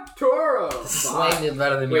 yeah, Toro. the slave did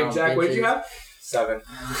better than Wait, y'all Jack, what did you bitches. have? 7.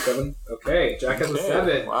 7. Okay, Jack has a Okay,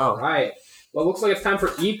 7. wow. All right. Well, it looks like it's time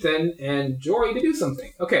for Ethan and Jory to do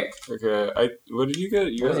something. Okay. Okay, what did you get?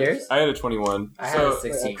 You What was got- yours? I had a 21. I had so a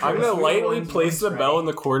 16. I'm gonna lightly One's place the bell in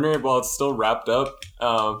the corner while it's still wrapped up,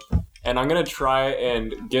 and I'm gonna try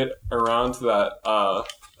and get around to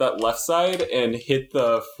that left side and hit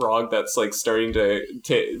the frog that's like starting to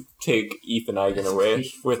take Ethan Eigen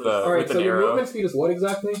away with All right. with So an your arrow. movement speed is what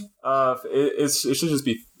exactly? It should just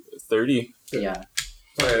be 30. Yeah.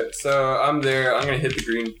 Alright, so I'm there. I'm gonna hit the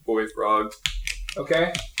green boy frog.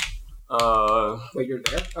 Okay. Uh, Wait, you're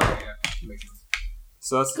there. Okay. Yeah. Makes sense.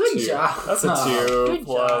 so that's Good 2. job. That's a 2 Good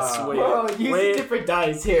plus. job. Wait, Bro, use wait. different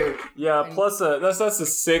dice here. Yeah, plus that's a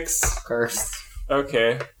 6. Cursed.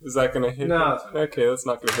 Okay, is that gonna hit? No, him? it's fine. Okay, that's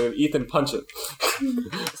not gonna hit him. Ethan, punch it.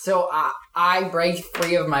 So I break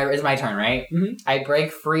free of my. It's my turn, right? Mhm. I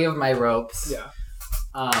break free of my ropes. Yeah.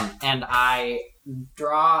 And I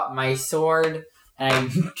draw my sword and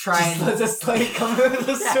I try and Let the slave come with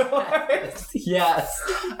the sword. Yes,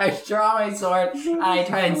 I draw my sword and I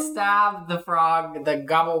try and stab the frog, the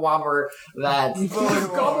gobble wobber that.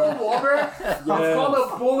 Gobble wobber? It's called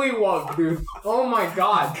a bullywug, dude. Oh my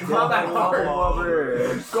god. Not that hard.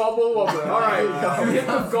 Gobble wobber. Alright. You hit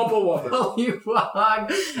the gobble wobber.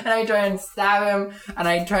 Bullywug, and I try and stab him, and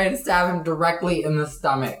I try and stab him directly in the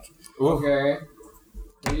stomach. Okay.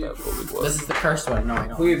 This is the cursed one. No, I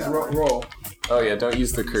don't. Please want that one. roll. Oh yeah, don't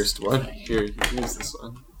use the cursed one. Here, use this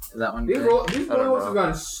one. Is that one These good? these I don't bullywugs know. have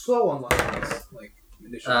gone so unlucky in this, like,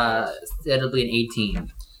 initial. It'll be an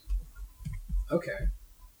 18. Okay.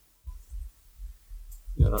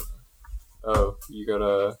 Yeah. Oh, you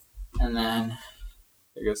gotta. And then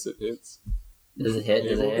I guess it hits. does it hit?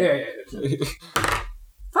 Does it Yeah, hit? yeah,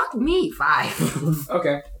 Fuck me, 5. yeah.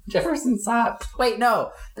 Okay. Jefferson sucks. Wait,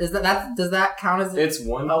 no. Does that count as It's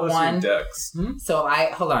 1 A plus 1. your dex. So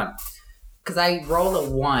hold on, because I rolled a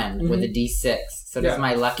 1 with a d6. So does Yeah.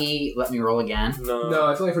 my lucky let me roll again? No. No,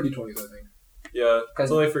 it's only for d20s, I think. Yeah, 'Cause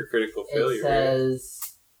it's only for critical It failure. Right? says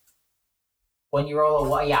when you roll a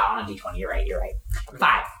 1. Yeah, on a d20. You're right.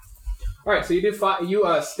 5. Alright, so you did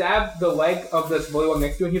you stab the leg of this bullywug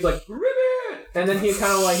next to you, and he's like, ribbit! And then he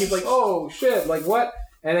kind of like, he's like, oh shit, like what?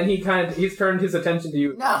 And then he's turned his attention to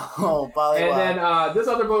you. No, Bullywug. And then this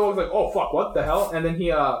other bullywug's like, oh fuck, what the hell? And then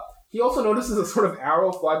he also notices a sort of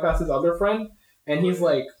arrow fly past his other friend, and he's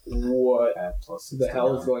like, what the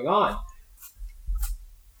hell is going on?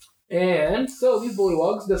 And so these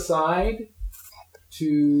bullywugs decide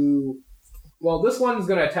to. Well, this one's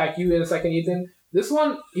gonna attack you in a second, Ethan. This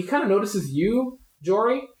one, he kind of notices you,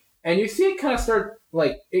 Jory, and you see it kind of start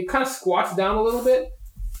like it kind of squats down a little bit,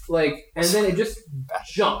 like, and then it just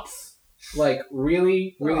jumps like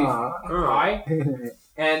really, really high,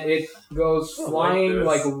 and it goes I like flying this.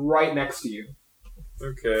 like right next to you.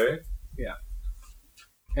 Okay.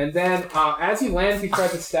 And then as he lands, he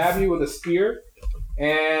tries to stab you with a spear,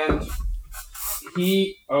 and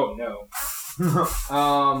he. Oh no.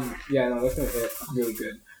 Yeah, no, that's gonna hit really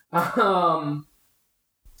good.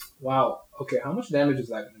 Wow. Okay, how much damage is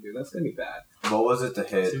that gonna do? That's gonna be bad. What was it to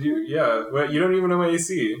hit? Did you? Yeah. Well, you don't even know my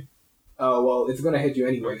AC. Oh well, it's gonna hit you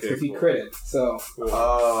anyway Okay, because he cool. critted. So Cool.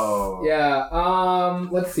 Oh. yeah.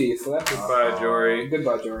 Let's see. So that's Goodbye, Jory.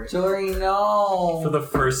 goodbye, Jory. Jory, no. For the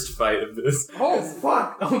first fight of this. Oh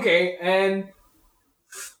fuck. Okay, and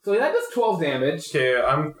So that does 12 damage. Okay,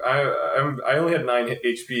 I only had 9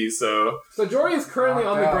 HP, so So Jory is currently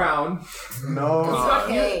on the ground. No. He's got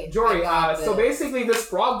Okay, you, Jory. I got So this. basically, this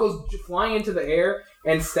frog goes flying into the air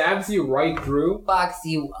and stabs you right through, Fucks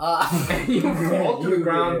you up. and you fall to the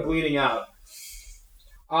ground, bleeding out.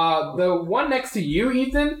 The one next to you,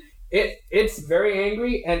 Ethan, it's very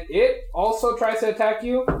angry, and it also tries to attack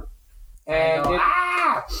you. And it,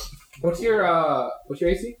 what's your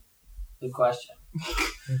AC? Good question.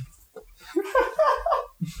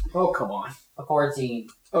 Oh, come on. A 14.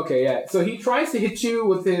 Okay, yeah. So he tries to hit you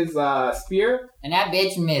with his spear. And that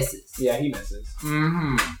bitch misses. Yeah, he misses.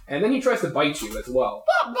 Mm-hmm. And then he tries to bite you as well.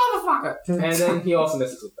 Motherfucker. And then he also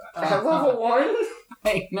misses with that. At level 1?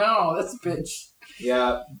 Hey, no, that's a bitch.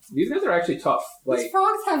 Yeah, these guys are actually tough. These Like,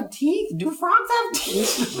 frogs have teeth? Do frogs have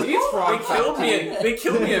teeth? these frogs have teeth. They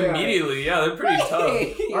killed me Yeah. immediately. Yeah, they're pretty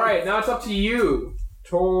tough. Alright, now it's up to you.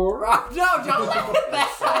 Tor. No, don't let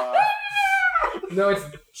that. No, it's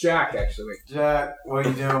Jack, actually. Jack, what are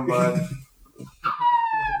you doing, bud?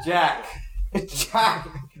 Jack.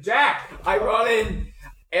 Jack! I run in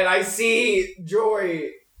and I see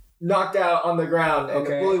Jory knocked out on the ground and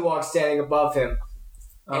Okay. the bullywog standing above him.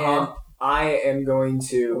 And Uh-huh. I am going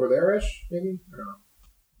to. Over there-ish, maybe?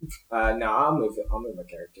 I don't know. No, I'll move it. I'll move my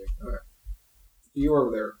character. You were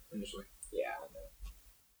over there initially. Yeah,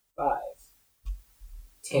 I know. 5,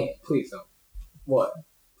 10. Please don't. What?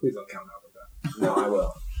 Please don't count out with that. No, I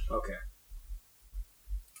will. Okay.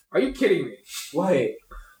 Are you kidding me? Wait,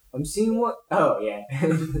 I'm seeing what? Oh yeah,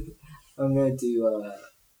 I'm gonna do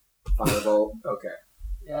firebolt. Okay.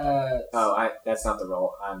 Yes. Oh, that's not the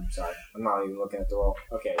roll. I'm sorry. I'm not even looking at the roll.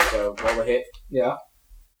 Okay, so roll a hit. Yeah.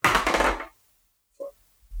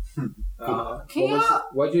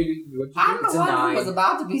 What'd you do? I'm It's the a one who 9. was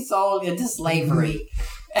about to be sold into slavery.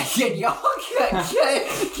 And y'all can't get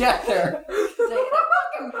it together. Take a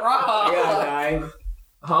fucking frog. I got a 9.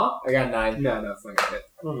 Huh? I got a 9. No, it's not gonna hit.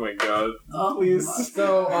 Oh my god. Oh, Please.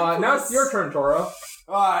 So, now it's your turn, Toro.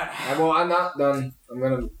 Alright. Well, I'm not done. I'm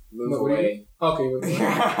gonna move What do you away. Okay.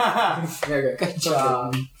 Okay. Good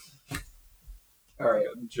job. Alright.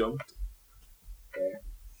 Jumped.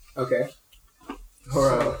 Okay.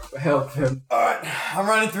 Toro, help him. Alright, I'm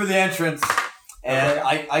running through the entrance, and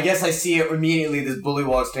I guess I see it immediately, this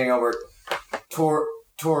bullywog standing over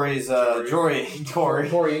Tori's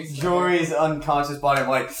Jory's unconscious body. I'm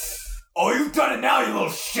like, oh, you've done it now, you little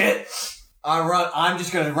shit! I'm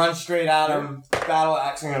just gonna run straight at him, battle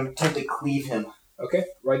axe, and attempt to cleave him. Okay.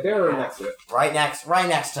 Right there or next to it? Right next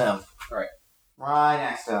to him. Alright. Right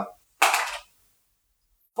next to him.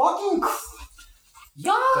 Fucking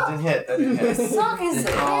Y'all That didn't hit. suck as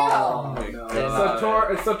Oh hell. my no.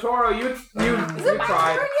 God. So Toro, you Is it my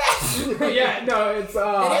tried. turn yet? Yeah, no, it's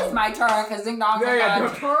It is my turn because Ding Dong.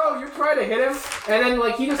 no, Toro, you try to hit him, and then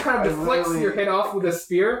like he just kind of deflects your hit off with a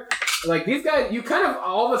spear. Like these guys, you kind of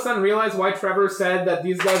all of a sudden realize why Trevor said that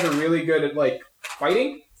these guys are really good at like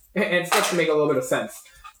fighting, and it starts to make a little bit of sense.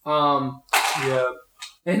 Yeah.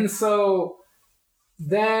 And so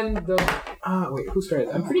then the wait, whose turn is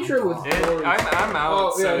it? I'm pretty sure it was. Jory's. I'm out.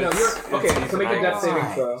 Oh yeah, so no, it's- you're okay. it's So make a Ethan. death saving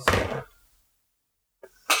throw.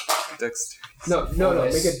 No,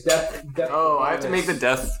 make a death. Oh, I have to make the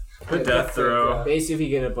death death throw. save, Basically, if you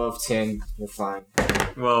get above 10, you're fine.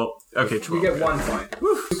 Well, okay, 12. You get one fine.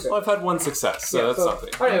 Well, I've had one success, so that's something.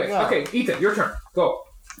 Anyway, okay, Ethan, your turn. Go.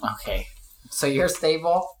 Okay. So you're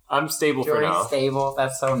stable? I'm stable for Jory's now. stable?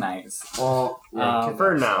 That's so nice. Well,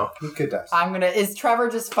 For now. You could die. I'm gonna. Is Trevor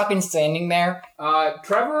just fucking standing there?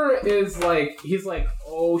 Trevor is like, he's like,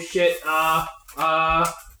 oh shit,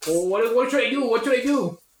 what should I do? What should I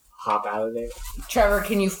do? hop out of there. Trevor,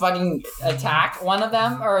 can you fucking attack one of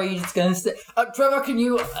them? Or are you just gonna say, Trevor, can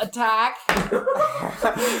you attack?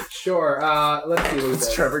 Sure, let's see what he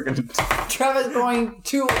does. Trevor gonna Trevor's going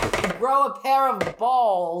to grow a pair of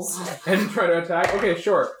balls. And try to attack? Okay,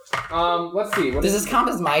 sure. Let's see. What Does is this count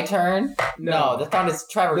as my turn? No. this count is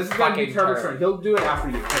Trevor's This is gonna fucking be Trevor's turn. He'll do it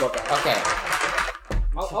after you. How about that? Okay.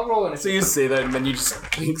 I'll roll in. So you say that, and then you just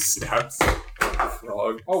stabs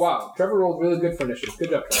frog. Oh wow, Trevor rolled really good for initiative. Good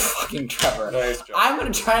job. Trevor. Fucking Trevor. Nice job. I'm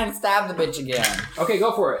gonna try and stab the bitch again. Okay,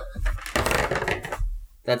 go for it.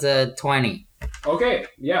 That's a 20. Okay,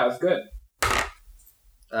 yeah, that's good.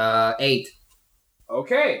 8.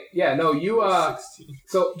 Okay, yeah, no, you, 16.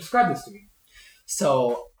 so describe this to me.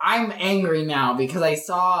 So, I'm angry now because I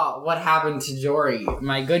saw what happened to Jory,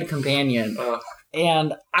 my good companion.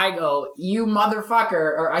 And I go, you motherfucker,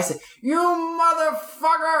 or I say, you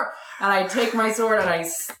motherfucker! And I take my sword and I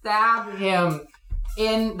stab him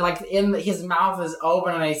in his mouth is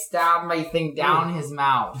open, and I stab my thing down his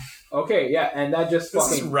mouth. Okay, yeah, and that just This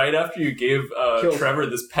is fucking right after you gave Kills. Trevor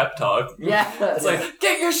this pep talk. Yeah, It's like,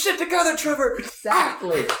 get your shit together, Trevor.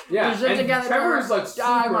 exactly. yeah. You should And together, Trevor is like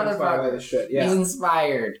die, super inspired by motherfucker. this shit. He's Yeah,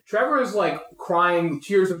 inspired. Trevor is like crying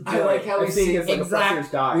tears of joy. I like how at we seeing see- his like oppressors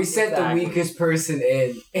die. We sent Exactly. the weakest person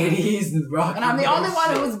in, and he's rocking. And I'm the only that one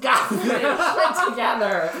shit. who's got this shit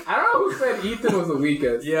together. I don't know who said Ethan was the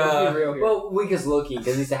weakest. Yeah. Let's be real here. Well, weakest Loki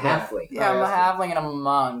because he's a halfling. Yeah, I'm a halfling and I'm a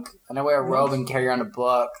monk, and I wear a robe and carry around a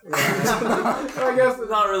book. I guess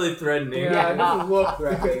It's not really threatening. yeah, it doesn't look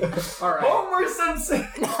threatening. All right. Homer Simpson.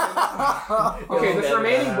 Okay, this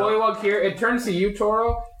remaining bullywug here, it turns to you,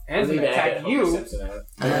 Toro, and it's gonna attack you. It's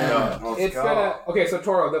gonna. Okay, so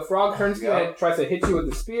Toro, the frog turns to you and tries to hit you with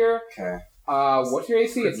the spear. Okay. What's your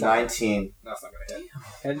AC? It's 19. That's not gonna hit.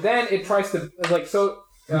 And then it tries to like so.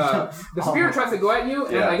 The spear tries to go at you,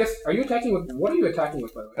 and Yeah. I guess are you attacking with what are you attacking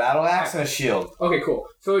with by the way? Battle axe and a shield. Okay, cool.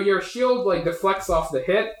 So your shield like deflects off the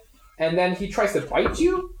hit, and then he tries to bite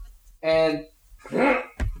you, and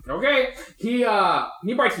okay, he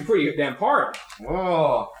bites you pretty damn hard.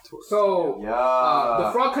 Whoa. So the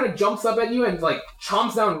Yeah. frog kind of jumps up at you and like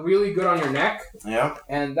chomps down really good on your neck, Yep.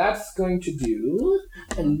 and that's going to do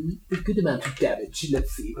a good amount of damage.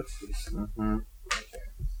 Let's see what's this. Mm-hmm.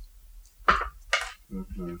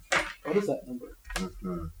 Mm-hmm. What is that number?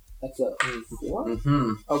 Mm-hmm. That's a 4.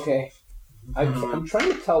 Mm-hmm. Okay, I'm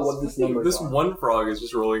trying to tell what this number This is. one frog is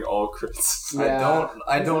just rolling all crits.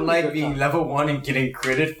 I don't like being level 1 and getting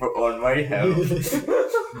critted for on my health.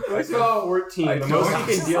 So 14. I The don't- most you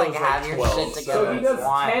Just can deal like is have like your 12. shit together. So he does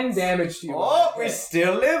Once. 10 damage to you. Oh, we're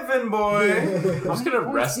still living, boy. I'm just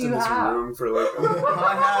gonna rest do in you this have? room for like.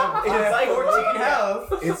 I have like 14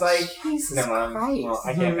 health. It's like Jesus never mind. Christ. Well,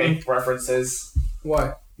 I can't make references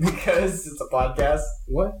What? because it's a podcast.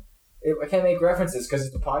 What? I can't make references because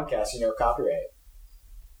it's a podcast. Copyright.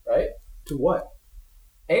 Right? To what?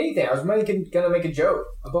 Anything. I was gonna make a joke.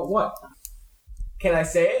 About what? Can I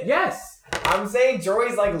say it? Yes! I'm saying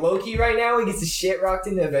Jory's like Loki right now. He gets his shit rocked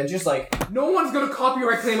in the Avengers. Like, No one's gonna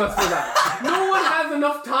copyright claim us for that. No one has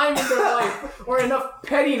enough time in their life or enough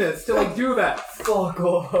pettiness to like do that. fuck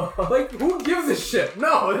off. Like, who gives a shit?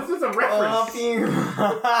 No, this is a reference. What?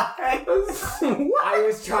 I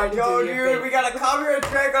was trying to Yo, do you a dude, favor. we got a copyright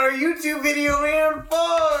track on our YouTube video, man.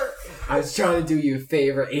 Fuck. I was trying to do you a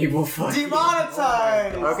favor, Abel. Fucking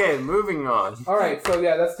Demonetized. Okay, moving on. Alright, so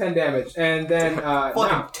yeah, that's 10 damage. And then, now,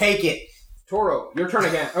 Fucking take it. Toro, your turn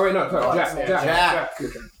again. Oh, wait, no, sorry, Jack. Jack.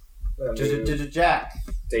 Your turn. Jack.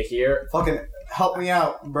 To here. Fucking help me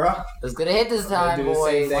out, bruh. It's gonna hit this I'm time, gonna do the same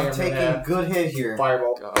boys. thing. I'm I'm taking gonna- a good hit here.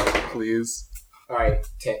 Fireball. God, please. All right.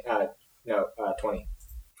 20.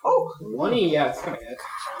 Oh. 20, yeah, it's gonna hit.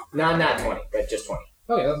 Not 20, but just 20.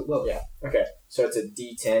 Okay, that's a little. Yeah. Okay. So it's a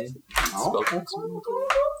D10. Spell checks?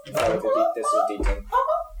 This is a D10.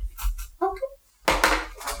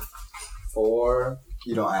 4.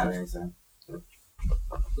 You don't have anything.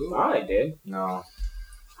 I did. No.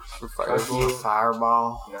 For Fucking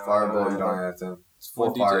fireball. No, Fireball, no, you no. don't have anything. It's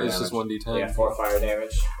One 4 fire D10, it's just damage. 1 D10. Yeah, 4 fire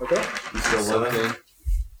damage. Okay. You still living? Okay.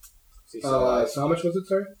 He's still alive. So how much was it,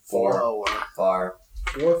 sorry? 4 Lower. fire.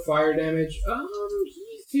 4 fire damage.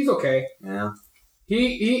 He's okay. Yeah.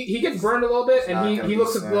 He gets burned a little bit, It's and not he gonna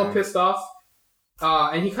looks be a little sad. pissed off.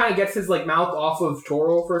 And he kind of gets his like mouth off of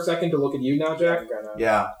Toro for a second to look at you now, Jack.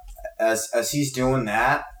 Yeah. As he's doing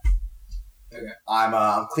that, Okay.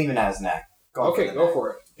 I'm cleaving at his neck. Okay, go for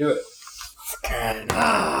it. Do it.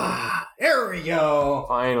 There we go.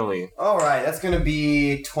 Finally. All right, that's gonna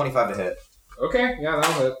be 25 to hit. Okay, yeah,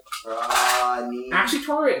 that'll hit. Need... Actually,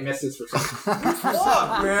 Toro, it misses for some.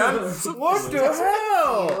 Fuck, man! What the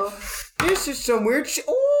hell? This is some weird shit.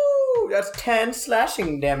 Ooh, that's 10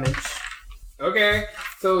 slashing damage. Okay,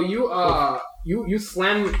 so you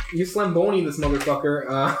slam Boney this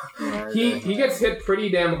motherfucker. He gets hit pretty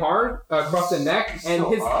damn hard across the neck, and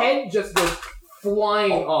his head just goes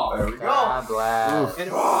flying off. There we go. God bless. And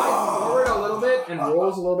it flies forward a little bit and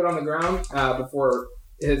rolls a little bit on the ground before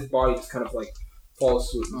his body just kind of like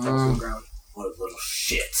falls to the ground. What a little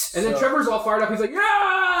shit. And then Trevor's all fired up. He's like,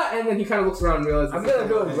 yeah! And then he kind of looks around and realizes. I'm gonna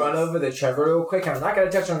do a run over the Trevor real quick. I'm not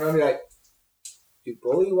gonna touch on him. I'm gonna be like, do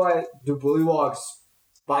bullywogs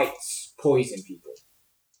bites poison people?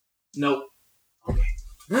 Nope.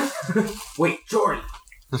 Wait, Jory.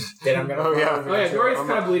 Then I'm gonna. Oh, yeah. Oh yeah, Dory's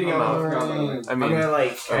kind of bleeding out on the ground. by the way. I I'm mean, gonna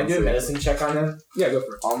like. Can I do a medicine check on him? Yeah, go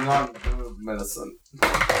for it. I'm not good with medicine.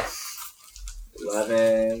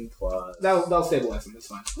 11 plus. That'll stabilize him. That's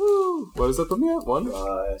fine. what is that from me at? 1?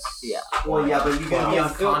 Plus. Yeah. Well, yeah, but you're gonna be It'll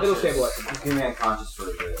unconscious. stabilize him. You're gonna be unconscious for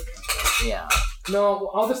a bit. Yeah. No,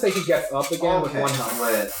 I'll just say he gets up again with 1 health.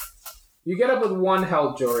 lit. You get up with 1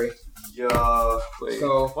 health, Jory. Yeah.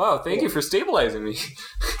 So Wow, thank you for stabilizing me.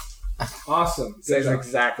 awesome. Says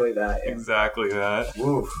exactly that. Yeah. Exactly that.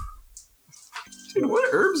 Woo. Dude, what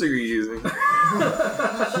herbs are you using?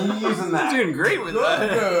 Keep using that. You're doing great with that.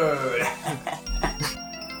 Good.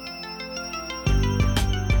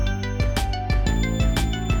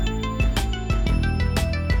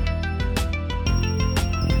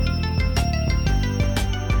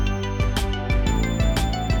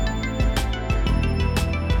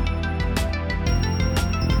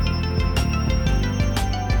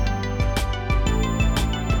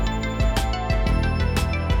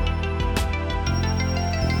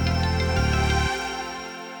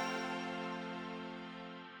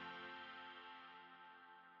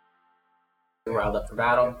 Riled up for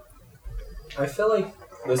battle. I feel like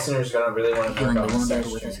listeners gonna really want to Feeling know about wounded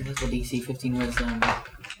sex with training. the DC 15 was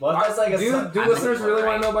What if that's like a Do listeners really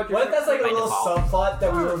want to know about your what if that's like a little subplot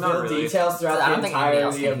that we reveal really. details I throughout don't the think anybody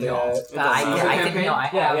else entirety can of know. the But I think I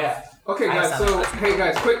have. yeah. Okay, I guys. have So, something. hey,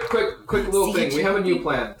 guys, quick little thing. We have a new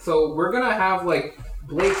plan. So we're gonna have like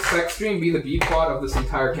Blake's sex stream be the B plot of this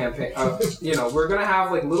entire campaign. We're gonna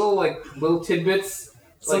have like little tidbits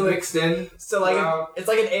So, mixed in. So like it's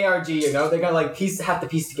like an ARG, you know? They gotta like piece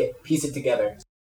it together.